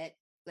rolled it,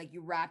 like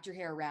you wrapped your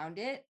hair around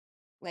it,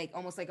 like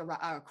almost like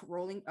a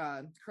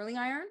curling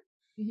iron,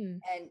 Mhm.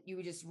 and you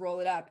would just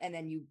roll it up, and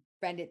then you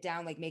bend it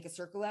down, like make a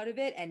circle out of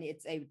it, and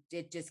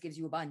it just gives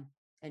you a bun,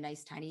 a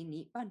nice tiny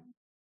neat bun.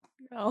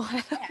 No, I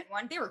had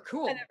one. They were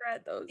cool. I never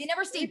had those. They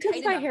never stayed Because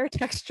tight my enough. hair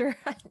texture.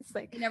 It's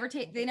like They never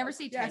stayed tight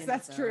Yes, enough,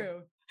 that's though.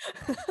 true.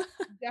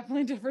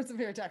 Definitely difference of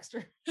hair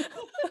texture. Yes.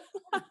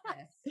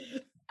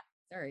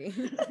 Sorry. I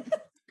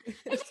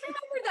just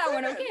remembered that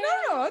one. Okay.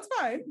 No, it's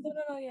fine.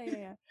 no,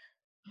 yeah.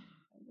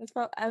 That's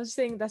probably. I was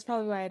saying that's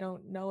probably why I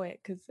don't know it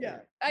because Yeah.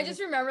 I just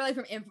remember like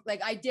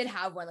like I did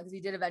have one because we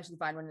did eventually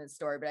find one in the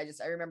store, but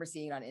I remember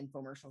seeing it on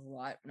infomercials a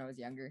lot when I was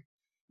younger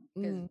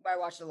because I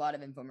watched a lot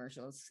of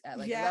infomercials at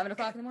like Yeah, 11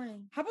 o'clock in the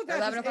morning. How about Or that?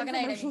 11 Just o'clock at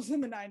night, I mean. infomercials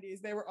in the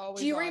 90s. They were always.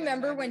 Do you on in the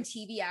remember when 90s.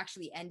 TV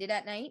actually ended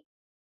at night?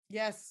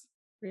 Yes.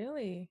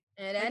 really.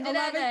 It Like ended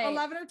at night.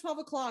 11 or 12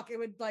 o'clock, it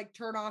would like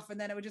turn off and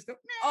then it would just go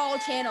All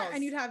channels.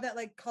 and you'd have that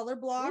like color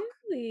block.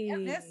 Really?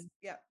 Yes.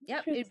 Yeah.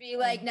 Yep. It'd be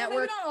like Interesting. Well, maybe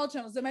network. not all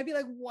channels. There might be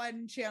like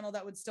one channel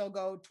that would still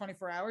go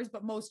 24 hours,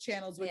 but most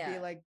channels would be Yeah.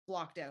 like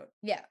blocked out.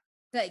 Yeah.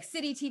 Like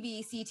City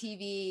TV,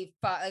 CTV,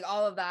 like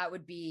all of that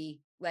would be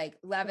like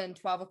 11,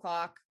 12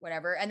 o'clock,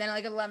 whatever. And then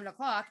like 11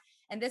 o'clock.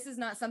 And this is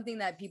not something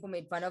that people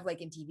made fun of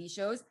like in TV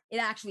shows. It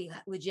actually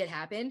legit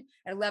happened.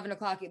 At 11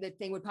 o'clock, the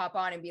thing would pop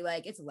on and be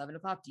like, it's 11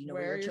 o'clock. Do you know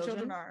where where your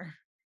children are.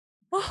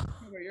 Oh,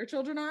 Where your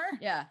children are?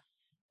 Yeah.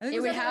 I think It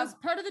would was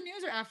have- part of the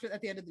news or after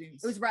at the end of the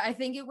news. It was right. I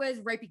think it was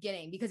right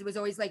beginning because it was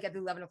always like at the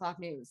 11 o'clock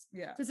news.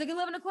 Yeah. So it's like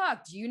 11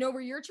 o'clock. Do you know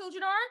where your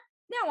children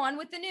are? Now on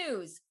with the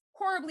news.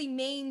 Horribly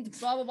maimed,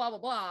 blah, blah, blah, blah,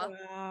 blah.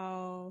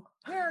 wow.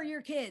 Where are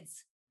your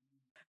kids?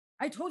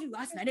 I told you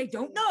last night, I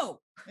don't know.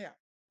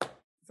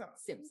 So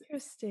Simpson.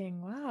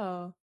 Interesting.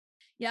 Wow.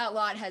 Yeah, a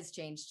lot has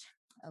changed.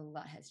 A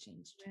lot has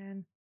changed.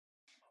 Man,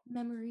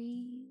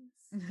 Memories.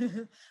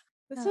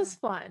 this was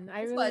fun.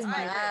 I This really was fun.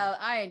 enjoyed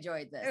I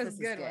enjoyed this. it was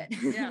This a is good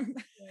good. one.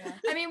 Yeah. it.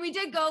 I mean, we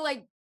did go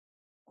like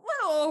a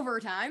little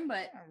overtime,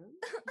 but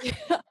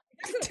Yeah.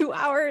 2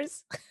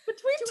 hours.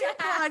 Between Two two and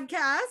a half.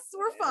 podcasts,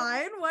 we're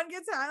fine. One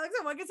gets half, like I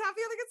said, one gets half,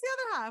 the other gets the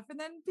other half, and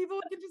then people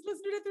can just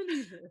listen to it at their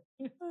leisure.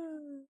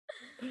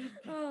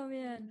 oh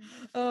man,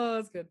 Oh,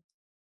 that's good.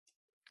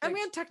 And we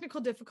Which- had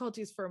technical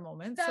difficulties for a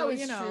moment, that so was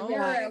you know, true. We were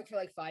like, out for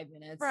like 5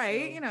 minutes,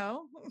 right? so- You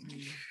know,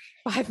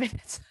 5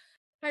 minutes.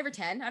 5 or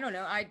 10. I don't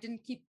know. I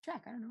didn't keep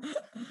track. I don't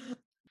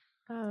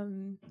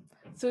know.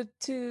 So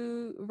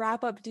to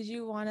wrap up, did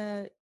you want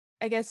to?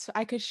 I guess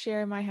I could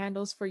share my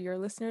handles for your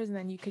listeners, and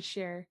then you could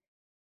share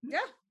yeah.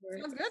 your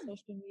Sounds good.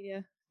 social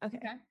media. Okay.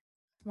 Okay.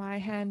 My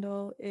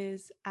handle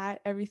is at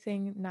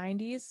everything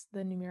 90s,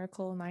 the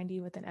numerical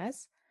 90 with an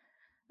S.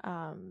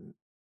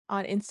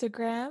 On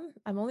Instagram,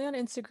 I'm only on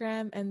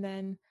Instagram, and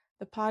then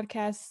the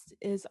podcast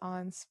is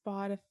on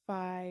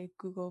Spotify,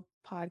 Google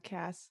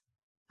Podcasts,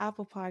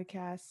 Apple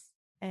Podcasts,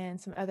 and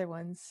some other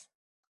ones.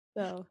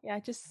 So yeah,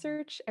 just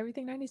search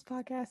everything 90s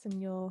podcast and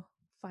you'll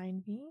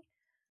find me.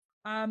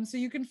 So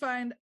you can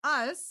find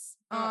us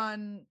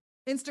on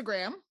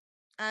Instagram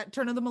at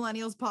Turn of the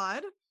Millennials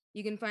Pod.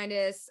 You can find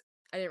us.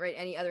 I didn't write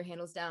any other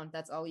handles down.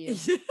 That's all you.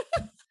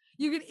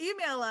 You can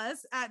email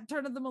us at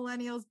Turn of the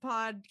Millennials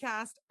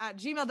Podcast at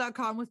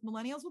gmail.com with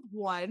millennials with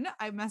one.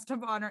 I messed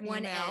up on our One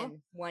email.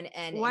 N. One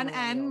N. One in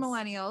N millennials.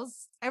 millennials.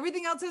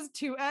 Everything else has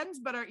two N's,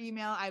 but our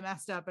email I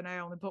messed up and I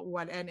only put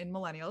one N in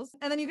millennials.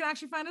 And then you can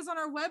actually find us on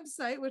our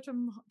website, which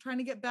I'm trying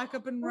to get back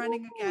up and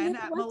running Oh, again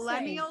yeah, at the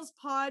website.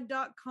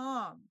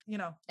 millennialspod.com. You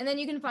know, And then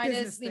you can find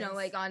Business us, you know, things.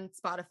 like on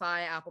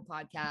Spotify, Apple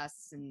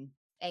Podcasts, and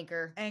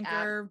Anchor. app.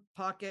 Anchor,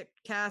 Pocket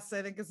Casts,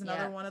 I think is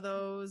another Yeah. one of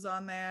those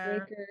on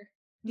there. Breaker.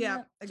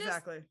 Yeah, Just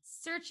exactly.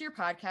 search your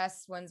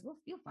podcast ones.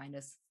 You'll find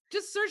us.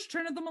 Just search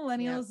Turn of the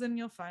Millennials and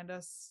you'll find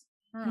us.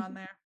 We're on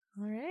there.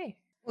 All right.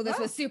 Well, this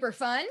Wow. was super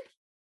fun.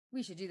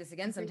 We should do this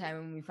again sometime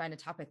when we find a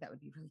topic that would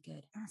be really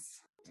good.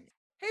 Yes.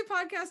 Hey,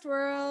 podcast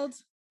world.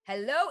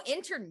 Hello,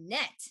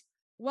 internet.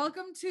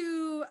 Welcome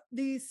to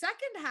the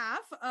second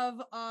half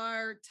of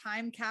our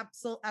time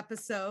capsule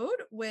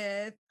episode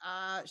with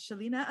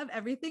Shalina of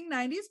Everything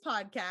 90s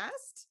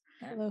podcast.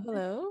 Hello,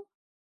 hello.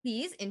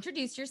 Please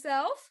introduce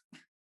yourself.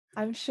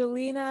 I'm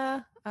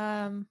Shalina.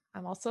 I'm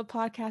also a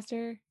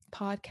podcaster,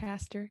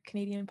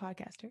 Canadian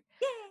podcaster.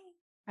 Yay!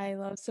 I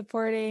love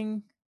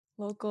supporting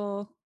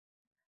local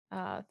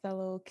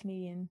fellow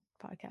Canadian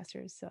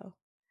podcasters. So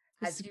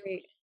this is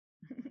great.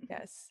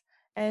 Yes.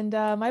 And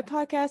my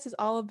podcast is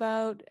all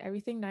about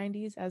everything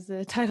 90s, as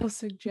the title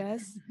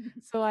suggests.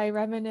 So I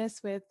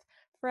reminisce with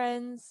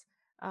friends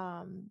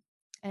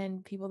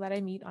and people that I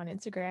meet on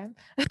Instagram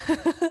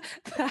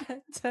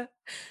that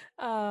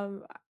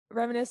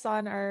reminisce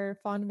on our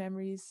fond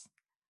memories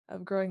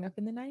of growing up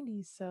in the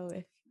 90s. So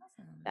if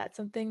that's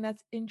something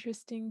that's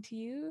interesting to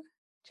you,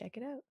 check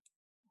it out.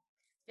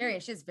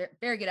 She has very,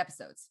 very good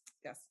episodes.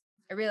 Yes.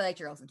 I really liked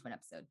your Olsen Twin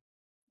episode.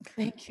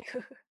 Thank you.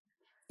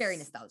 Very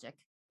nostalgic.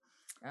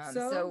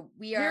 So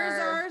we are. Here's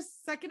our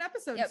second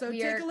episode. Yep, so we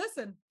take are a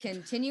listen.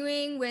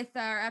 Continuing with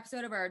our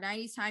episode of our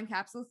 90s time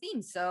capsule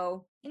theme.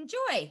 So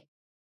enjoy.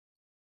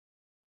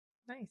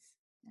 Nice.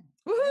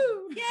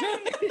 Woohoo!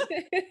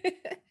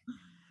 Yay!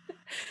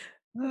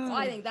 Well,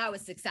 I think that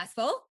was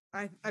successful.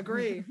 I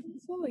agree.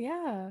 So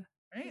yeah,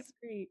 Right? that's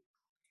great.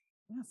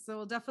 Yeah, so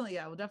we'll definitely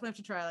have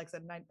to try, like I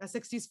said, a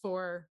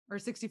 64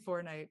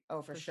 night.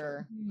 Oh, for For sure.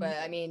 sure. But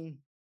I mean,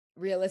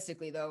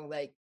 realistically though,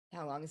 like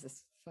how long is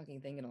this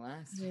fucking thing gonna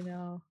last? You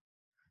know,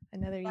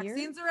 another year.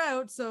 Vaccines are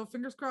out, so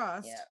fingers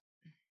crossed. Yeah.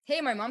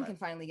 Hey, my mom can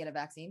finally get a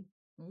vaccine.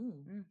 Ooh.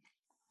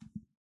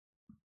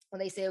 Well,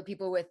 they say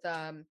people with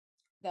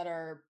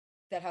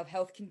that have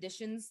health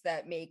conditions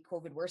that make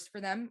COVID worse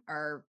for them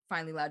are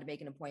finally allowed to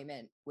make an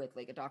appointment with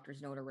like a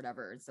doctor's note or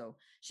whatever. So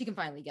she can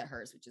finally get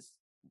hers, which is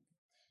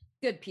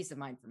good peace of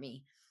mind for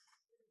me.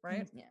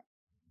 Right? Yeah.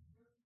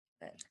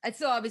 But I'd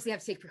still obviously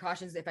have to take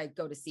precautions if I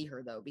go to see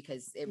her though,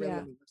 because it really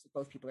only works if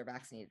both people are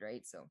vaccinated,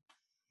 right? So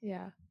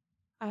Yeah,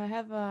 I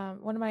have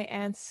one of my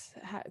aunts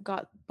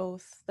got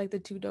both, like the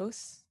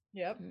 2-dose,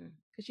 Yep.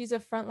 because she's a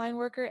frontline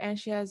worker and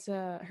she has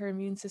her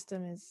immune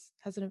system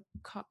has a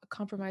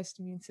compromised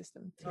immune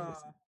system too.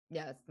 So,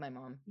 yeah, that's my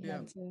mom. yeah,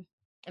 Yeah.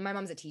 And my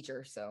mom's a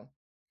teacher, so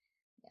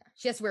yeah.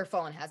 She has to wear a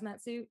full-on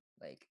hazmat suit.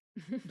 Like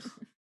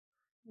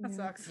That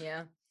sucks.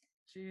 yeah.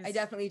 Jeez. I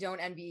definitely don't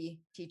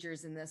envy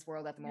teachers in this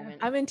world at the moment.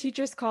 I'm in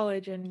teachers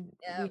college and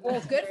Yeah, we well,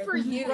 have to good wear for them. you.